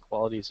different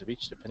qualities of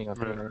each depending on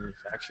who Right.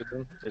 manufactured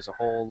them, there's a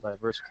whole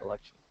diverse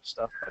collection of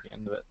stuff by the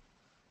end of it.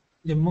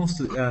 Yeah,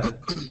 mostly.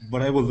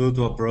 What I will do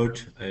to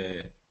approach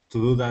to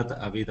do that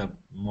a bit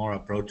more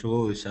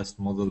approachable is just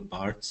model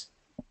parts.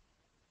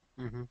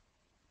 Mm-hmm.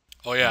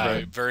 Oh yeah,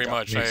 Right. very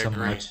much. I Mix and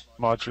agree. match.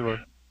 Modular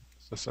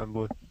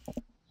assembly.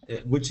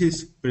 Which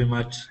is pretty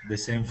much the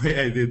same way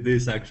I did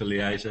this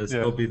actually. I just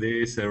Yeah. copied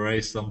this,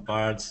 erased some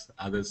parts,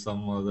 added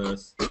some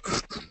others.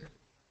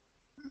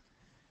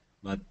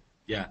 But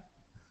yeah,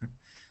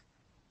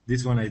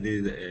 this one I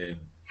did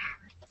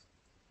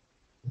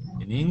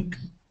in ink.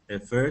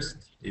 First,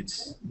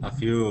 it's a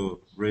few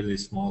really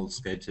small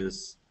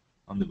sketches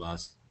on the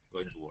bus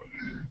going to work.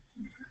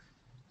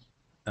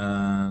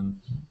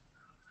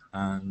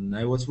 And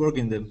I was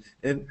working them.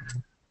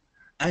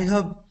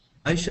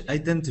 I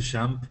tend to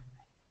jump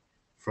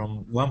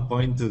from one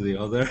point to the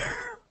other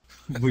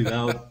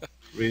without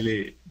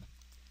really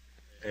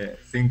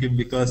thinking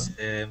because,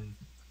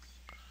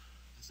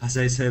 as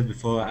I said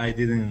before, I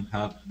didn't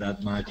have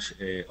that much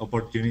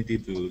opportunity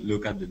to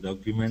look at the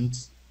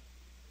documents.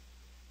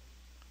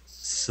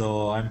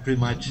 So I'm pretty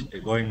much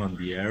going on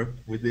the air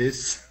with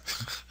this.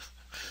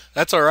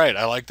 That's all right.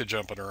 I like the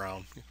jumping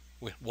around.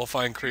 We'll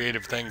find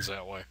creative things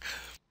that way.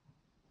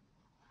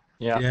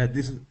 Yeah. Yeah,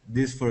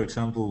 this for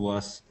example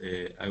was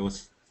I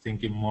was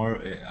thinking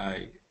more.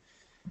 I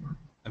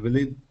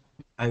believe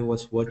I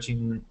was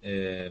watching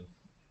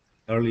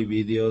early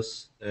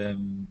videos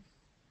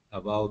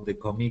about the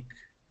comic.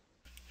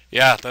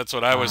 Yeah, that's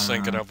what I was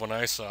thinking of when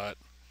I saw it.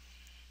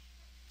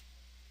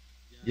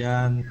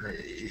 Yeah, and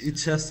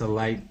it's just a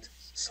light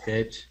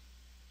sketch,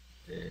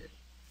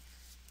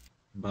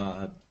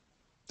 but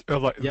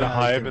Like yeah, the I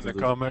hive tend in to the do-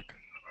 comic.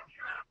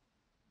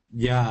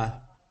 yeah,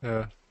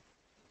 Yeah,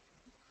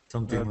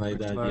 something That like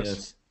looks that.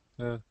 nice.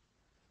 Yes.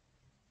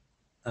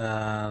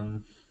 yeah.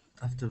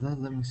 After that,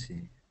 let me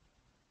see.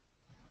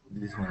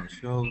 This one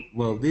show.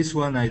 Well, this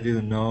one I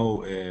didn't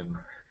know.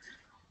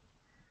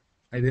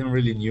 I didn't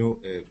really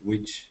knew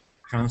which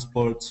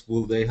transports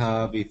will they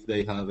have if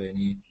they have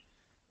any.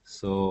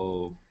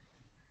 So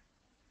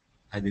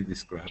I did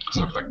this crap.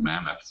 Those look like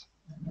mammoths.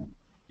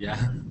 Yeah,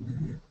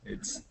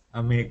 it's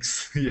a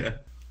mix. Yeah.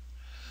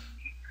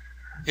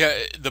 Yeah,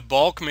 the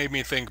bulk made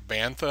me think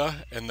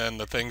bantha, and then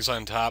the things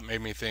on top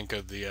made me think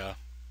of the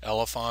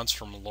elephants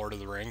from Lord of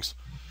the Rings.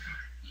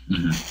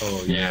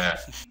 Oh yeah.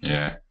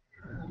 Yeah.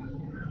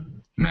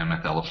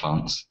 Mammoth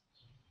elephants.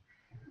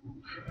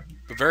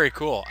 But very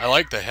cool. I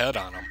like the head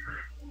on them.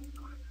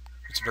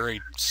 It's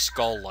very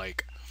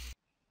skull-like.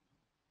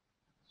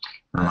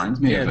 Reminds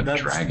me Yeah, of a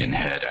that's- dragon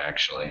head,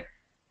 actually.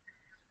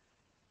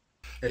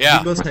 Yeah.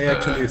 Because I With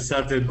actually the-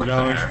 started with the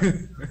drawing.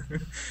 hair.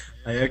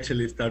 I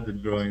actually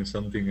started drawing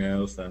something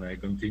else, and I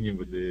continue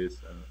with this.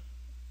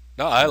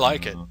 No, I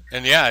like it, Uh,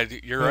 and yeah,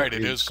 you're right.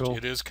 It It's is cool.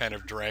 it is kind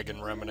of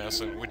dragon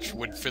reminiscent, which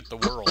would fit the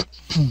world.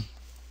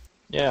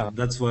 Yeah.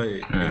 that's why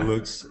it Yeah.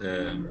 looks,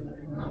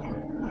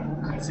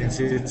 since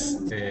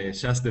it's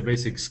just the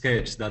basic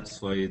sketch. That's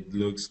why it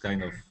looks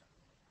kind of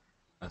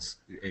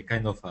a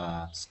kind of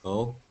a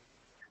skull,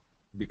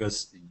 because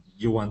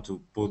you want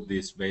to put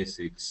these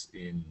basics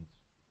in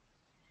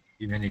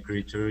any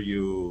creature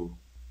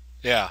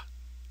Yeah,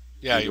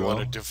 yeah, you you want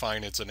to draw.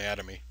 define its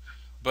anatomy,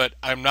 but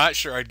I'm not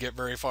sure I'd get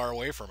very far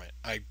away from it.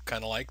 I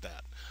kind of like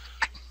that.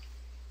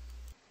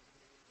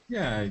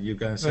 Yeah, you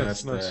can Nice,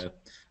 just nice.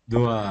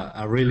 do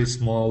a really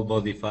small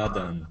body fat,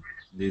 and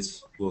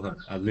this will have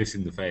at least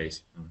in the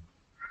face,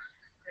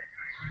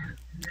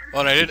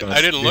 Well, and I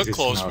because didn't this look is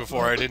close not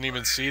before. I not. didn't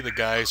even see the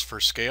guys for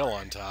scale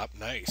on top.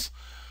 Nice.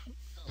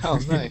 Oh,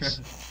 nice.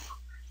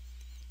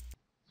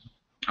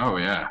 Oh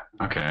yeah.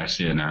 Okay, I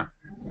see it now.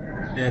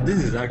 Yeah, this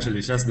is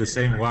actually just the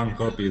same one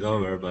copied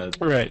over, but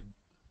Right.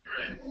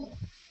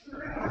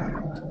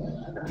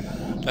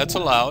 That's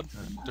allowed.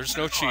 There's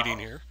no cheating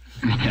here.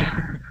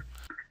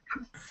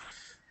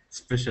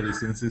 especially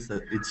since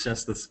it's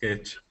just a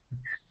sketch.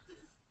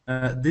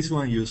 This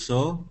one you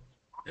saw,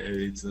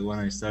 it's the one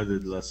I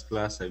started last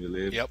class, I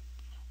believe. Yep.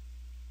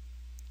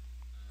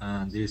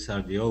 And these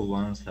are the old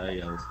ones I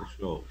also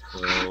showed.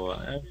 So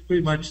I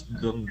pretty much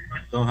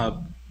don't have.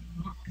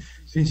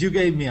 Since you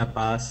gave me a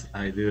pass,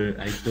 I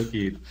took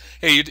it.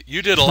 Hey,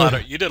 you did a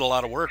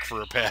lot of work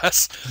for a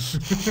pass.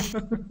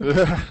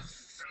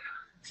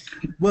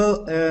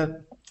 Well,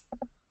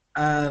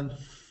 um,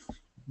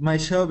 my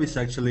job is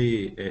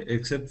actually,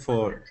 except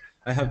for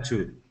I have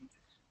two.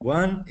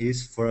 One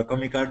is for a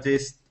comic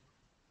artist,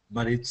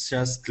 but it's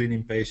just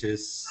cleaning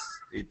pages.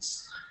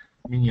 It's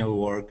menial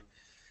work.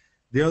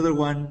 The other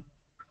one,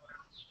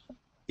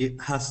 it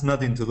has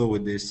nothing to do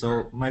with this.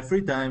 So my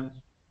free time,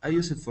 I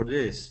use it for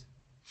this.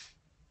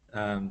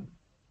 Um,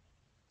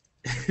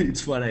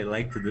 it's what I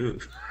like to do.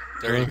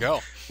 There you go.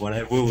 What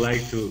I would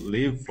like to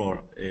live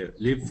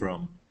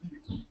from.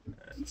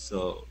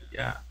 So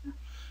yeah.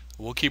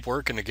 We'll keep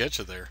working to get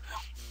you there.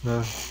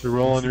 You're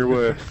well on your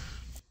way.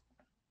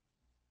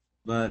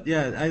 But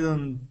yeah, I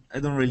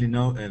don't really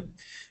know.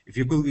 If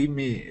you could give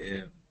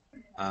me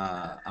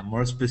a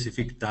more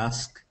specific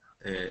task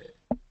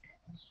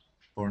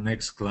for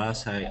next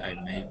class, I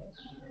may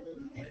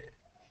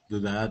do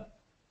that,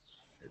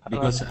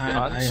 because To be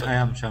honest, I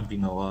am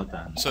jumping a lot,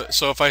 and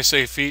So if I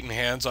say feet and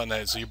hands on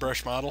that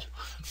ZBrush model,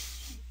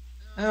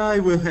 I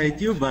will hate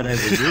you, but I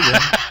will do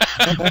that.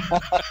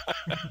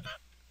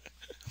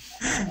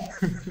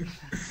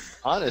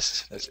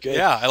 honest. That's good.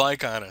 yeah, I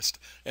like honest,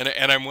 and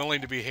I'm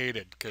willing to be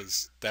hated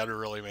because that would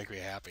really make me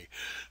happy.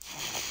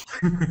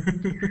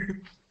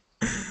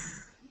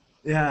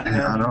 Yeah.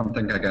 And I don't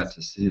think I got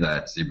to see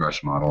that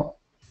ZBrush model.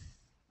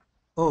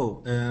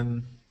 Oh,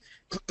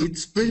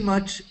 it's pretty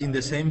much in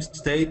the same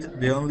state.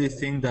 The only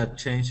thing that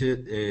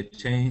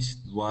changed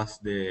was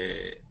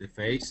the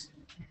face.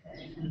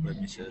 Let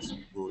me just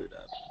pull it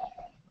up.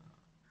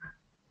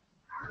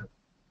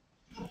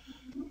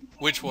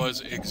 Which was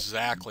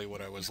exactly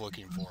what I was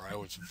looking for. I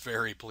was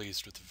very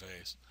pleased with the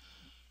face.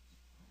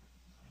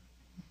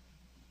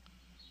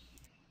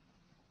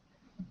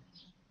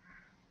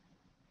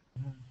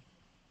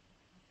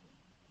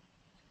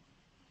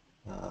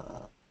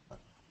 Uh,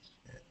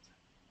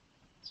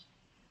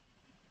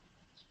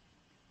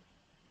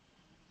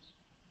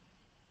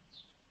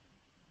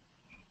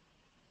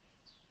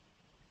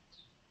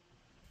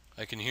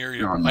 I can hear you.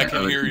 You're on I my can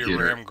other hear your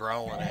computer. RAM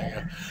growling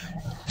at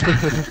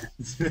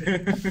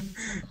you.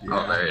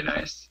 Oh, very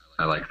nice.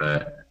 I like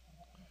that.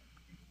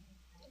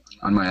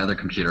 On my other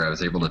computer, I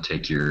was able to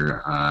take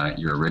your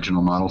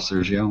original model,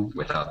 Sergio,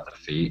 without the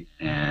feet,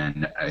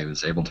 and I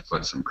was able to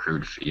put some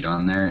crude feet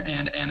on there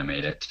and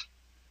animate it.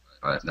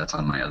 But that's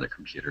on my other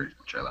computer,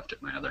 which I left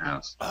at my other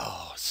house.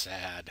 Oh,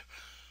 sad.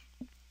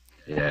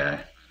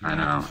 Yeah, I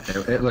know.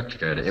 It looked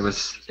good. It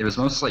was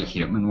mostly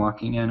human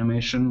walking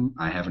animation.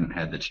 I haven't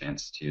had the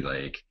chance to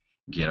like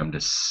get him to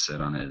sit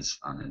on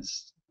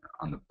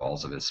the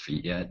balls of his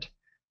feet yet.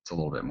 It's a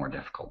little bit more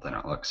difficult than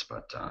it looks,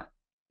 but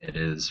it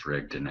is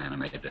rigged and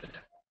animated.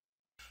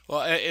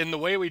 Well, and the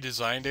way we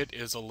designed it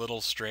is a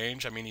little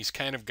strange. I mean, he's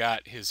kind of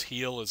got his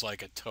heel is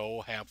like a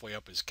toe halfway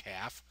up his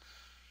calf.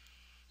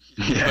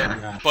 Yeah,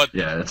 yeah. But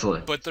yeah. It's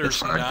but it's there's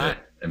hard not.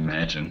 to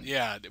imagine.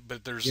 Yeah,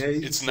 but there's Yeah,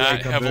 it's it's not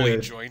like a heavily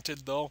bird.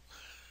 jointed though.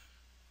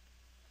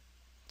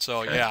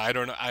 So Okay. yeah, I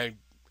don't know.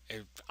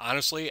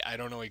 Honestly, I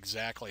don't know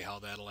exactly how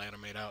that'll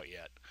animate out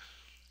yet.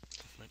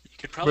 You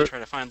could probably But- try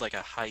to find like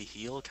a high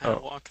heel kind of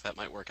Oh. walk that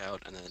might work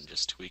out, and then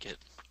just tweak it.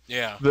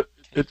 Yeah.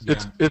 It's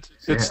Yeah. it's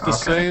Yeah, the okay,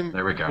 same.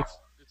 There we go.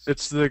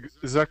 It's the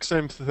exact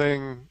same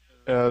thing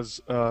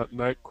as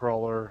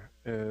Nightcrawler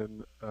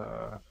in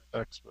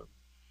X-Men.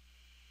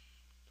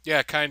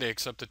 Yeah, kind of,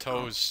 except the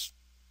toes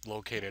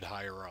located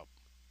higher up.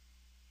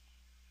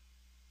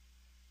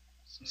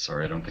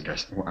 Sorry, I don't think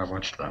I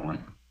watched that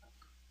one.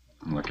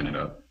 I'm looking it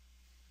up.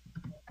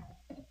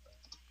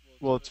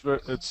 Well, it's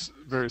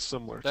very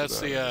similar. That's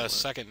to that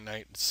the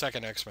anyway.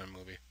 second X-Men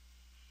movie.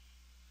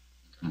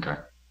 Okay.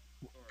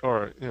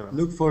 or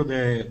look for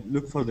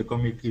the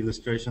comic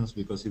illustrations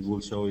because it will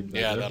show it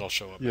Yeah, better. that'll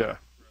show up. yeah,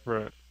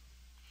 right.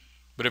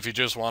 But if you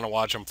just want to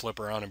watch them flip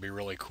around and be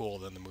really cool,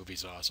 then the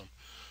movie's awesome.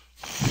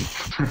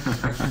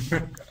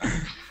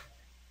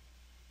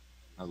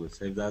 I will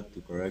save that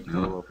to correct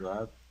all of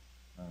that.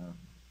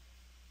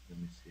 Let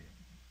me see.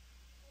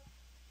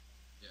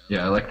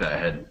 Yeah, I like that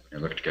head.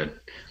 It looked good.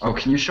 Oh,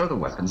 can you show the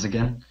weapons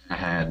again? I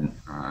had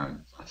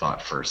a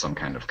thought for some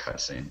kind of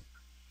cutscene.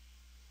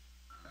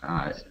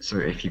 So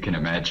if you can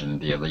imagine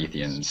the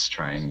Alethians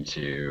trying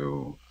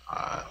to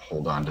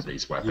hold on to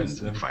these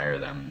weapons and fire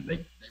them,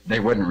 they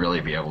wouldn't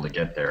really be able to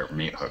get their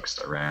meat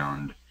hooks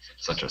around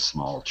such a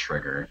small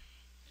trigger,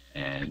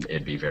 and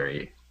it'd be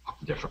very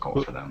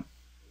difficult for them.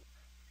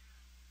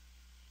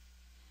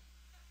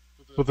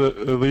 Well, the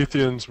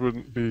Alethians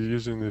wouldn't be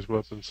using these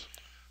weapons.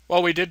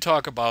 Well, we did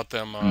talk about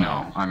them.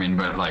 No, I mean,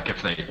 but like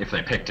if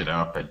they picked it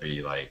up, it'd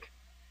be like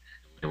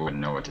they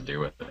wouldn't know what to do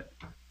with it.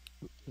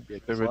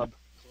 They would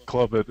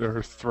club it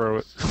or throw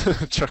it,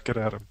 chuck it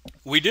at them.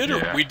 We did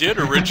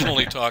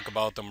originally talk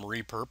about them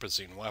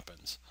repurposing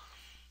weapons,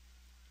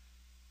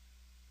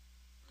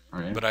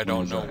 Right? but I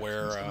don't know that?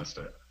 where. I missed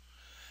it.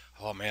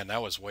 Oh man,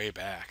 that was way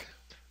back.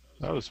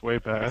 That was way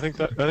back. I think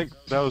that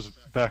was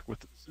back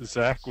with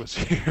Zach was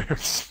here.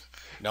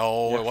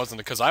 No, it wasn't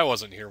because I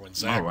wasn't here when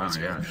Zach was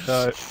here.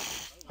 Yeah.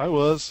 I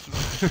was.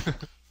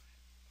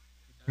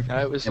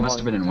 It must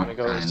have been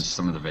in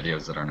some of the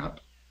videos that aren't up.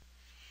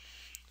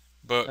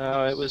 But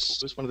it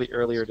was one of the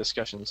earlier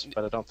discussions,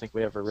 but I don't think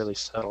we ever really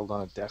settled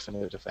on a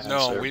definitive answer.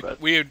 no,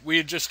 we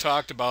had just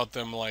talked about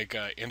them like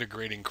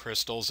integrating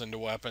crystals into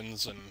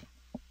weapons and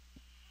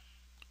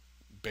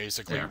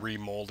basically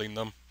remolding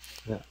them.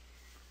 Yeah.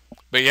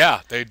 But yeah,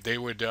 they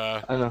would.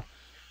 I don't know.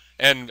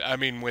 And I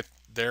mean, with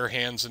their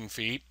hands and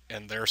feet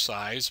and their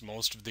size,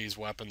 most of these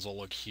weapons will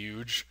look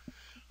huge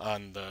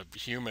on the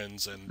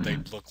humans, and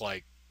they'd look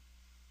like,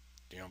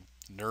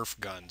 Nerf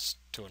guns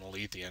to an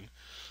Alethian.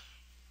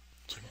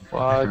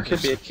 Well, it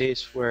could be a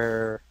case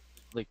where,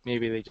 like,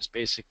 maybe they just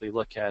basically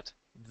look at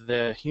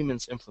the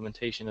humans'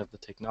 implementation of the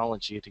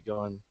technology to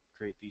go and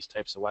create these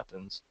types of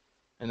weapons,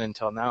 and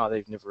until now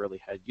they've never really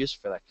had use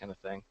for that kind of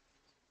thing.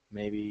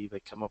 Maybe they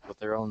come up with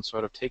their own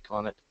sort of take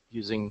on it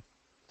using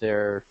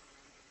their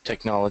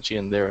technology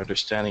and their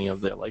understanding of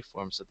their life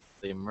forms that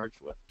they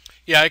emerged with.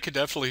 Yeah, I could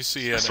definitely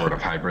see A sort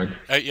of hybrid.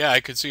 I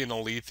could see an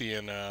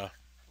Alethian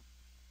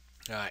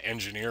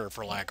engineer,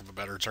 for lack of a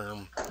better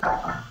term,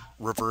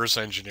 reverse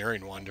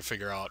engineering one to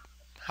figure out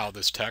how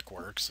this tech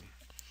works. And,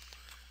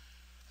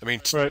 I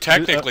mean,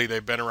 technically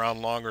they've been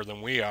around longer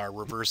than we are.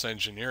 Reverse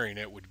engineering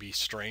it would be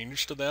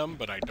strange to them,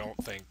 but I don't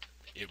think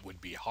it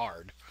would be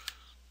hard.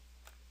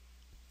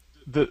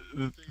 The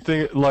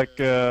thing, like,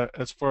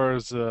 as far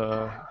as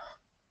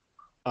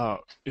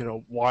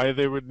why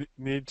they would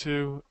need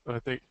to, I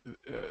think,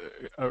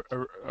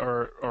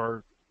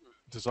 or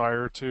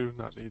desire to,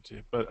 not need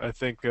to, but I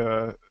think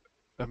a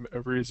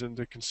reason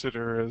to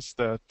consider is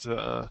that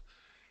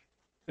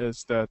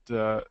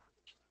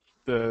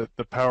the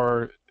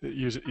power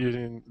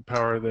using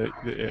power that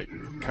it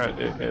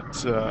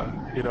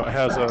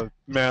has a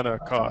mana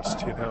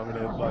cost, and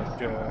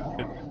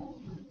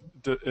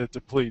it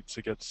depletes,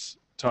 it gets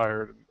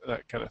tired,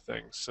 that kind of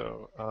thing.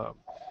 So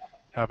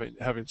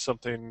having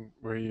something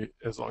where you,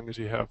 as long as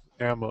you have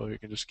ammo, you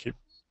can just keep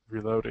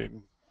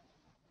reloading,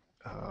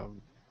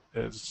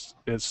 is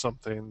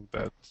something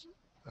that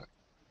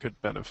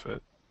could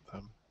benefit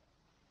them.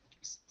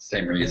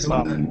 Same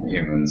reason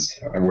humans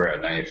wear a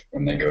knife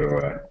when they go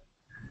to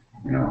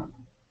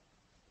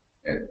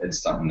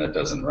it's something that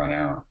doesn't run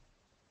out.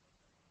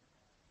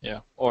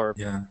 Yeah, or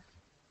Yeah.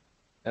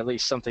 at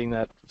least something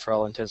that, for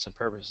all intents and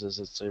purposes,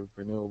 it's a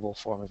renewable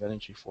form of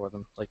energy for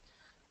them. Like,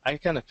 I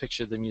kind of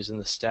pictured them using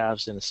the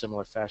staves in a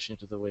similar fashion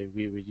to the way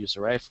we would use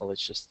a rifle.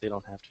 It's just they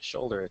don't have to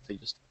shoulder it. They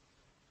just,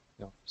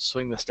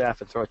 swing the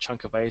staff and throw a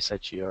chunk of ice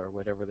at you or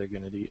whatever they're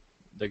going to do.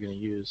 They're going to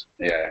use.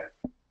 Yeah.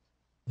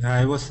 Yeah,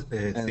 I was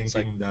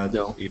thinking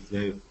that if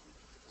they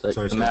like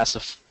sorry, the sorry.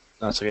 massive,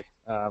 no, it's okay.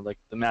 Like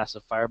the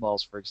massive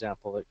fireballs, for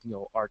example, that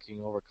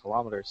arcing over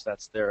kilometers.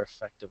 That's their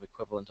effective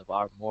equivalent of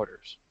our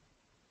mortars.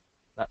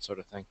 That sort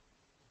of thing.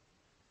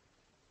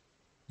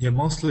 Yeah,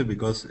 mostly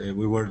because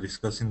we were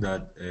discussing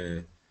that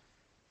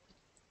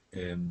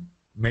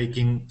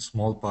making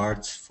small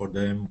parts for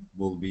them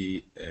will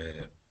be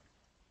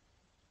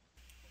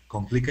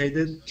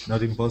complicated,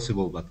 not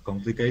impossible, but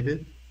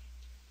complicated.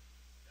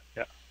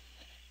 Yeah.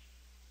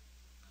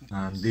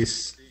 And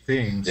these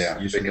things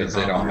usually because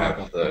they don't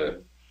have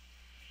the.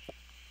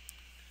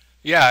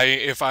 Yeah,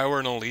 if I were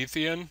an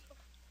Alethian,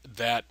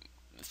 that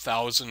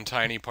 1,000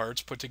 tiny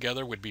parts put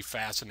together would be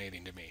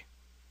fascinating to me.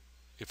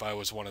 If I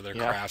was one of their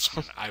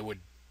craftsmen, I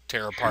would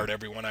tear apart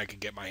every one I could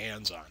get my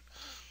hands on.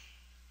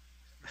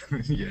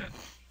 Yeah.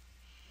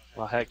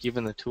 Well, heck,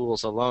 even the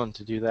tools alone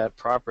to do that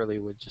properly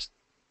would just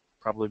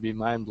probably be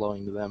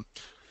mind-blowing to them.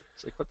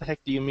 It's like, what the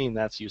heck do you mean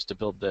that's used to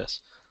build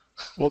this?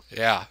 Well,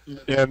 Yeah.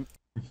 and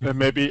And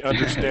maybe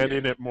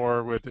understanding it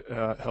more would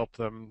help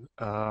them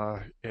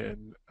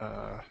in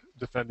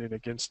defending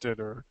against it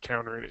or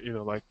countering it.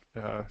 Like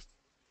uh,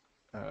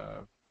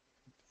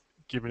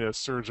 giving it a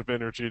surge of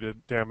energy to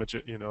damage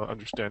it.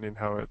 Understanding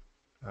how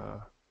uh,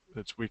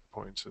 its weak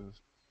points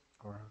is,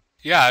 or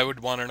Yeah, I would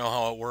want to know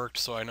how it worked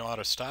so I know how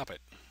to stop it.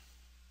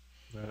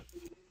 that,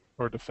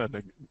 or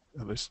defending,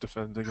 at least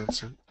defend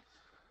against it.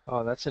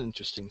 Oh, that's an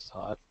interesting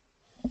thought.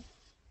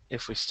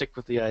 If we stick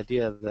with the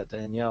idea that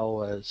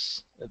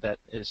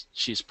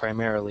she's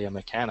primarily a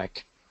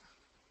mechanic,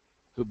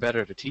 who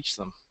better to teach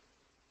them?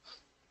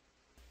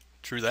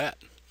 True that.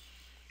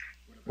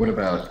 What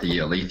about the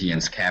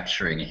Alethians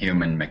capturing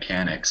human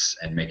mechanics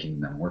and making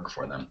them work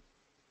for them?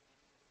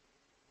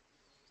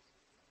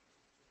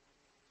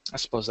 I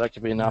suppose that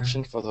could be an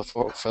option for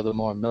the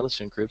more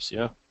militant groups,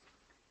 yeah.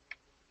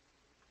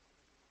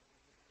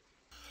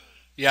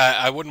 Yeah,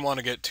 I wouldn't want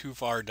to get too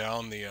far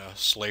down the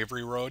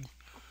slavery road,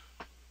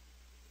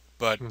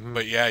 but Mm-hmm.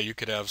 but yeah, you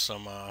could have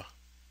some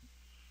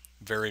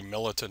very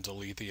militant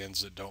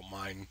Alethians that don't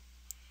mind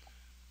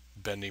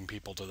bending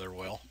people to their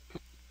will.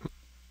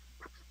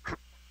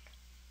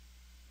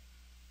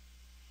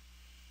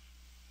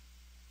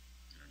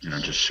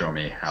 Just show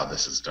me how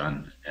this is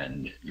done,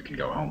 and you can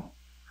go home.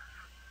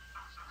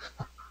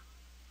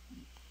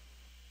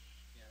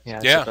 Yeah,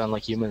 Yeah. except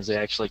unlike humans, they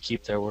actually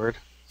keep their word.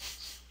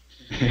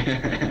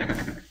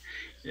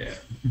 Yeah.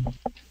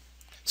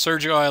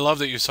 Sergio, I love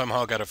that you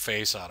somehow got a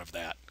face out of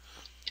that.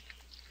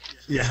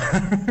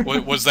 Yeah.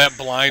 Was that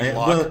blind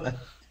luck?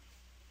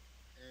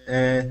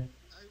 Well,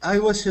 I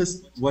was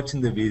just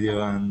watching the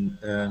video,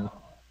 and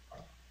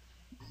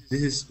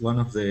this is one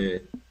of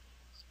the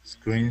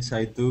screens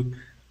I took.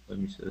 Let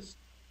me just,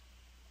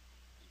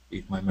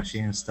 if my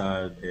machine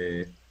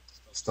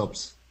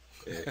stops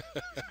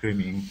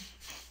screaming.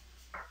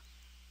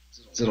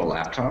 Is it a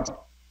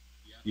laptop?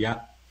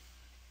 Yeah.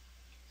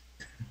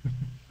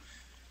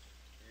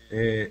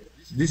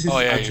 This is Oh,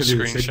 yeah, you actually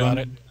the screenshot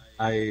it?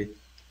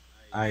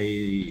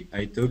 second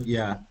I took,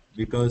 yeah,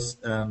 because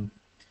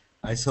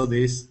I saw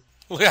this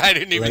I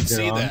didn't even later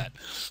see on. that.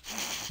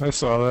 I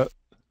saw that.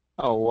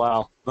 Oh,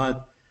 wow.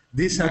 But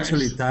this Nice.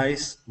 actually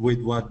ties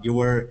with what you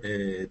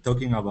were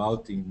talking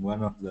about in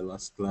one of the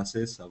last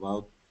classes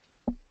about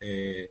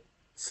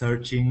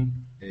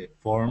searching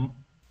form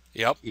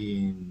Yep.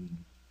 in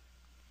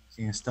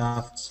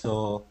stuff.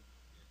 So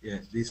yeah,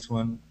 this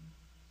one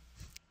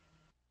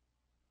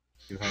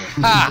you have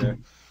a Ha! there.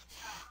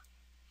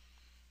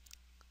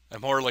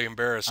 I'm horribly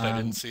embarrassed. I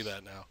didn't see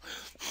that now.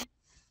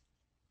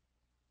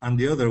 And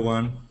the other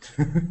one,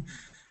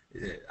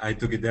 I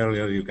took it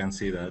earlier. You can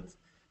see that.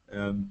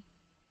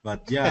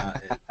 But yeah,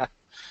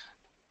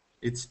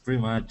 it's pretty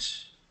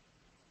much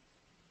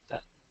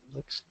That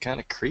looks kind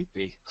of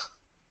creepy.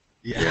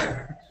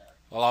 yeah.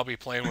 Well, I'll be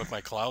playing with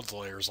my clouds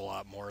layers a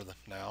lot more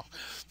now.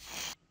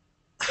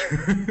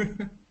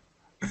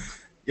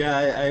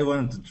 Yeah, I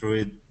wanted to throw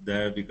it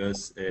there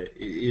because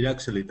it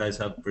actually ties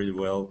up pretty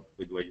well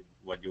with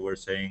what you were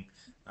saying.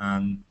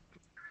 And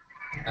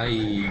I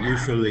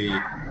usually,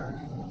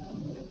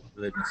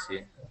 let me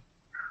see.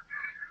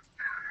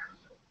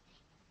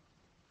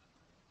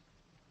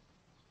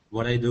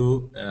 What I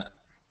do,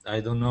 I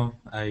don't know.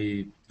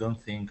 I don't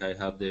think I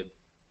have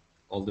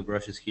all the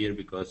brushes here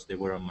because they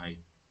were on my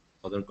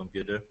other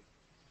computer,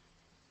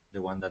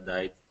 the one that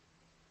died.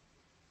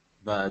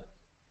 But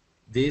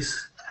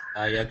this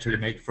I actually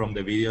make from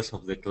the videos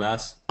of the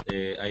class.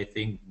 I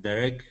think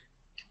Derek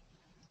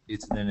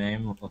is the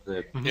name of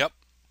the Yep.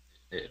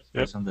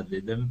 person that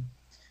did them.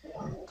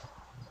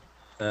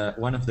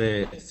 One of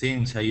the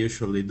things I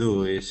usually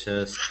do is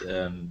just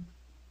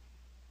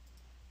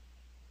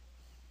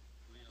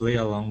play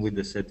along with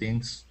the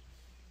settings,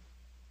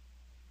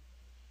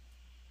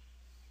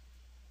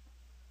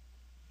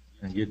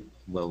 and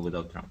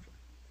without transfer.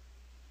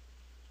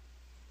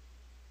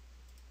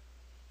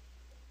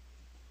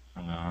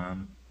 Hang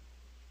on.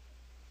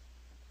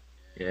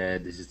 Yeah,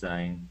 this is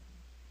dying.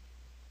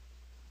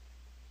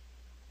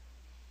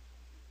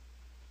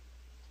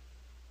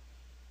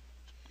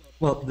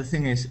 Well, the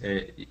thing is,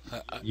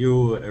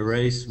 you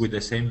erase with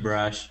the same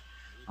brush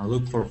and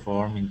look for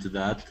form into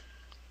that.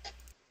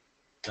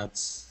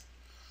 That's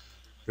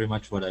pretty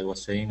much what I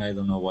was saying. I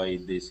don't know why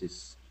this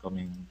is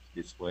coming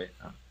this way.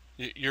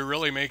 You're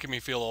really making me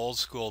feel old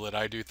school that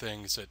I do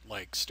things that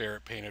like stare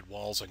at painted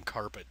walls and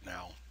carpet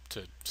now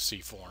to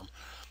see form.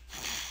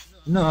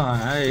 No,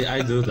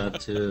 I do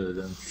that too.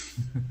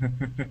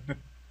 Then.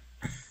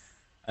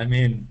 I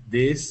mean,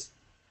 this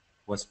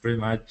was pretty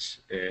much.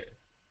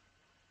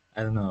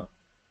 I don't know.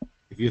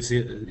 If you see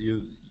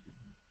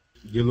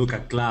you look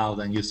at cloud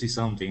and you see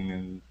something,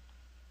 and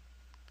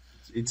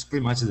it's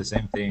pretty much the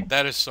same thing.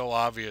 That is so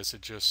obvious.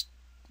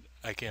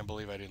 I can't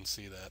believe I didn't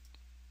see that.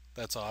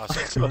 That's I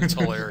awesome. saw, It's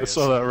I hilarious.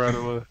 saw that right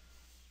away.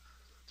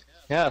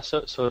 Yeah,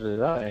 so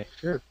did I.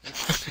 Sure.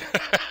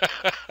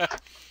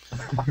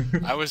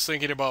 I was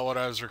thinking about what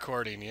I was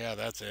recording. Yeah,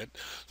 that's it.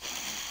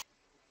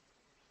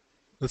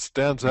 It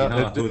stands You out.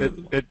 have a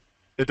hooded one.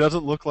 It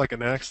doesn't look like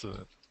an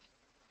accident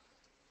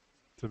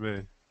to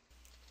me.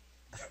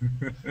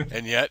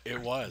 And yet it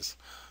was.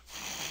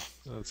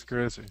 That's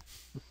crazy.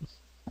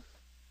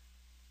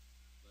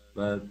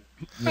 But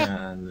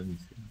yeah,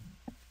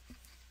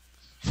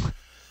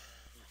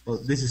 well,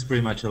 this is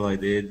pretty much all I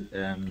did.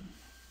 I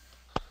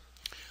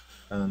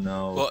don't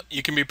know. Well,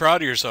 you can be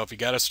proud of yourself. You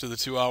got us to the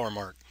 2 hour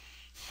mark.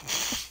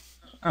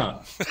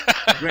 Oh,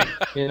 great.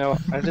 You know,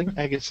 I think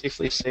I can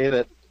safely say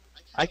that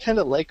I kind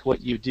of like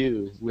what you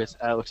do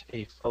without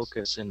a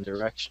focus and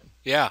direction.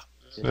 Yeah.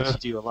 You Yeah.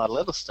 do a lot of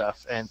little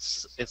stuff, and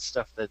it's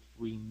stuff that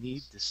we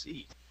need to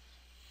see.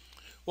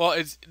 Well,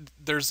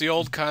 there's the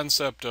old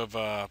concept of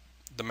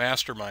the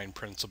mastermind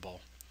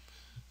principle.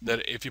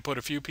 That if you put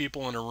a few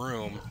people in a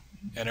room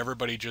and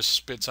everybody just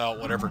spits out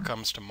whatever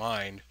comes to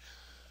mind,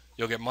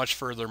 you'll get much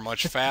further,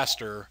 much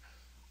faster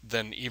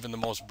than even the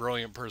most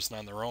brilliant person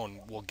on their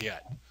own will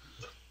get.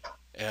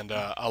 And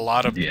a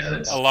lot of Yeah,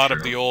 that's the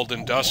true. old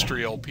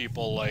industrial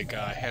people like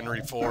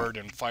Henry Ford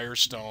and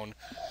Firestone,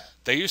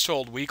 they used to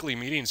hold weekly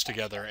meetings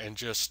together and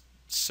just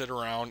sit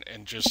around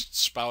and just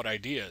spout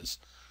ideas.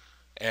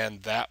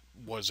 And that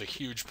was a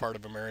huge part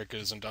of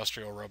America's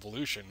industrial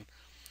revolution,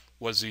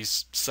 was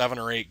these 7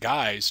 or 8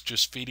 guys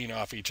just feeding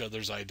off each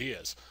other's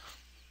ideas.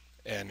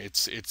 And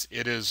it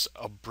is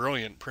a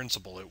brilliant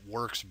principle. It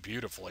works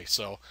beautifully.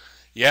 So,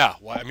 yeah,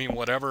 I mean,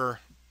 whatever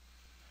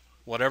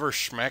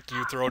schmeck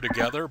you throw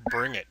together,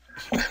 bring it.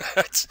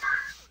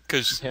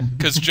 Because Yeah.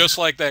 just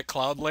like that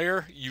cloud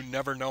layer, you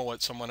never know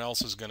what someone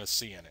else is going to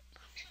see in it.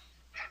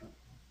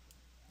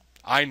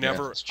 I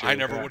never that's true. I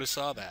never Yeah. would have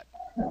saw that.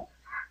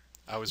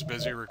 I was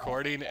busy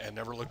recording and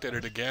never looked at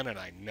it again, and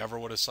I never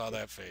would have saw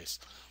that face.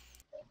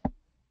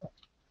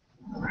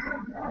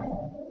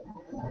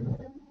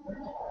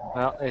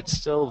 Well, it's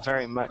still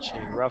very much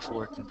a rough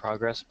work in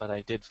progress, but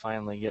I did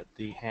finally get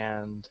the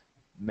hand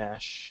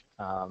mesh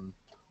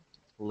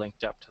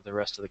linked up to the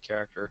rest of the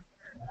character.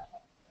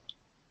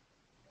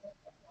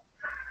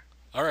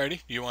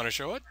 Alrighty, do you want to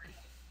show it?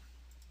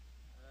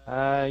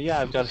 Yeah,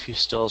 I've got a few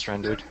stills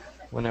rendered.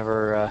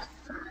 Whenever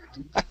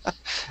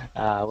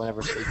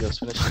whenever the video's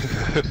finished.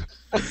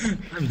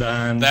 I'm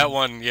done. That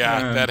one, yeah,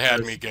 I'm that had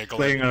just me giggling.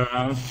 Playing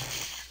around.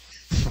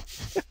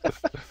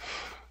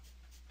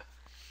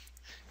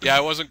 Yeah,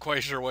 I wasn't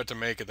quite sure what to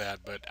make of that,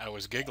 but I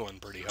was giggling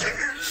pretty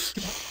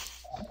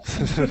hard.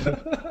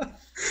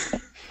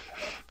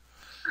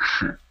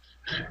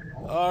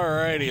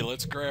 Alrighty,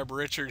 let's grab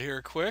Richard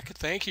here quick.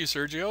 Thank you,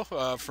 Sergio,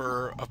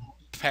 for a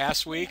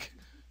pass week.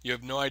 You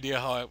have no idea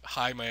how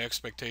high my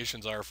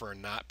expectations are for a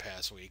not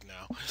pass week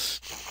now.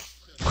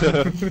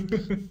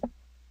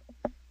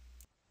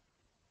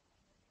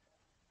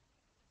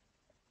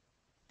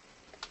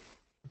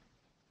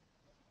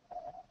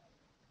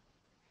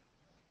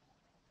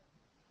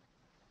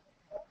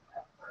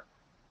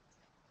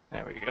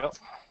 There we go.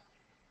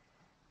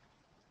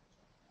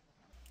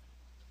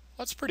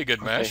 That's pretty good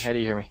Okay, mesh. how do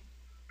you hear me?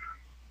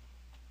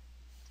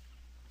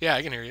 Yeah,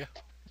 I can hear you.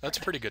 That's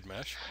pretty good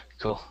mesh.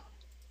 Cool.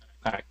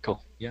 All right,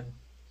 cool. Yeah.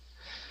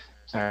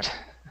 All right.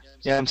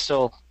 Yeah, I'm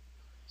still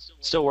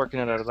working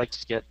on it. I'd like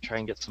to try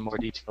and get some more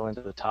detail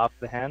into the top of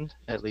the hand,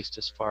 at least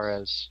as far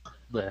as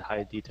the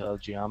high detail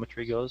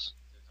geometry goes,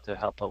 to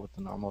help out with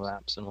the normal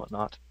maps and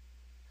whatnot.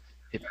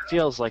 It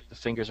feels like the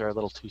fingers are a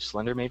little too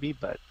slender, maybe,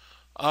 but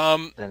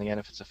then again,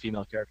 if it's a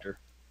female character,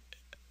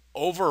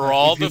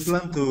 Overall, If you the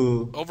plan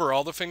to,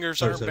 overall the fingers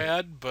Sorry, aren't sorry.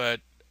 bad, but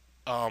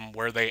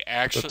where they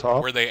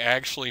top?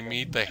 actually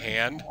meet the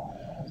hand,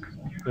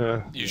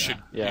 Yeah. you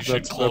should Yeah. you should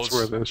That's close.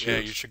 where the issue Yeah,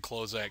 is. you should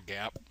close that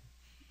gap.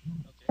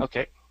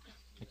 okay,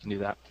 I can do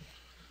that.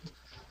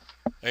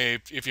 Hey,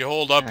 if you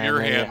hold up And your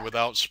then, hand yeah.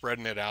 without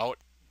spreading it out,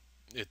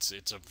 it's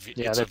a V.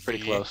 Yeah, it's they're a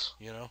pretty V, close.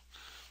 you know.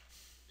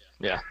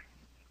 Yeah.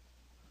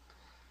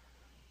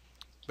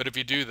 But if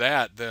you do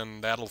that,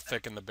 then that'll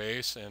thicken the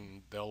base,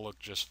 and they'll look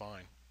just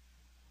fine.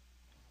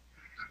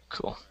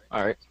 Cool.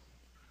 All right.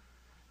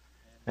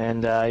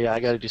 And yeah, I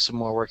got to do some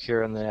more work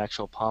here on the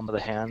actual palm of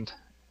the hand,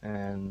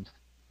 and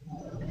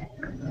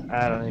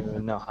I don't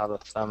even know how the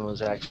thumb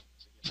was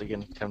actually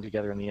going to come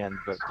together in the end.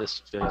 But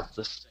this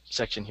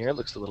section here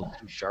looks a little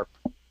too sharp.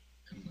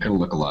 It'll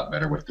look a lot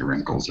better with the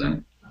wrinkles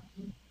in.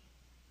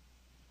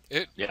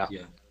 It Yeah.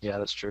 yeah. Yeah,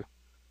 that's true.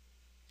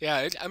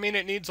 Yeah, I mean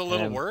it needs a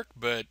little And- work,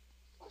 but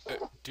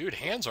dude,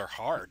 hands are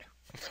hard.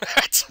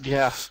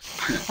 Yeah.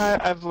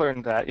 I've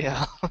learned that.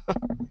 Yeah.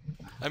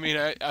 I mean,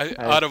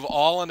 out of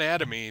all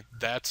anatomy,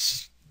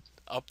 that's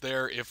up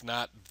there, if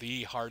not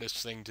the hardest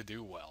thing to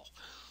do well.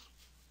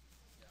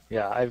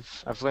 Yeah,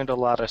 I've learned a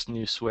lot of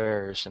new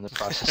swears in the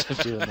process of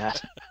doing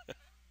that.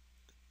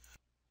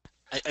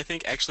 I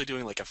think actually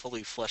doing like a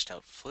fully fleshed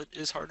out foot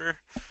is harder,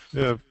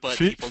 Yeah. but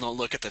Feet. people don't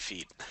look at the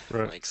feet.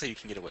 Right. Like, so you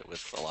can get away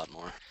with a lot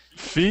more.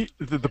 Feet.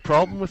 The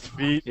problem with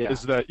feet Yeah.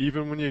 is that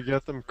even when you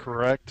get them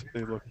correct,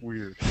 they look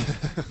weird.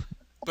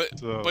 But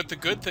So- but the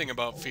good thing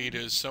about feet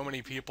is so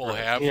many people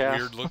Right. have Yeah.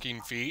 weird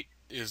looking feet.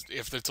 Is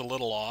if it's a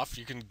little off,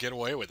 you can get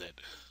away with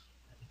it.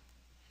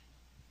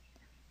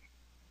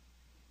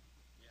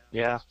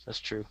 Yeah, that's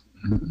true.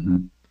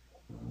 Mhm.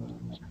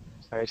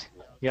 All right.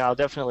 Yeah,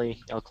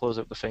 I'll close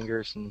up the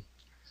fingers and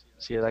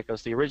See how that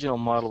goes. The original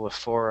model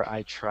before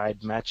I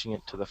tried matching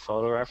it to the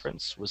photo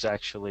reference was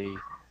actually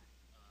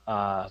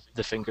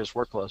the fingers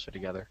were closer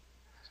together.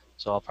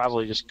 So I'll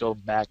probably just go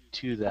back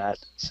to that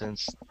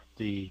since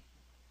the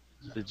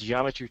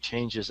geometry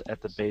changes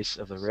at the base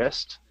of the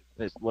wrist.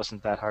 It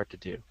wasn't that hard to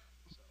do.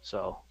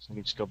 So we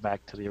can just go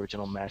back to the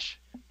original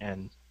mesh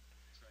and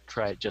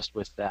try it just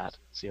with that,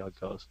 see how it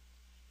goes.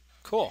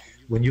 Cool.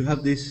 When you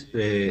have this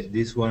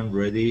one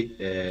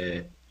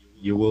ready,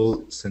 you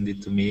will send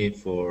it to me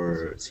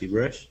for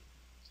ZBrush.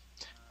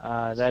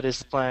 That is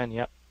the plan,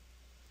 yep.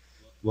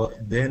 Well,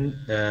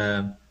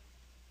 then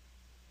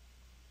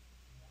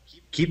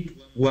keep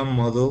one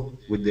model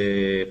with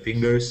the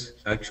fingers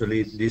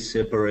actually this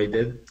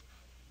separated.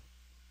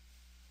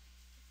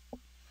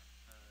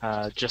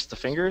 Just the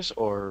fingers,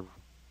 or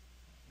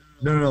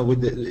No,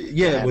 with the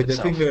hand with the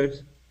itself.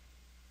 fingers.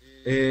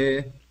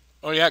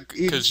 Oh yeah,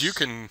 because It's- you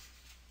can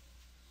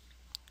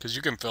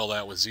fill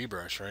that with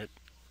ZBrush, right?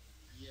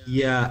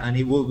 Yeah, and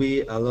it will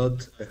be a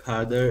lot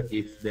harder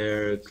if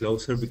they're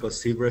closer because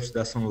ZBrush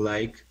doesn't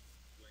like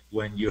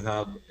when you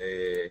have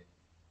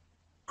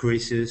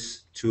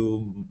creases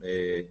two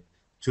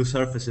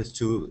surfaces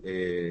too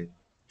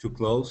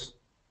close.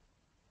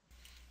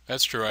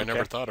 That's true. I Okay.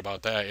 never thought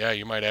about that. Yeah,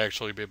 you might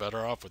actually be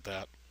better off with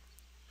that.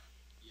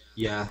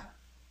 Yeah.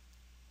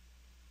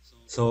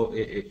 So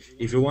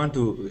if you want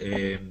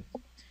to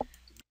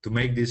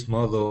make this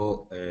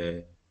model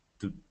to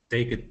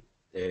take it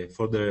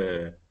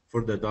further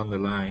down the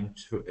line,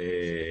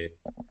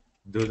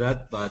 do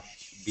that, but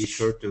be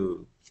sure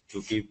to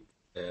keep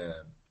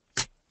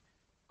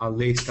at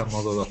least a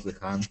model of the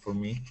hand for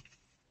me.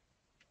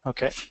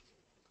 Okay.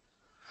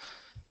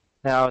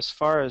 Now, as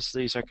far as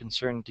these are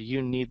concerned, do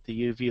you need the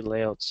UV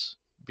layouts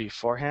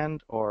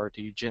beforehand, or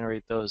do you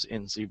generate those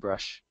in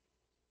ZBrush?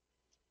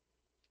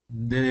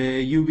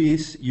 The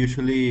UVs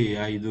usually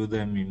I do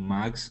them in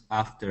Max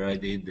after I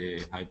did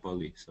the high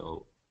poly.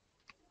 So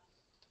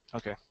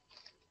Okay.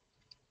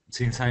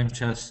 since I'm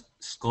just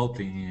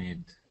sculpting in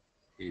it,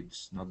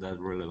 it's not that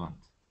relevant.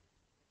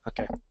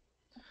 Okay.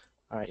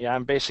 All right. Yeah,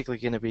 I'm basically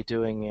going to be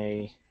doing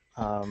Yeah,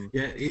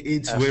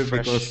 it's a weird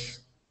fresh- because.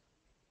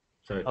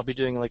 Sorry. I'll be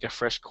doing like a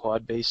fresh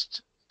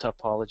quad-based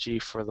topology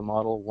for the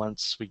model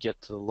once we get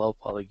to the low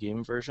poly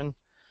game version.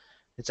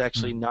 It's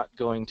actually not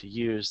going to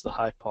use the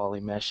high poly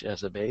mesh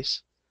as a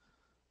base.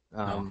 No,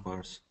 of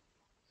course.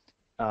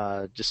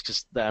 Just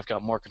because I've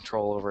got more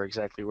control over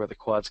exactly where the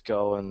quads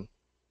go, and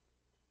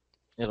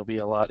it'll be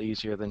a lot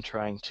easier than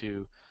trying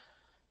to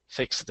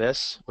fix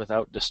this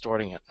without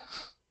distorting it.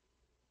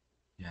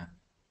 Yeah.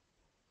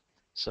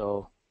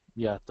 So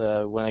yeah,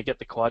 when I get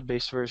the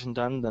quad-based version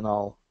done, then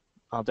I'll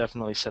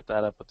definitely set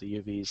that up with the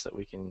UVs that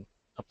we can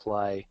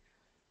apply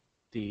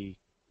the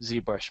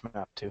ZBrush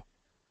map to.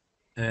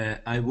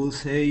 I will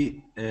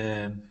say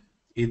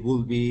it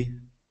will be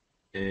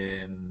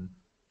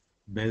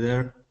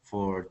better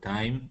for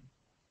time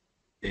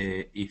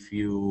if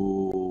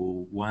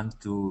you want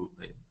to.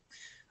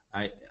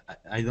 I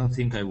don't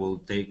think I will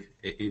take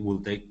it will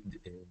take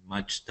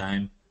much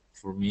time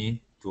for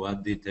me to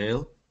add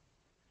detail.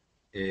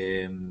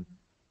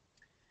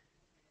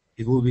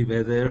 It will be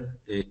better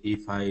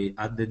if I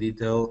add the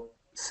detail,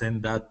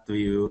 send that to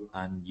you,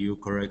 and you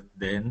correct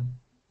then,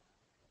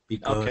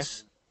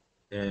 because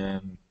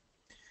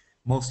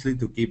mostly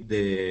to keep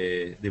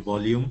the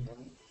volume,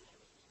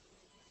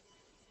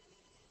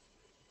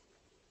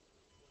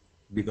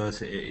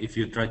 because if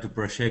you try to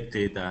project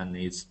it and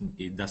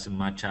it doesn't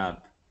match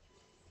up,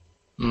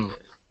 I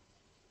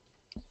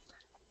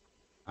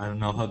don't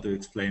know how to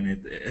explain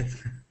it.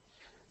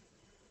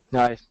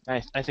 No,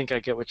 I think I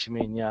get what you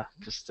mean, yeah,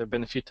 because there have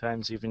been a few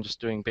times even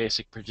just doing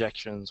basic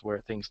projections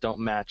where things don't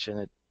match and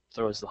it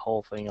throws the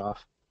whole thing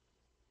off.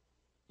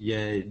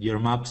 Yeah, your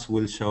maps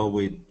will show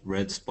with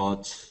red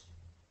spots.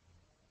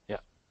 Yeah.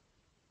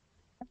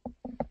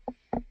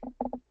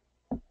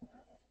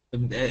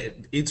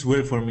 It's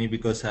weird for me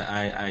because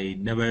I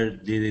never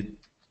did it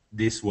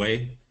this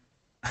way.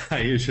 I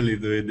usually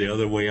do it the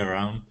other way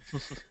around.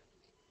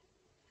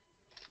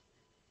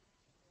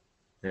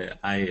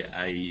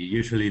 I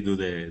usually do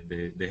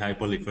the high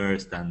poly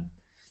first, and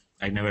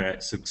I never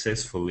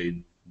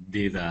successfully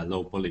did a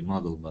low poly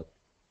model, but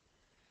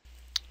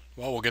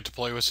Well, we'll get to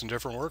play with some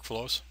different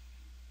workflows.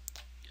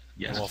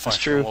 yeah, And we'll That's find,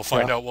 true, We'll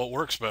find yeah. out what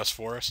works best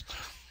for us.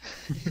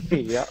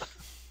 Yeah.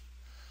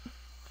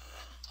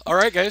 All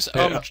right, guys.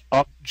 Yeah,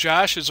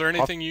 Josh, is there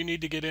anything you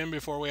need to get in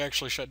before we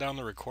actually shut down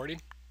the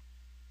recording?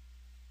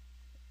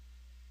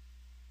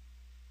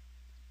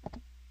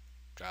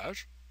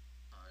 Josh?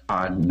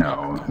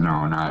 No,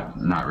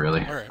 not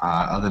really. All right.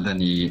 Other than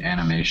the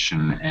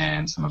animation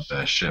and some of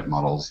the ship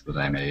models that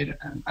I made,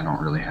 and I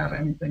don't really have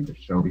anything to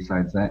show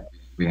besides that.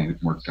 We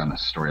worked on the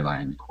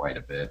storyline quite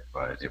a bit,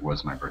 but it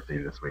was my birthday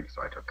this week,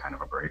 so I took kind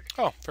of a break.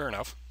 Oh, fair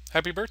enough.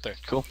 Happy birthday.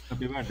 Cool.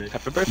 happy birthday.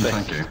 Happy birthday.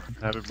 Thank you.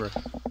 happy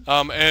birthday.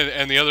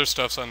 And the other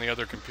stuff's on the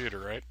other computer,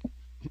 right?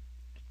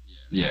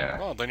 Yeah.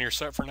 Well, then you're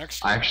set for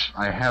next year.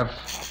 I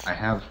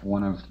have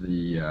one of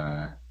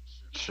the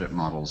ship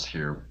models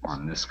here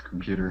on this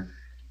computer.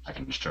 I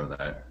can show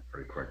that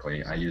pretty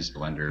quickly. I use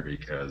Blender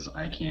because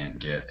I can't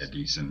get a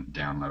decent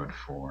download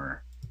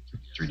for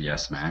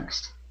 3ds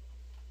Max.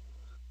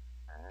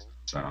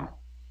 So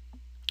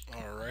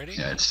Alrighty.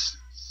 yeah, it's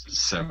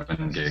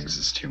 7 gigs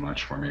is too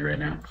much for me right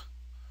now.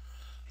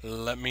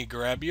 Let me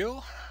grab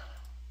you,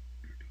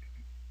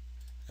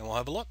 and we'll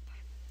have a look.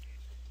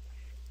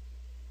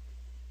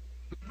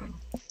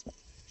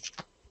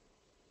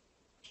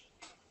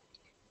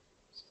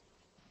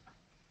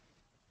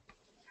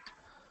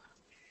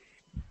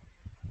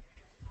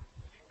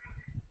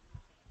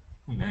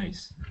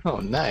 Nice. Oh,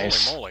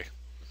 nice. Holy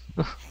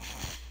moly.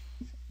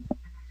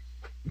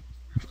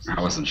 I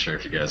wasn't sure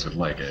if you guys would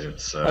like it.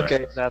 It's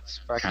Okay, that's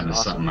kind of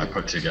awesome. something I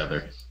put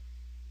together.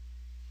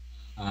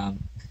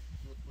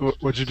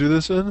 What'd you do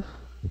this in?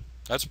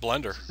 That's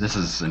Blender. This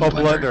is in Oh,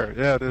 Blender. Blender.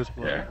 Yeah, it is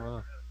Blender. Yeah.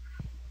 Wow.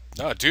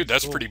 Oh, dude,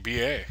 that's pretty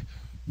BA.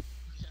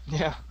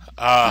 Yeah.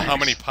 How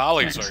many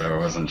polys Thanks. are I you?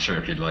 wasn't sure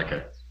if you'd like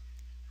it.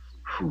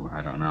 Whew,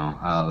 I don't know.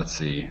 Let's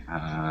see.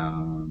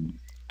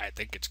 I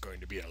think it's going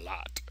to be a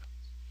lot.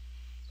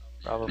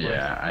 Probably.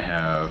 Yeah, I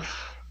have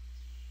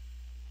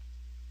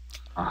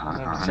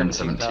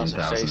 117,000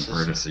 faces.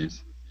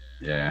 vertices.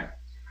 Yeah,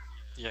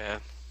 Yeah.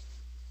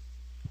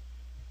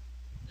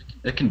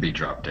 it can be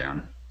dropped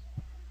down.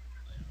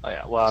 Oh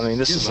yeah. Well, I mean,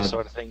 this Yeah, is the but-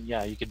 sort of thing.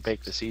 Yeah, you could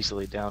bake this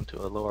easily down to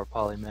a lower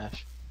poly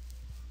mesh.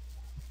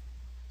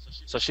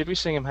 So should we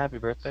sing him happy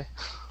birthday?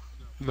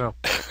 No.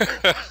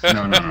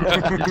 No,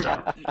 you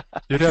don't.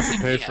 You'd have to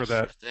pay Yeah, for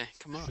that. birthday.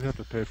 Come on. You'd have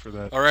to pay for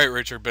that. All right,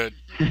 Richard, but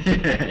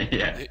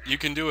Yeah. you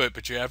can do it,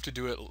 but you have to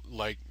do it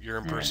like you're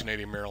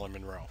impersonating Marilyn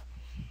Monroe.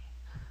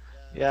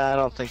 Yeah, I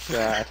don't think.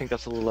 I think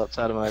that's a little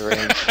outside of my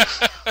range.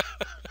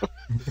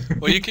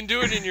 Well, you can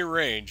do it in your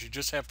range. You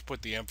just have to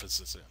put the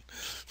emphasis in.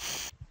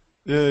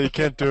 Yeah, you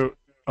can't do it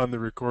on the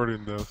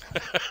recording though.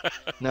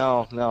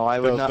 No, I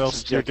would not They'll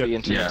subject still the get-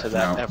 internet Yeah, to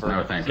that no, ever.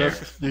 no, thank you.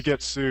 You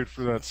get sued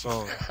for that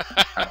song.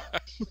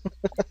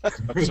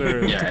 I'm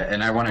serious. Yeah,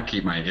 and I want to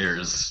keep my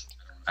ears.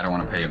 I don't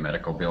want to pay a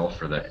medical bill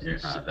for the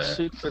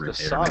Suit for the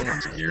repair song. of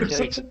my ears.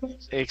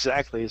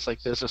 Exactly. It's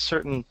like there's a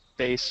certain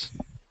base,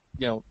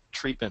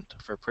 treatment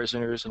for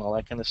prisoners and all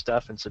that kind of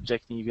stuff, and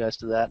subjecting you guys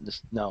to that, and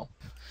just no.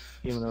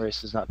 Human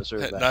race does not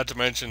deserve that. Not to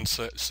mention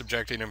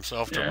subjecting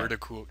himself to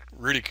Yeah.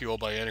 ridicule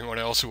by anyone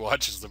else who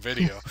watches the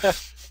video.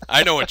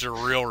 I know what your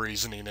real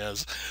reasoning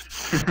is.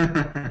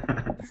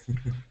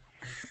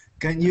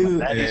 Can you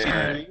That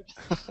is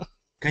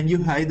can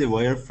you hide the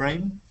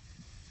wireframe?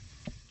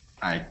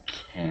 I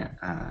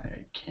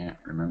can't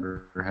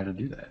remember how to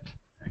do that.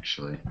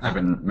 Actually, I've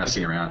been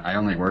messing around. I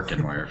only work in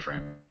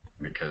wireframe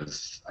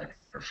because I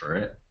prefer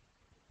it.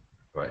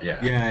 But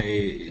yeah. Yeah,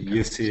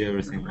 you see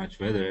everything much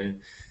better.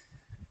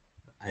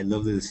 I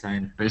love the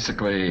design.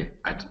 Basically,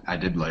 I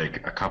did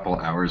like a couple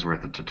hours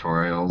worth of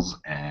tutorials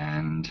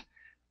and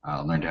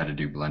learned how to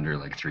do Blender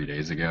like 3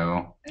 days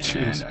ago, and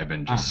Jeez. I've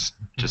been just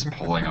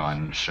pulling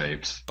on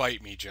shapes.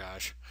 Bite me,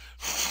 Josh.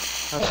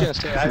 I was gonna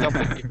say I don't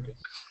think you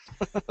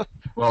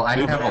Well, I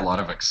have a lot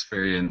of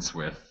experience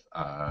with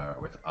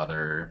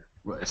other,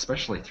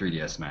 especially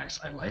 3ds Max.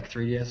 I like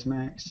 3ds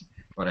Max,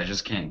 but I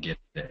just can't get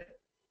it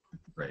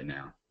right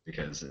now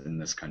because in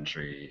this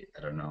country,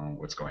 I don't know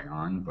what's going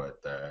on,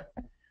 but the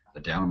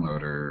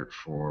downloader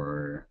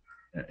for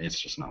it's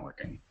just not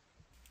working.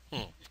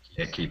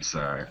 It keeps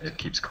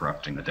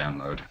corrupting the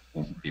download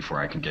before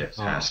I can get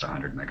past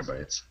 100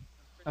 megabytes.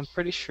 I'm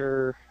pretty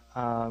sure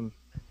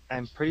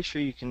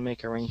you can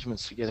make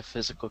arrangements to get a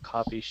physical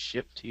copy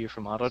shipped to you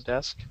from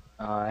Autodesk.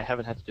 I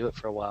haven't had to do it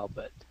for a while,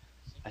 but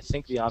I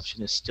think the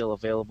option is still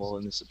available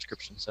in the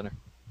subscription center.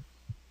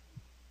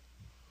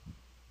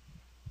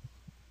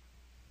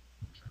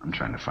 I'm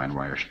trying to find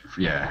wire.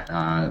 Yeah,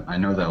 I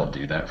know they'll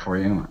do that for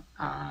you.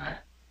 I'll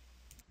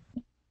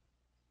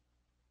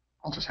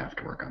just have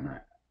to work on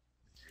that.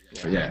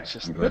 But yeah, it's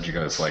just- I'm glad you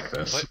guys like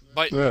this.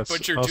 But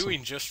Yes, you're awesome.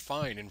 doing just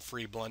fine in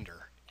free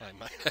Blender, I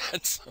might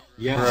add. So.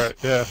 Yeah. Right.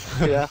 Yeah.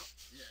 Yeah,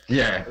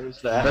 Yeah,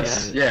 there's that.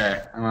 that's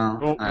yeah. Well,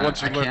 Well,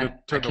 once you I learn to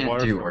can't turn the do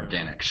wireframe.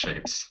 organic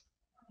shapes,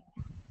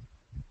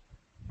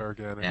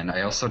 Organic. and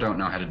I also don't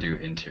know how to do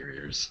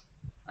interiors.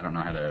 I don't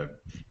know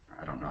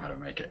how to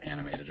make it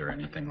animated or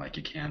anything like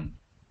you can.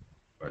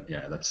 But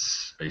yeah,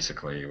 that's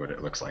basically what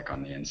it looks like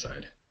on the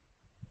inside.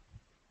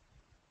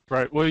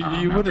 Right. Well, I'm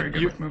you not very wouldn't.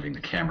 good You, with moving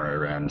the camera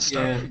around and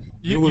Yeah, stuff.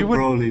 you You would would-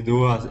 probably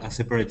do a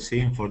separate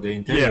scene for the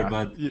interior, yeah.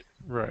 but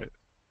Right.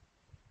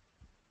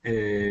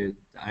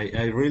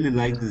 I really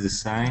like the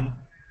design.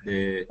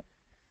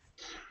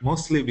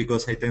 Mostly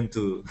because I tend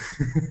to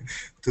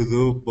to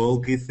do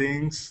bulky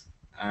things,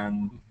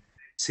 and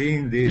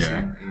seeing this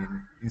Yeah.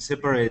 in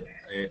separate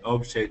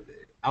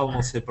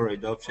almost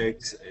separate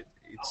objects,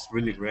 it's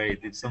really great.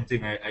 It's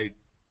something I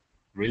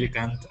really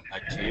can't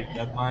achieve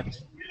that much,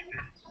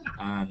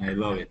 and I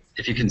love it.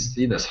 If you can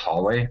see this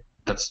hallway,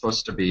 that's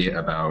supposed to be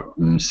about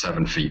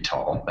 7 feet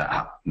tall.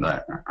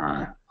 That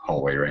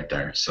hallway right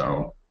there.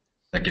 So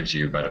that gives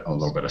you about a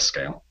little bit of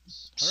scale.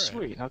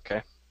 Sweet.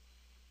 Okay.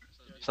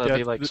 So it'd Yeah,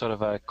 be like th- sort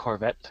of a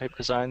Corvette type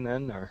design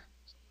then, or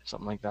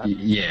something like that.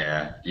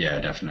 Yeah,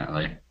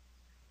 definitely.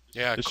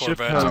 Yeah, The ship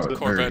Corvette, has there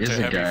Corvette is to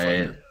a heavy guy.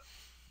 fighter.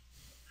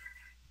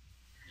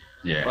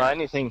 Yeah. Well,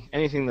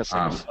 anything that's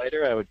like Um, a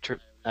fighter,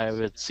 I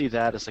would see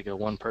that as like a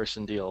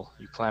one-person deal.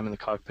 You climb in the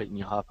cockpit and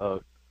you hop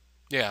out.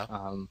 Yeah.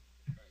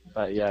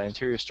 But yeah,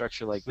 interior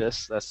structure like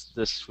this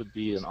would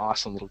be an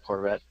awesome little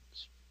Corvette.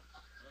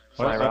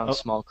 Fly around,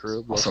 small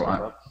crew, blow Also,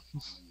 stuff up.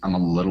 I'm a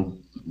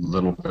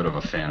little bit of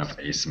a fan of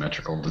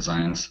asymmetrical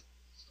designs,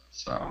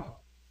 so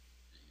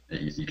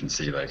you can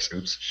see like,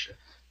 oops, shit.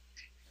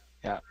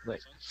 Yeah,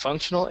 like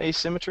functional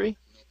asymmetry,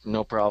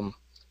 no problem.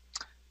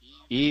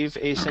 Eve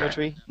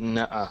asymmetry,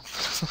 nuh-uh.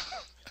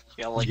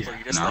 Yeah, like Yeah, where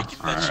you're just no, like that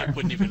alright. ship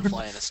wouldn't even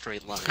fly in a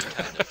straight line,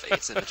 kind of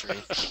asymmetry.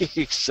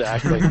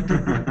 Exactly.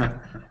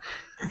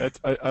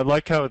 I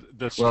like how the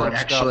Well, stretched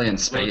actually, out in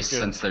space,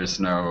 look since there's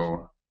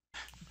no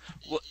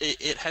Well,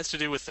 it has to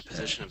do with the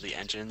position of the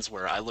engines,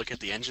 where I look at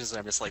the engines and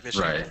I'm just like, this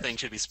Right. thing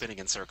should be spinning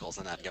in circles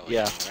and not going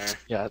Yeah.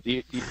 anywhere.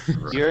 Yeah,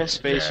 you're in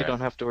space, you Yeah. don't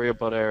have to worry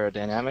about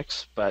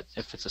aerodynamics, but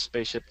if it's a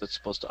spaceship that's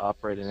supposed to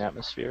operate in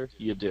atmosphere,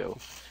 you do.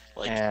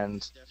 Like,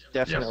 And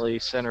definitely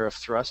center of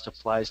thrust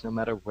applies no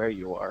matter where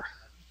you are.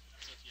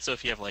 so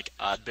if you have like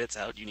odd bits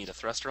out, you need a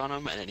thruster on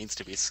them, and it needs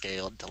to be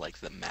scaled to like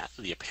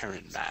the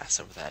apparent mass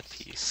of that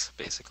piece,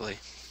 basically.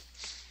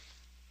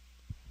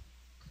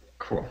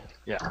 cool.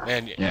 Yeah.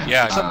 And Yeah.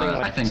 yeah,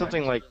 I think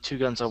Something like two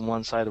guns on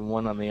one side and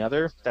one on the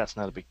other, that's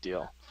not a big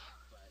deal.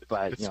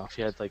 But you know, if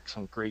you had like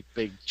some great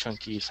big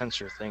chunky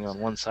sensor thing on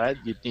one side,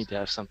 you'd need to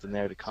have something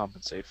there to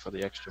compensate for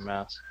the extra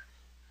mass.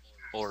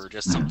 Or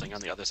just something on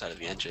the other side of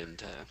the engine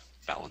to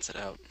balance it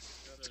out.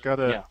 It's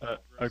got a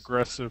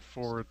aggressive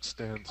forward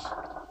stance.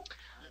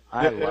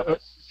 I love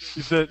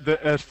it.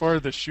 As far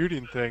as the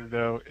shooting thing,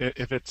 though,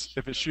 if it's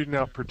shooting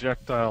out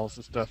projectiles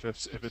and stuff,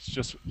 if it's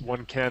just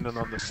one cannon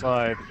on the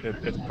side,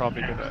 it's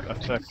probably going to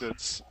affect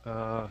its,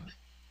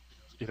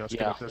 there's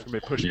going to be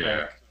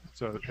pushback,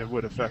 so it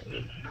would affect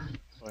it.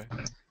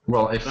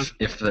 Well,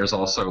 if there's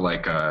also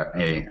like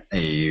a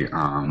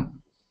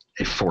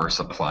force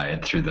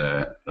applied through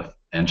the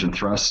engine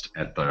thrust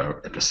at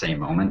the same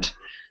moment,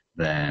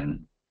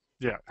 then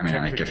Yeah. I mean,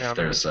 like if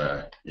counter. there's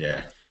a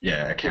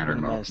counter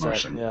Minimize that,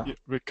 motion. yeah.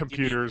 With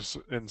computers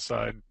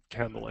inside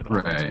handling all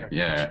Right. those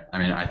Yeah. I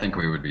mean, I think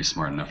we would be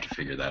smart enough to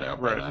figure that out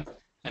by Right. then.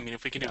 I mean,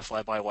 if we can do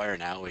fly-by-wire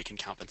now, we can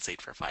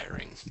compensate for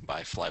firing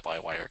by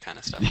fly-by-wire kind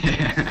of stuff.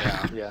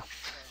 Yeah. Yeah.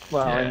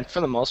 Well, Yeah. and for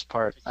the most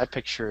part, I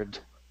pictured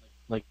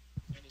like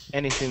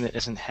anything that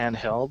isn't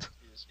handheld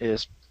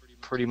is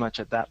pretty much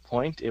at that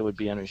point it would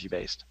be energy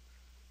based.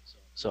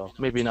 So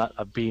maybe not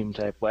a beam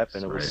type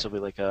weapon; it would Right. still be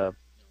like a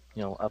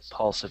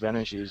pulse of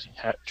energy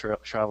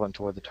traveling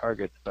toward the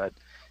target. But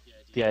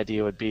the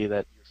idea would be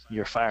that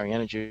you're firing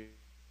energy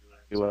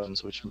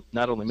weapons, which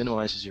not only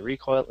minimizes your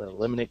recoil, it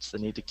eliminates the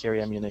need to carry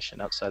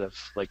ammunition outside of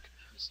like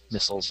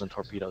missiles and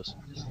torpedoes.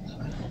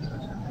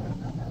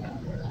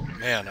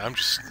 man, I'm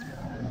just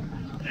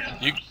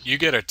you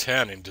get a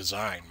 10 in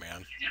design,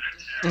 man.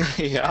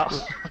 Yeah.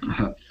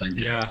 Thank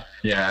you.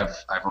 Yeah.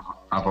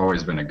 I've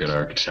always been a good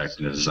architect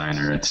and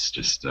designer. It's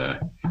just I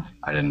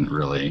didn't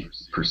really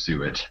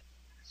pursue it.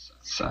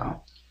 So,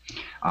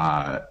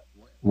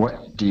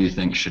 what do you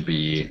think should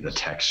be the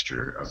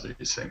texture of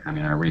these things? I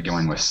mean, are we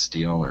going with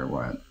steel or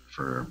what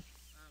for?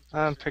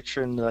 I'm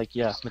picturing like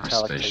metallic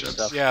type spaceships.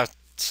 stuff. Yeah,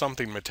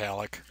 something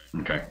metallic.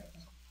 Okay.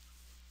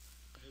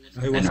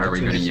 I was And are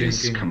we going to actually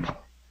use thinking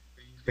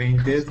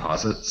painted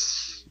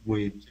composites?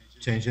 with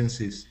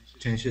changes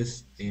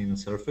in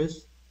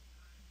surface.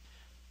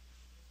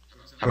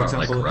 How For about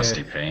example, like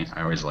rusty paint?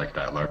 I always like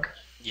that look.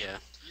 Yeah.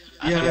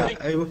 Yeah,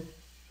 think-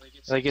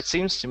 Like it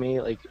seems to me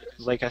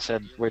like I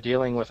said, we're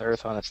dealing with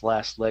Earth on its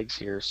last legs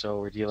here, so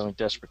we're dealing with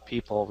desperate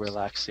people,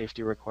 relaxed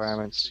safety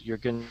requirements. You're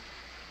going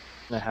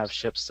to have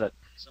ships that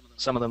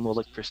some of them will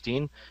look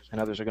pristine,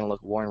 and others are going to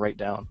look worn right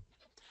down.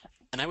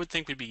 And I would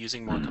think we'd be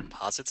using more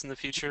composites in the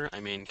future. I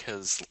mean,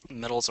 because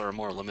metals are a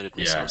more limited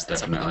Yeah, resource than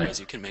some of the definitely. ways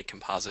you can make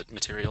composite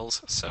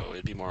materials. So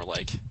it'd be more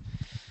like,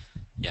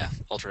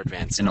 ultra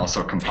advanced. And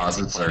also, fancy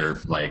composites plate. are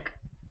like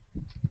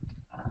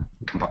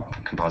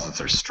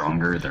composites are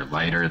stronger. They're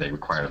lighter. They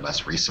require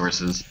less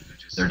resources.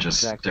 They're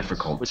just Exactly.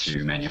 difficult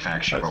to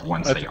manufacture. But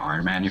once they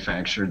are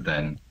manufactured,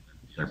 then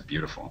they're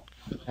beautiful.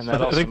 And that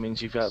I also think-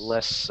 means you've got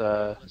less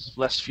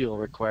fuel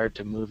required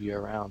to move you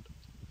around.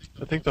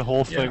 I think the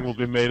whole thing Yeah. will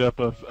be made up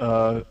of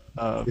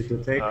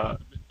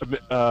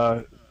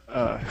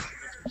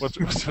what's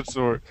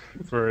the word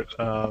for it?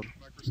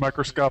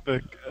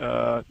 Microscopic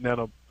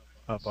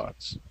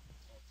nanobots.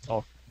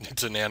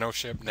 It's a nano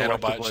ship,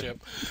 nanobot Collectively.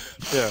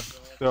 ship. Yeah,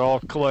 they're all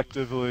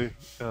collectively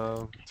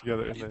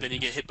together. And Then you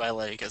get hit by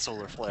like a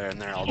solar flare,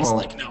 and they're all Well- just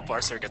like, "Nope, our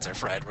circuits are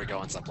fried. We're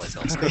going someplace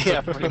else."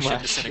 Yeah, pretty Shit much.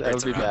 That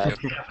disintegrates would be around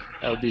bad. you.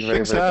 That would be very,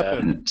 Things very happen.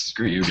 bad. And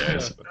screw you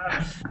guys.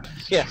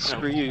 Yeah,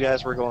 screw you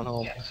guys, we're going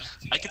home.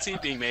 I could see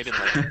it being made in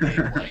like a big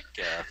like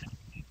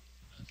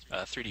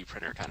 3D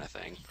printer kind of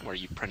thing, where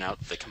you print out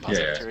the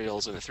composite Yeah.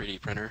 materials in a 3D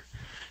printer.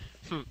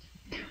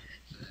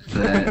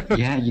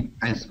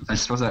 I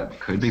suppose that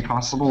could be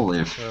possible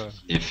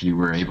if you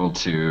were able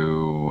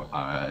to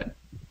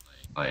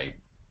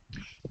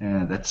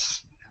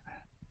that's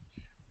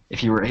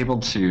if you were able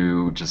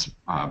to just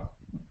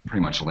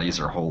pretty much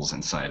laser holes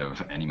inside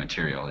of any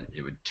material,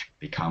 it would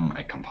become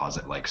a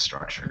composite-like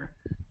structure.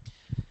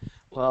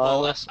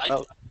 Well,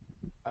 I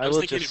I was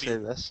will thinking just it'd say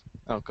be this.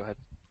 Oh, go ahead.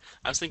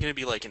 I was thinking it'd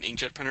be like an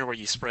inkjet printer where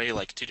you spray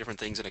like two different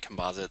things in a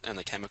composite, and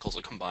the chemicals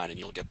will combine, and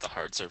you'll get the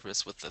hard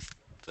surface with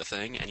the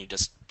thing, and you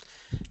just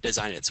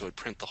design it so it would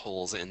print the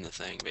holes in the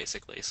thing,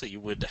 basically. So you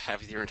would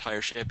have your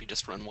entire ship, you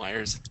just run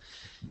wires,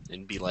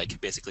 and be like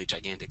basically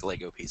gigantic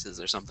Lego pieces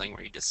or something,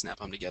 where you just snap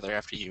them together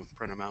after you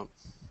print them out.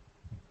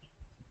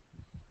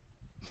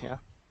 Yeah.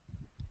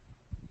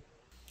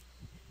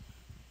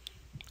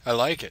 I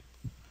like it.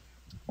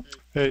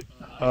 Hey,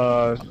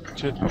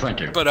 Chin, Well, thank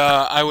you. But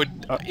I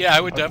would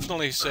uh,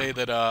 definitely say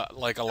that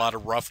like a lot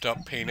of roughed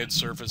up painted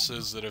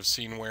surfaces that have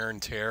seen wear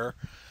and tear,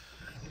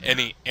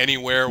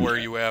 anywhere where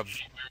you have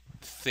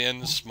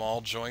thin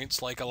small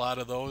joints like a lot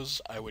of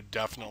those, I would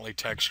definitely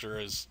texture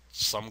as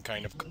some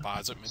kind of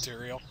composite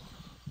material.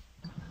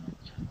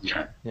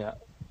 Yeah, Yeah.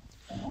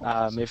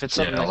 If it's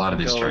something yeah, a that lot of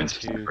can these go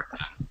joints. into,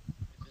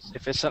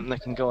 if it's something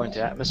that can go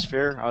into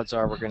atmosphere, odds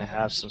are we're going to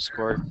have some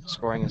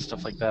scoring and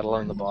stuff like that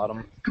along the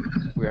bottom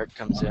where it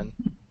comes in.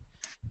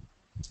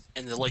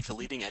 And the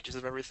leading edges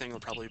of everything will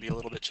probably be a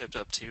little bit chipped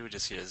up too,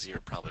 just because you're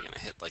probably going to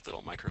hit like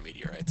little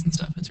micrometeorites and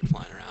stuff as you're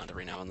flying around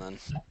every now and then.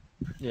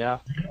 Yeah.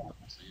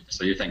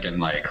 So you're thinking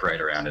like right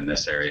around in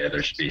this area,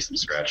 there should be some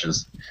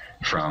scratches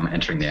from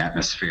entering the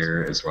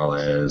atmosphere, as well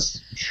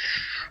as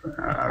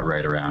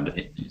right around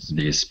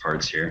these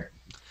parts here.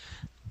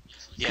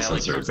 Yeah,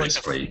 Those are like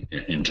basically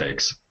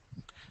intakes.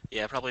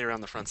 yeah, probably around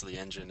the fronts of the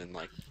engine and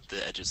like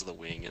the edges of the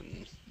wing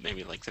and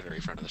maybe like the very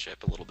front of the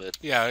ship a little bit.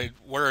 Yeah,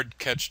 where it'd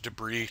catch All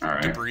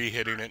right. debris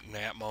hitting it in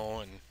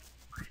atmo,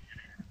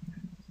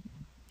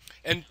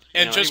 and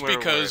You know, just anywhere where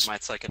because it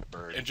might like a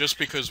bird. and just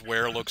because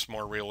wear looks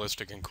more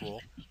realistic and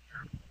cool.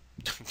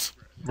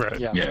 right.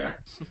 Yeah. Yeah,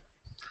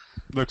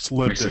 Looks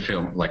makes it lifted.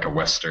 feel like a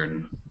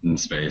western in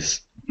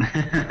space.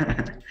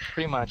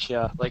 Pretty much,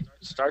 yeah. Like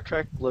Star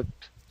Trek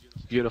looked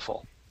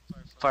beautiful.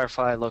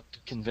 Firefly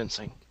looked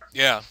convincing.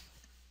 Yeah.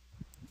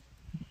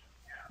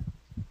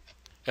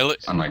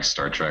 Unlike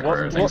Star Trek, Well-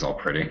 where everything's all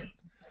pretty.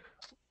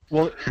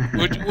 Well,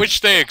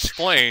 which they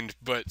explained,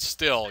 but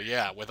still,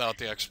 yeah, without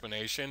the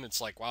explanation, it's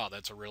like, wow,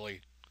 that's a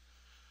really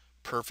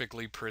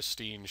perfectly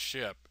pristine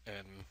ship,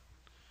 and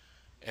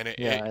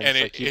Yeah, it's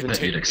like even-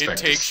 That you'd it expect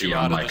to takes see you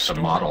on out of like the the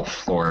story. model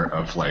floor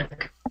of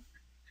like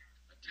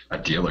a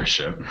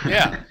dealership.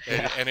 Yeah,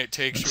 Yeah. and it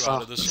takes you It's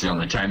out of the the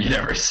only story. time you'd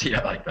ever see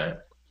it like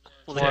that.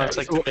 Well, Well, they it's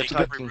like to they're make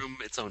every talking- room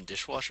its own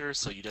dishwasher,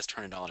 so you just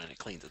turn it on and it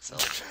cleans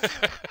itself.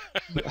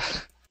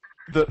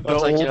 the Well,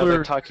 it's like, you know,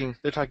 older,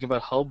 they're talking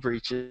about hull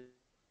breaches,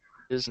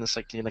 and it's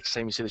like the next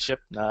time you see the ship,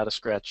 not a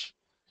scratch.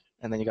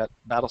 And then you got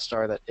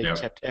Battlestar that it Yeah.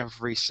 kept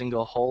every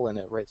single hole in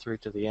it right through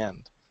to the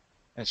end,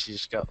 and she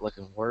just got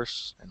looking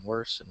worse and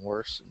worse and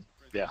worse. And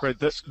yeah, right,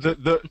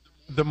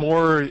 the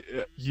more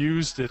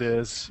used it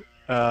is,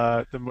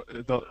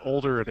 the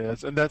older it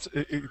is, and that's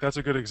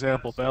a good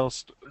example.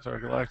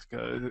 Battlestar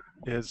Galactica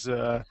is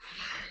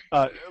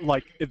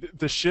like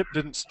the ship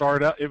didn't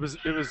start out. It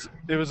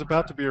was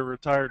about to be a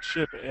retired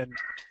ship, and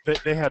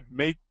they had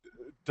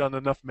done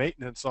enough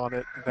maintenance on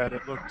it that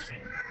it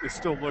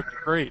still looked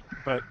great.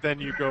 But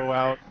then you go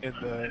out in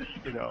the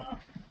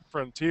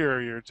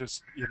frontier, you're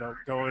just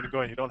going and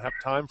going. You don't have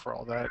time for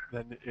all that.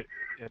 Then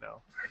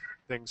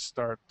things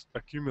start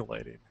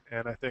accumulating,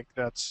 and I think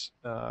that's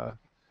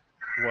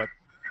what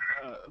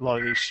a lot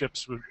of these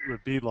ships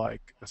would be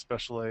like,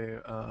 especially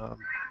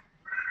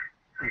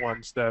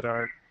ones that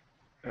aren't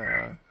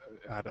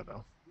I don't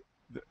know,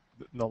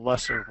 the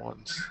lesser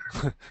ones.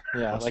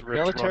 yeah, Less like rich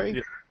military.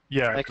 ones.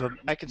 Yeah,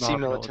 I could see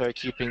military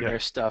keeping yeah. their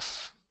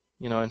stuff,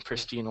 in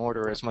pristine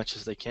order as much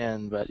as they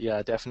can. But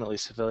yeah, definitely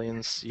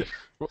civilians.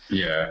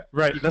 Yeah.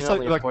 Right. You That's can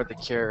only like afford the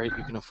care you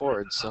can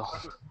afford. So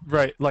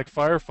right, like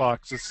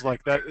Firefox. It's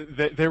like that.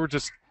 They were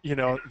just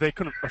they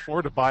couldn't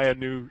afford to buy a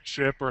new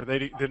ship, or they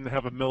didn't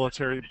have a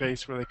military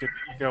base where they could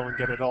go and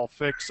get it all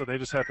fixed. So they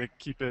just had to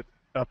keep it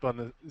up on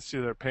the seat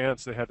of their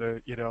pants. They had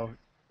to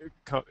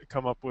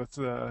come up with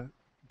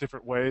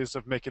different ways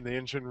of making the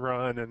engine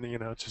run, and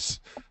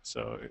just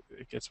so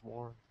it gets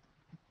warm.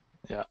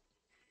 yeah.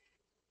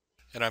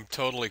 And I'm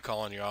totally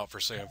calling you out for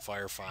saying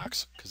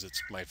Firefox because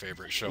it's my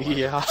favorite show. Ever.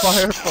 Yeah.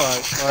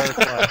 Firefly.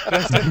 Did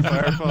I say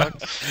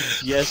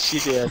Firefox? Yes,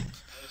 you did.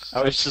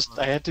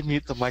 I had to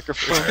mute the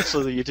microphone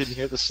so that you didn't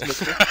hear the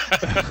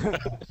snicker.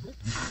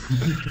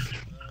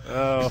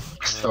 Oh.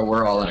 So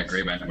we're all in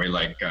agreement. We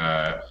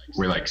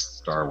like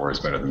Star Wars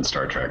better than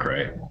Star Trek,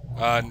 right?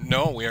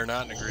 No, we are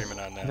not in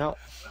agreement on that. No,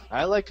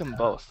 I like them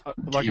both.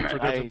 Like it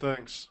for I- different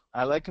things.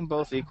 I like them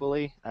both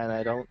equally, and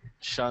I don't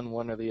shun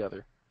one or the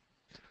other.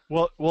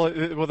 Well,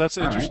 that's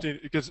All right. interesting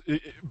because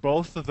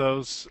both of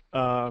those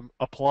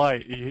apply.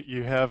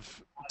 You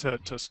have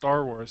to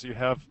Star Wars. You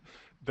have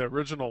the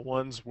original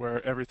ones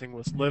where everything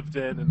was lived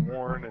in and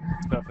worn and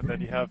stuff, and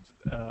then you have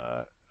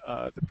the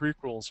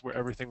prequels where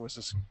everything was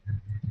just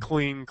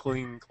clean.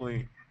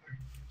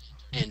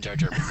 And Jar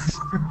Jar Binks.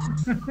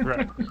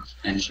 Right.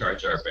 And Jar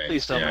Jar Binks.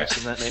 Please don't yeah.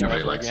 mention that name Nobody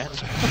ever likes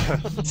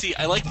again. See,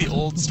 I like the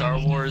old Star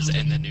Wars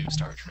and the new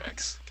Star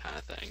Treks kind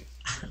of thing.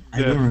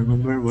 I don't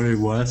remember what it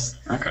was.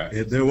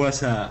 Okay. There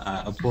was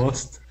a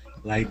post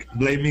like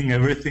blaming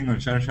everything on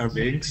Jar Jar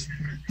Binks.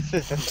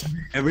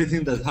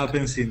 Everything that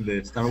happens in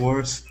the Star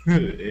Wars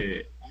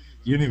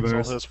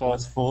universe his fault.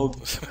 was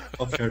fault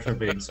of Jar Jar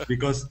Binks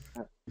because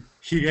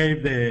he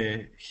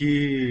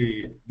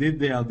did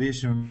the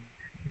audition.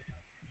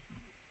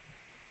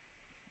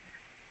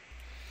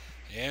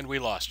 And we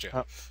lost you.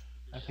 Oh.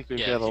 I think we've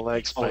Yeah, got a he-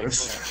 leg spike.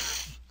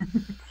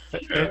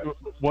 Hey,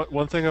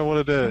 one thing I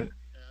wanted to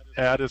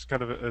add is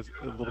kind of a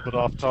little bit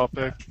off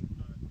topic,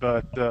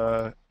 but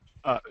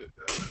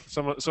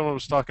someone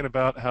was talking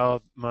about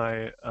how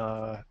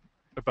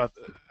about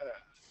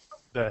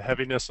the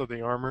heaviness of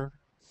the armor,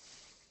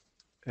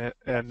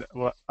 and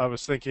what I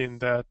was thinking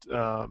that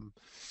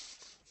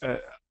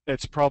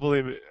it's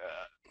probably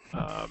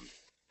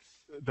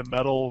the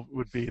metal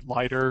would be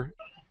lighter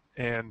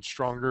and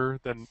stronger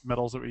than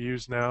metals that we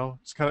use now.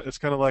 It's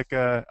kind of like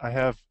I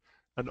have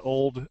an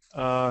old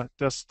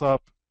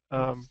desktop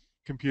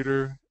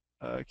computer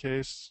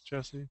case,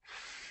 Jesse,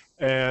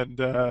 and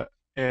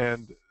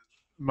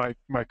my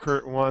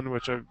current one,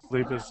 which I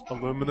believe is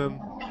aluminum,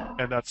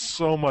 and that's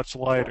so much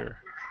lighter.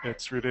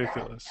 It's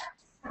ridiculous.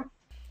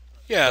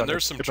 Yeah, But and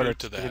there's some but truth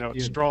to that. You know, it's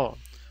Yeah. strong.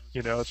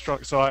 You know, it's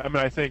strong. So I mean,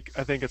 I think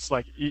it's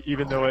like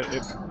even though it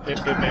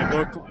may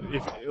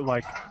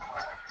look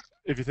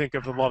if you think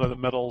of a lot of the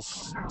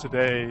metals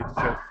today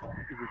that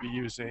we would be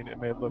using, it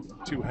may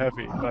look too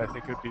heavy, but I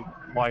think it would be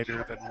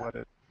lighter than what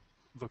it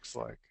looks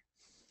like.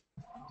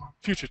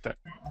 Future tech.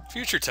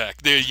 Future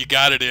Tech. There, you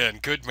got it in.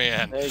 Good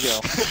man. There you go.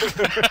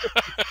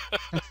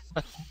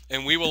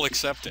 And we will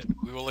accept it.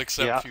 We will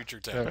accept Yeah. Future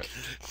Tech.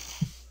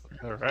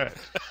 All right. All right.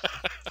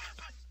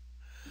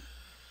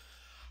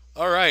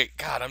 All right.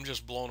 God, I'm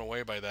just blown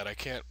away by that. I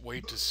can't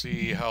wait to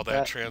see how that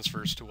That-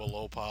 transfers to a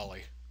low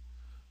poly.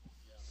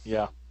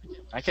 Yeah.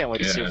 I can't wait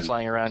to see Yeah. it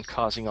flying around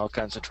causing all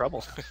kinds of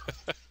trouble.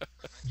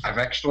 I've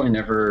actually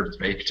never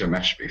baked a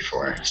mesh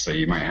before, so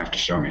you might have to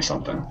show me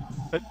something.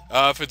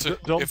 If it's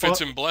Don't if it's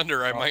in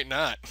Blender, I might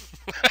not.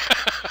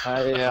 If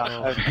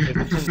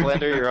it's in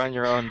Blender, you're on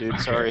your own, dude.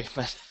 Sorry.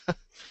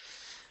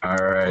 All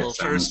right. Well,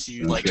 first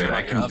you, like, good. turn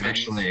I on can your oven.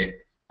 actually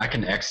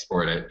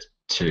export it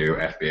to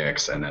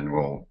FBX, and then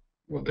we'll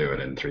do it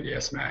in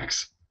 3ds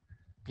Max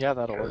Yeah,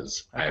 that'll work.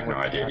 because I I have can no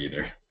work with idea that.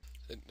 either.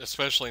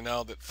 Especially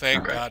now that,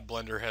 thank Okay. God,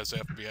 Blender has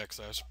FBX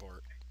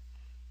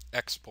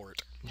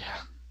export.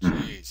 Yeah.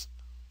 Jeez,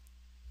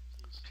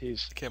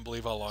 Jeez. I can't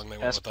believe how long they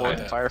went Export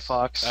without that.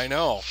 Firefox. I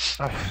know.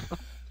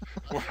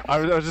 I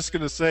was just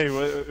gonna say,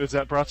 is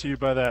that brought to you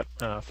by that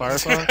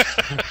Firefox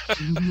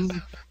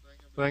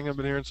thing I've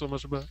been hearing so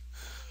much about?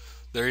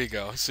 There you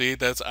go. See,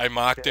 I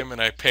mocked him and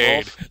I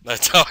paid. Wolf.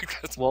 That's how it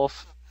goes.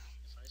 Wolf,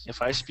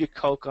 if I spew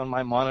Coke on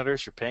my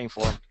monitors, you're paying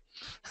for them.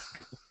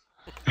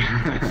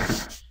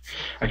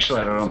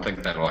 Actually, I don't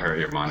think that'll hurt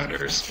your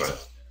monitors,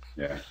 but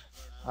yeah.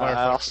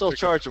 I'll still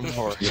charge them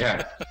for it.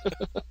 Yeah.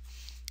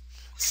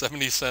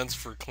 70 cents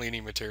for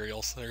cleaning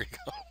materials. There you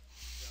go.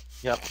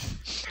 Yep.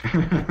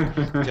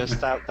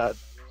 Just that.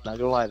 Not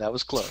gonna lie, that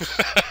was close.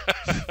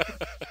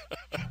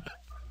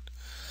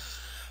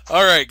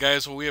 All right,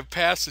 guys. Well, we have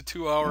passed the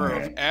 2 hour of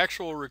Alright.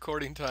 actual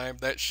recording time.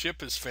 That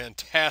ship is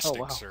fantastic,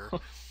 Oh, wow. sir.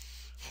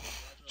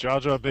 Jar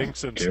Jar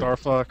Binks and Thank you. Star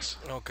Fox.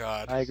 Oh,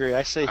 God. I agree.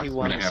 I say he I'm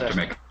won gonna the have to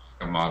session. make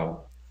a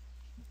model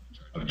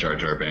of Jar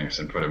Jar Binks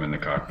and put him in the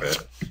cockpit.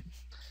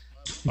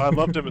 I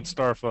loved him in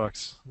Star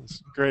Fox.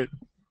 It's a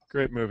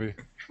great movie.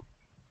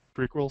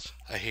 Prequels.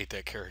 I hate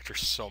that character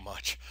so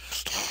much.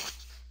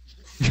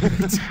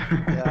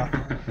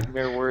 Yeah.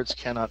 Mere words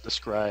cannot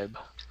describe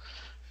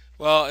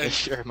Well, the and,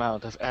 sheer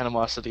amount of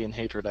animosity and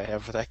hatred I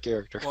have for that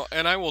character. well,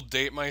 and I will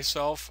date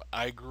myself.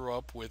 I grew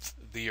up with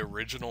the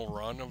original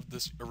run of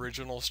this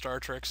original Star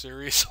Trek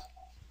series.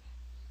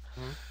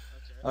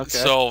 Okay.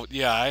 So,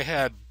 yeah, I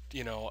had,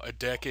 a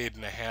decade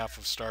and a half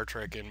of Star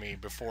Trek in me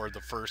before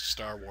the first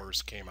Star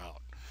Wars came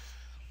out.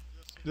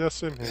 Yeah,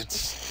 same here.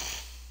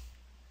 It's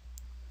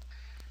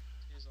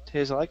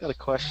Hazel, I got a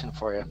question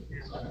for you.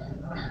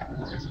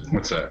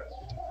 What's that?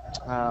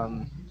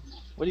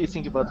 What do you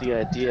think about the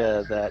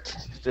idea that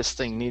if this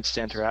thing needs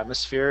to enter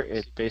atmosphere,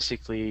 it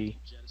basically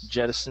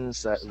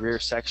jettisons that rear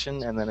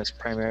section, and then it's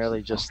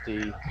primarily just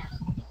the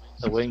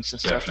wings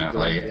and stuff that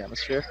go into Definitely. the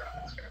atmosphere?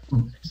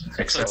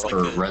 Except like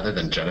for the- rather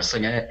than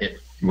jettisoning it, it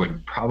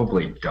would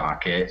probably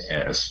dock it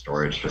at a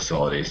storage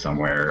facility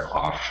somewhere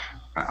off,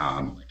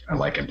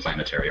 like in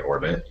planetary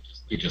orbit.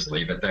 You just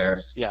leave it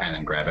there Yeah. and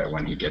then grab it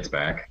when he gets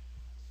back.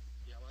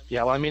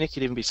 Yeah, well, I mean, it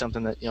could even be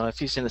something that, if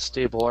he's in a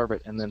stable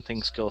orbit and then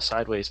things go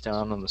sideways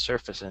down on the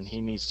surface and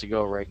he needs to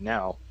go right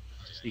now,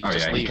 you can Oh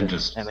just yeah, he leave can it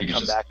just and then he can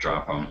come just back to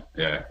drop it. them.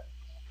 Yeah.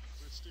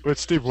 Wait,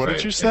 Steve, what So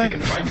did you if say? You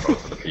can find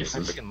both of the I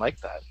pieces. freaking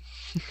like that.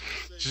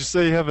 Did you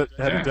say you have had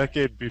Yeah. a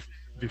decade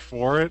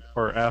before it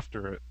or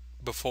after it?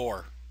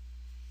 before.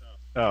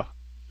 Oh,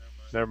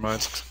 Never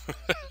mind.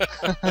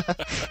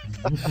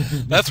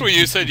 That's what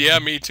you said. Yeah,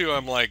 me too.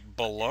 I'm like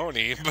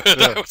baloney, but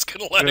Yeah. I was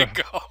gonna let Yeah. it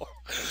go.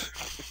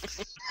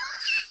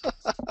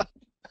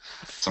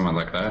 Someone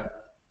like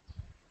that.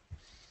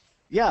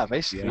 Yeah,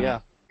 basically,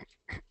 yeah.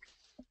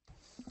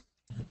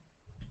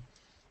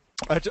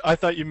 I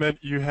thought you meant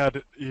you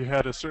had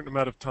a certain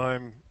amount of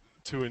time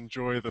to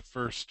enjoy the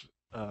first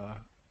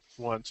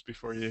ones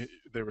before they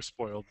were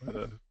spoiled by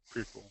the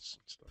prequels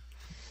and stuff.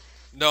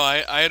 No,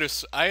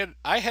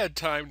 I had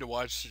time to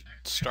watch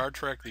Star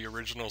Trek: The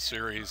Original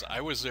Series. I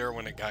was there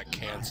when it got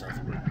canceled.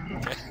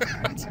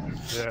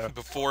 Yeah.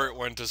 Before it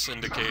went to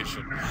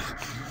syndication.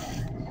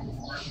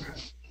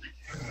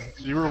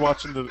 You were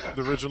watching the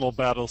original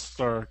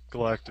Battlestar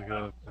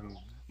Galactica, and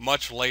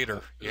Much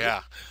later,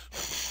 yeah.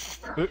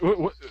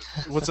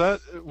 was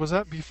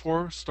that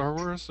before Star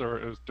Wars or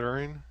it was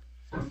during?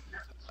 Was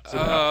it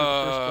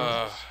after the first one?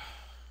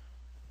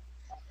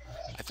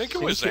 I think it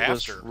think was it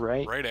was after.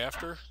 right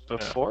after?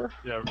 Before?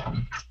 Yeah,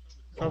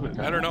 probably.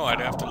 I don't know. I'd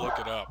have to look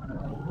it up.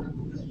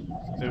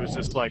 It was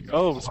just like,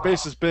 oh,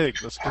 space is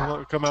big. Let's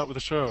come out with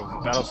a show,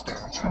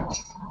 Battlestar.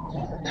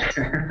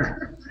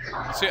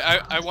 See,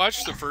 I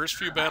watched the first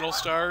few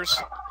Battlestars,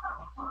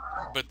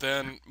 but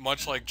then,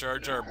 much like Jar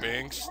Jar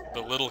Binks,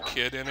 the little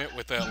kid in it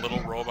with that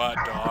little robot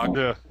dog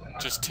Yeah.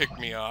 just ticked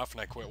me off,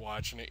 and I quit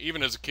watching it.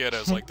 Even as a kid, I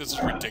was like, "This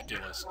is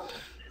ridiculous,"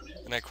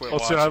 and I quit Well,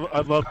 see, watching. I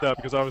loved that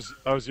because I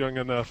was young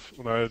enough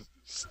when I'd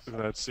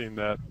seen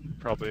that.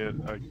 Probably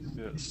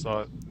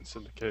saw it in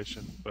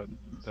syndication, but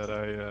that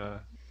I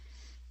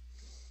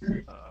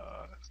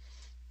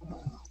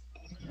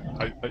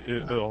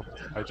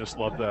just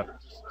love that.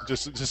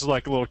 Just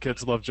like little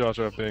kids love Jar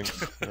Jar Binks.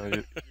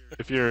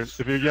 If you're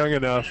young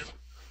enough,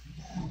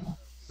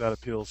 that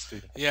appeals to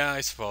you. Yeah,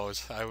 I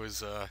suppose I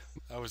was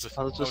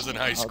in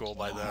high school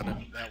by then,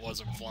 and that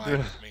wasn't flying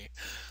with me.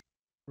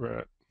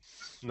 Right.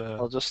 No.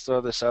 I'll just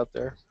throw this out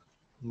there.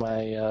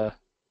 My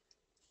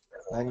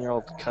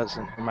 9-year-old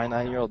cousin, or my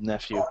 9-year-old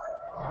nephew,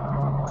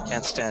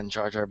 can't stand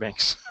Jar Jar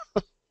Binks.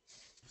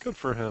 Good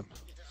for him.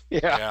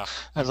 Yeah,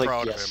 I was I'm like,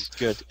 proud yes, of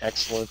good,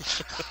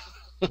 excellent.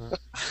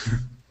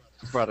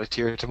 Brought a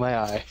tear to my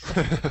eye.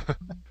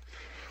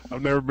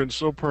 I've never been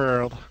so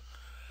proud.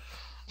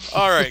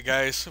 All right,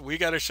 guys, we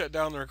got to shut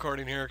down the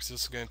recording here because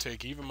this is going to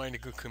take even my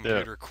good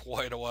computer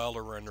quite a while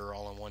to render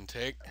all in one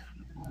take.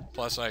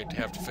 Plus, I'd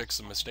have to fix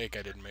the mistake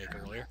I didn't make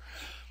earlier.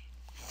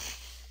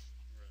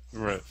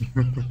 Right.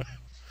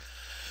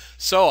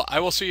 So, I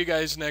will see you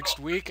guys next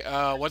week.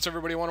 What's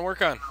everybody want to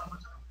work on?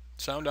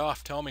 Sound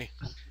off. Tell me.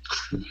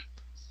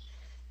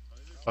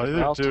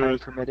 Well, time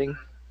permitting,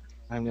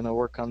 I'm going to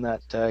work on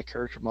that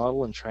character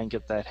model and try and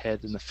get that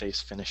head and the face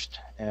finished.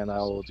 And I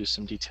will do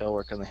some detail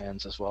work on the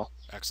hands as well.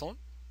 Excellent.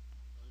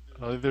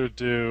 I'll either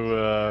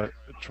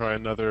try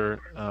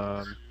another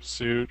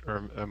suit,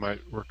 or I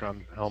might work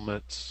on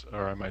helmets,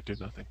 or I might do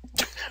nothing.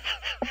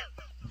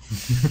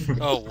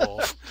 Oh,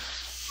 Wolf.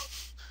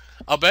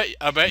 I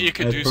bet you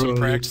could do some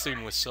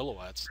practicing with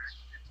silhouettes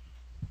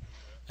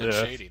and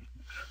shading.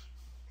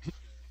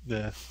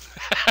 Yeah.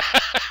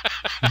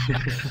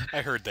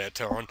 I heard that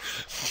tone.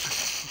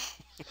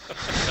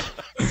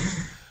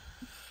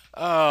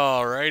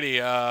 Alrighty,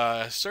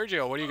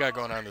 Sergio, what do you got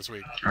going on this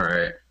week? All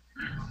right.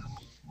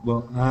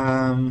 Well,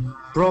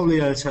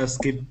 probably I'll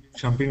just keep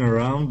jumping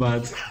around,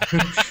 but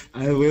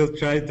I will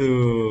try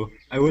to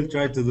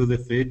do the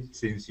fit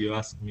since you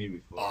asked me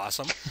before.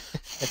 Awesome.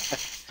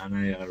 And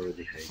I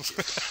already hate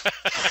it.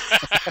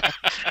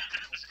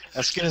 I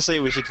was going to say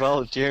we should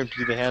volunteer him to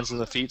do the hands and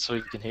the feet so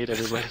he can hate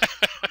everybody.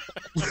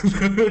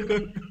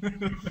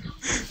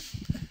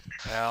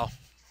 Well,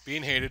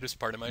 being hated is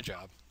part of my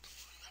job.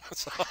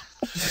 So.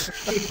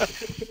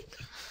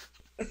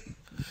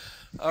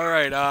 All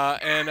right,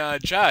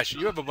 and Josh,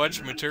 you have a bunch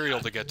of material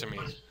to get to me.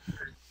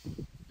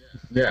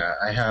 Yeah,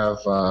 I have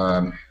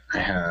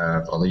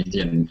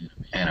Alethian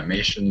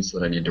animations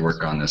that I need to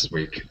work on this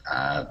week.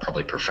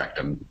 Probably perfect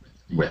them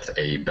with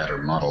a better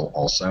model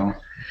also.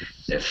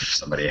 If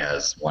somebody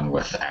has one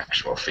with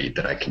actual feet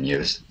that I can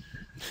use.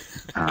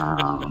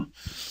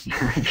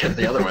 Because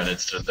the other one,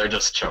 they're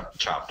just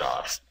chopped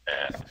off.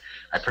 And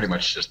I pretty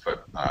much just put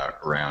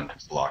round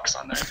blocks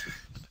on there.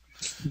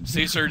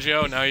 See,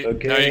 Sergio, now you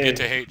get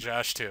to hate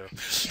Josh too.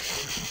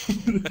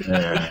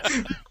 Yeah.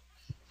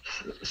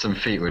 Some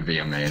feet would be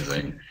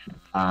amazing.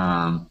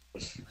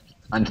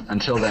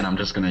 Until then, I'm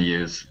just going to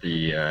use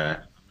the...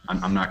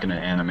 I'm not going to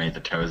animate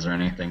the toes or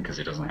anything because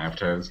he doesn't have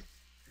toes.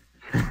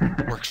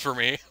 Works for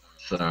me.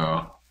 So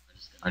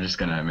I'm just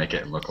going to make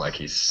it look like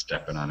he's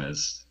stepping on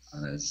his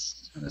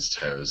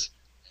toes.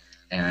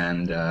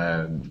 And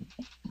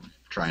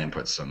try and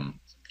put some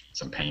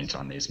paint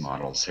on these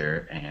models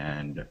here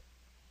and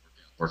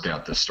work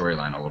out the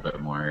storyline a little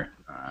bit more.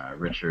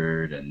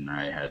 Richard and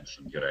I had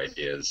some good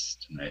ideas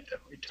tonight that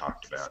we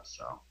talked about.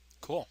 So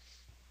cool.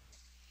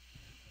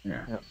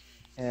 Yeah. Yep.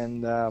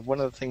 And one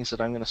of the things that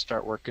I'm going to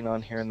start working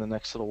on here in the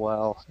next little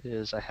while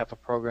is I have a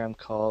program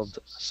called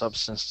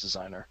Substance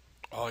Designer.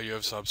 Oh, you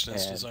have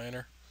Substance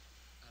Designer?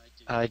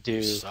 I do,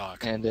 You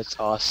suck. and it's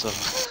awesome.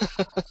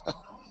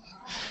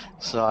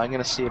 So I'm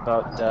going to see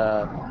about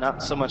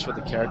not so much with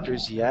the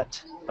characters yet,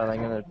 but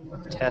I'm going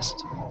to test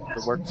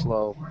the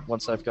workflow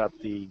once I've got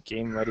the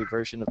game-ready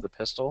version of the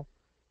pistol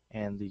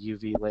and the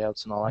UV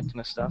layouts and all that kind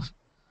of stuff.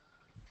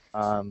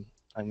 I'm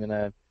going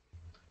to,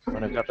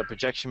 when I've got the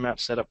projection map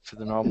set up for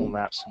the normal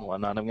maps and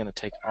whatnot, I'm going to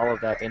take all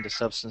of that into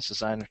Substance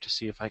Designer to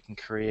see if I can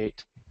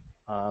create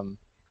a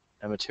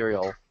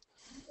material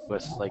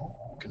with like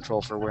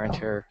control for wear and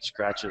tear,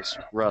 scratches,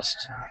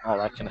 rust, all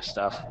that kind of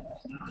stuff,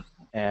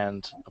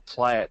 and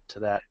apply it to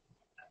that,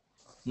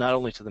 not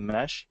only to the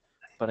mesh,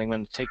 but I'm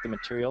going to take the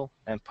material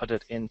and put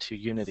it into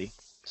Unity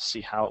to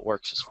see how it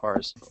works as far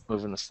as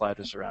moving the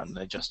sliders around and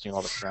adjusting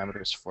all the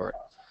parameters for it.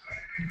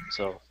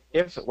 So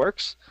if it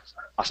works,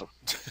 awesome.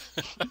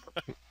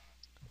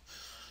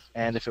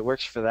 And if it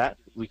works for that,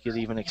 we could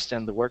even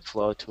extend the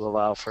workflow to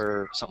allow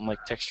for something like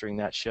texturing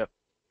that ship,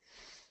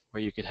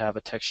 where you could have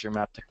a texture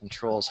map that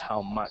controls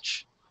how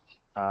much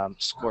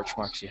scorch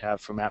marks you have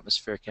from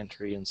atmospheric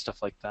entry and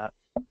stuff like that.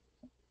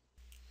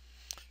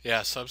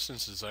 Yeah,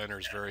 Substance Designer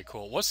is very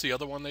cool. What's the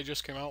other one they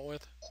just came out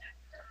with?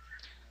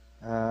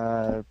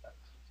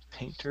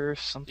 Painter,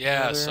 something.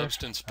 Yeah, other.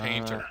 Substance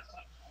Painter.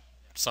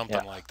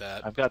 Something like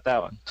that. I've got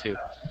that one too.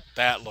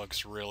 That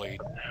looks really,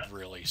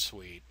 really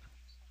sweet.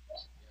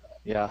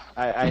 Yeah,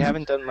 I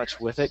haven't done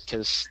much with it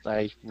because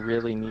I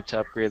really need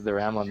to upgrade the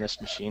RAM on this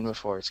machine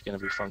before it's going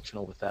to be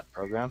functional with that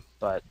program.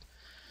 But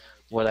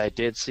what I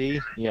did see,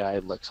 yeah,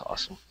 it looks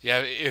awesome. Yeah,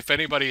 if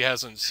anybody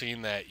hasn't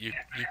seen that, you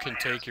can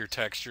take your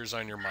textures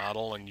on your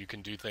model and you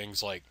can do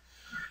things like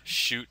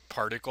shoot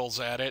particles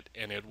at it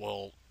and it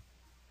will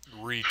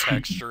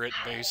retexture it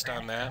based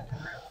on that.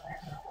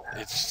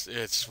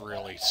 It's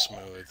really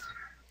smooth.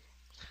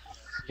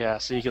 Yeah,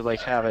 so you could like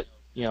have it,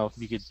 you know,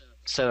 you could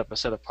set up a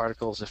set of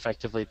particles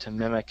effectively to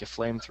mimic a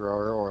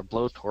flamethrower or a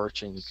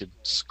blowtorch, and you could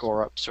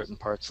score up certain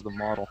parts of the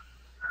model,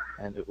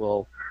 and it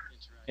will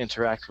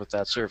interact with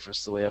that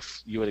surface the way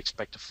if you would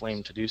expect a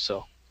flame to do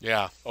so.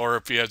 Yeah, or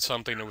if you had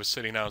something that was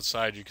sitting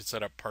outside, you could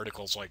set up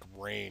particles like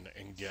rain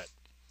and get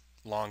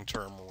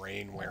long-term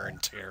rain wear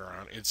and tear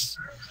on. It's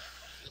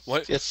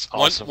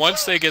awesome.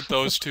 Once they get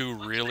those two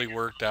really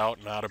worked out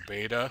and out of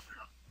beta,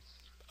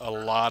 a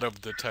lot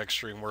of the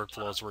texturing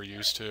workflows we're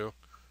used to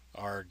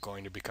are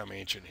going to become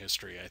ancient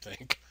history, I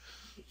think.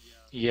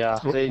 Yeah.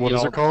 What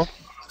is it called?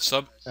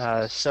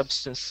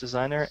 Substance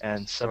Designer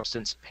and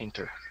Substance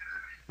Painter.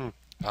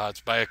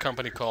 It's by a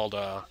company called...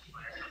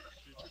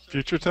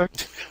 Future Tech?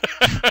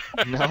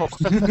 No.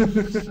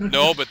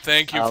 No, but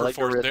thank you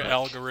for the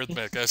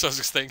Algorithmic.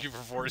 algorithmic. Thank you for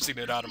forcing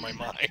it out of my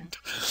mind.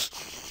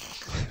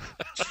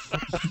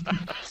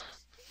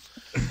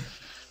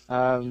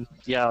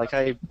 Yeah, like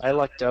I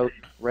lucked out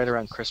right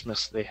around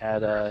Christmas. They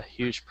had a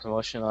huge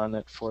promotion on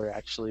it for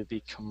actually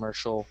the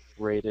commercial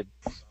rated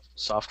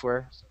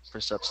software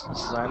for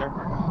Substance Designer.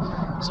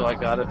 So I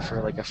got it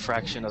for like a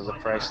fraction of the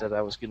price that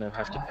I was going to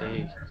have to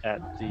pay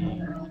at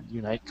the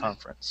Unite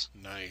conference.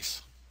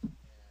 Nice.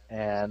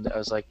 And I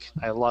was like,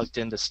 I logged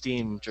into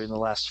Steam during the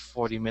last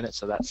 40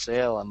 minutes of that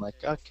sale. I'm like,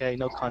 okay,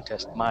 no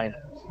contest, mine.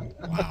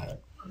 Wow.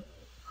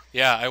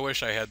 Yeah, I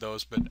wish I had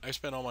those, but I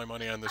spent all my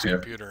money on this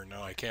computer, and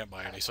now I can't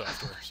buy any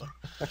software. So.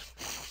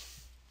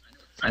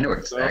 I know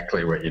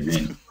exactly what you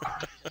mean.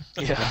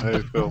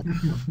 Yeah.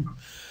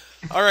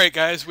 All right,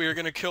 guys, we are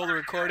going to kill the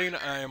recording.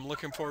 I am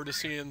looking forward to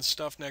seeing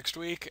stuff next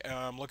week.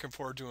 I'm looking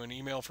forward to an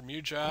email from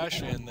you,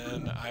 Josh, and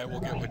then I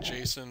will get with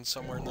Jason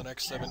somewhere in the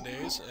next 7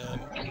 days.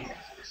 And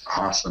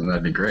awesome,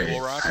 that'd be great.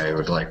 We'll rock I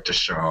would like to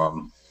show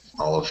them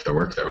all of the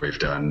work that we've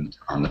done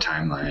on the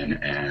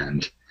timeline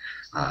and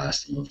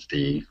some of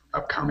the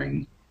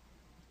upcoming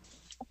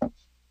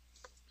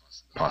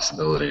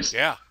possibilities.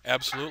 Yeah,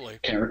 absolutely.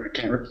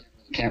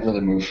 Can't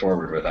really move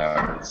forward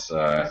without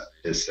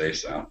his say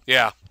so.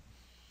 Yeah.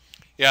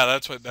 Yeah,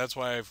 that's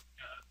why I've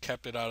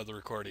kept it out of the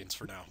recordings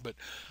for now. But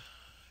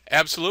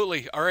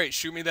absolutely. All right,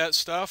 shoot me that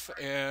stuff,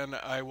 and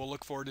I will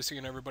look forward to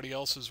seeing everybody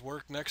else's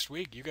work next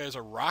week. You guys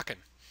are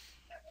rocking.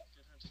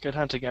 Good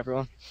hunting,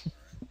 everyone.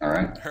 All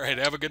right. All right,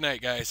 have a good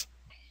night, guys.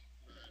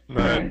 All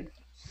right.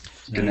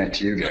 Good night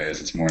to you guys.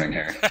 It's morning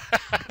here.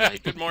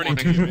 Good morning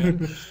to you,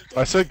 man.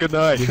 I said good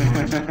night.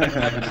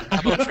 How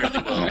about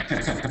fairly well?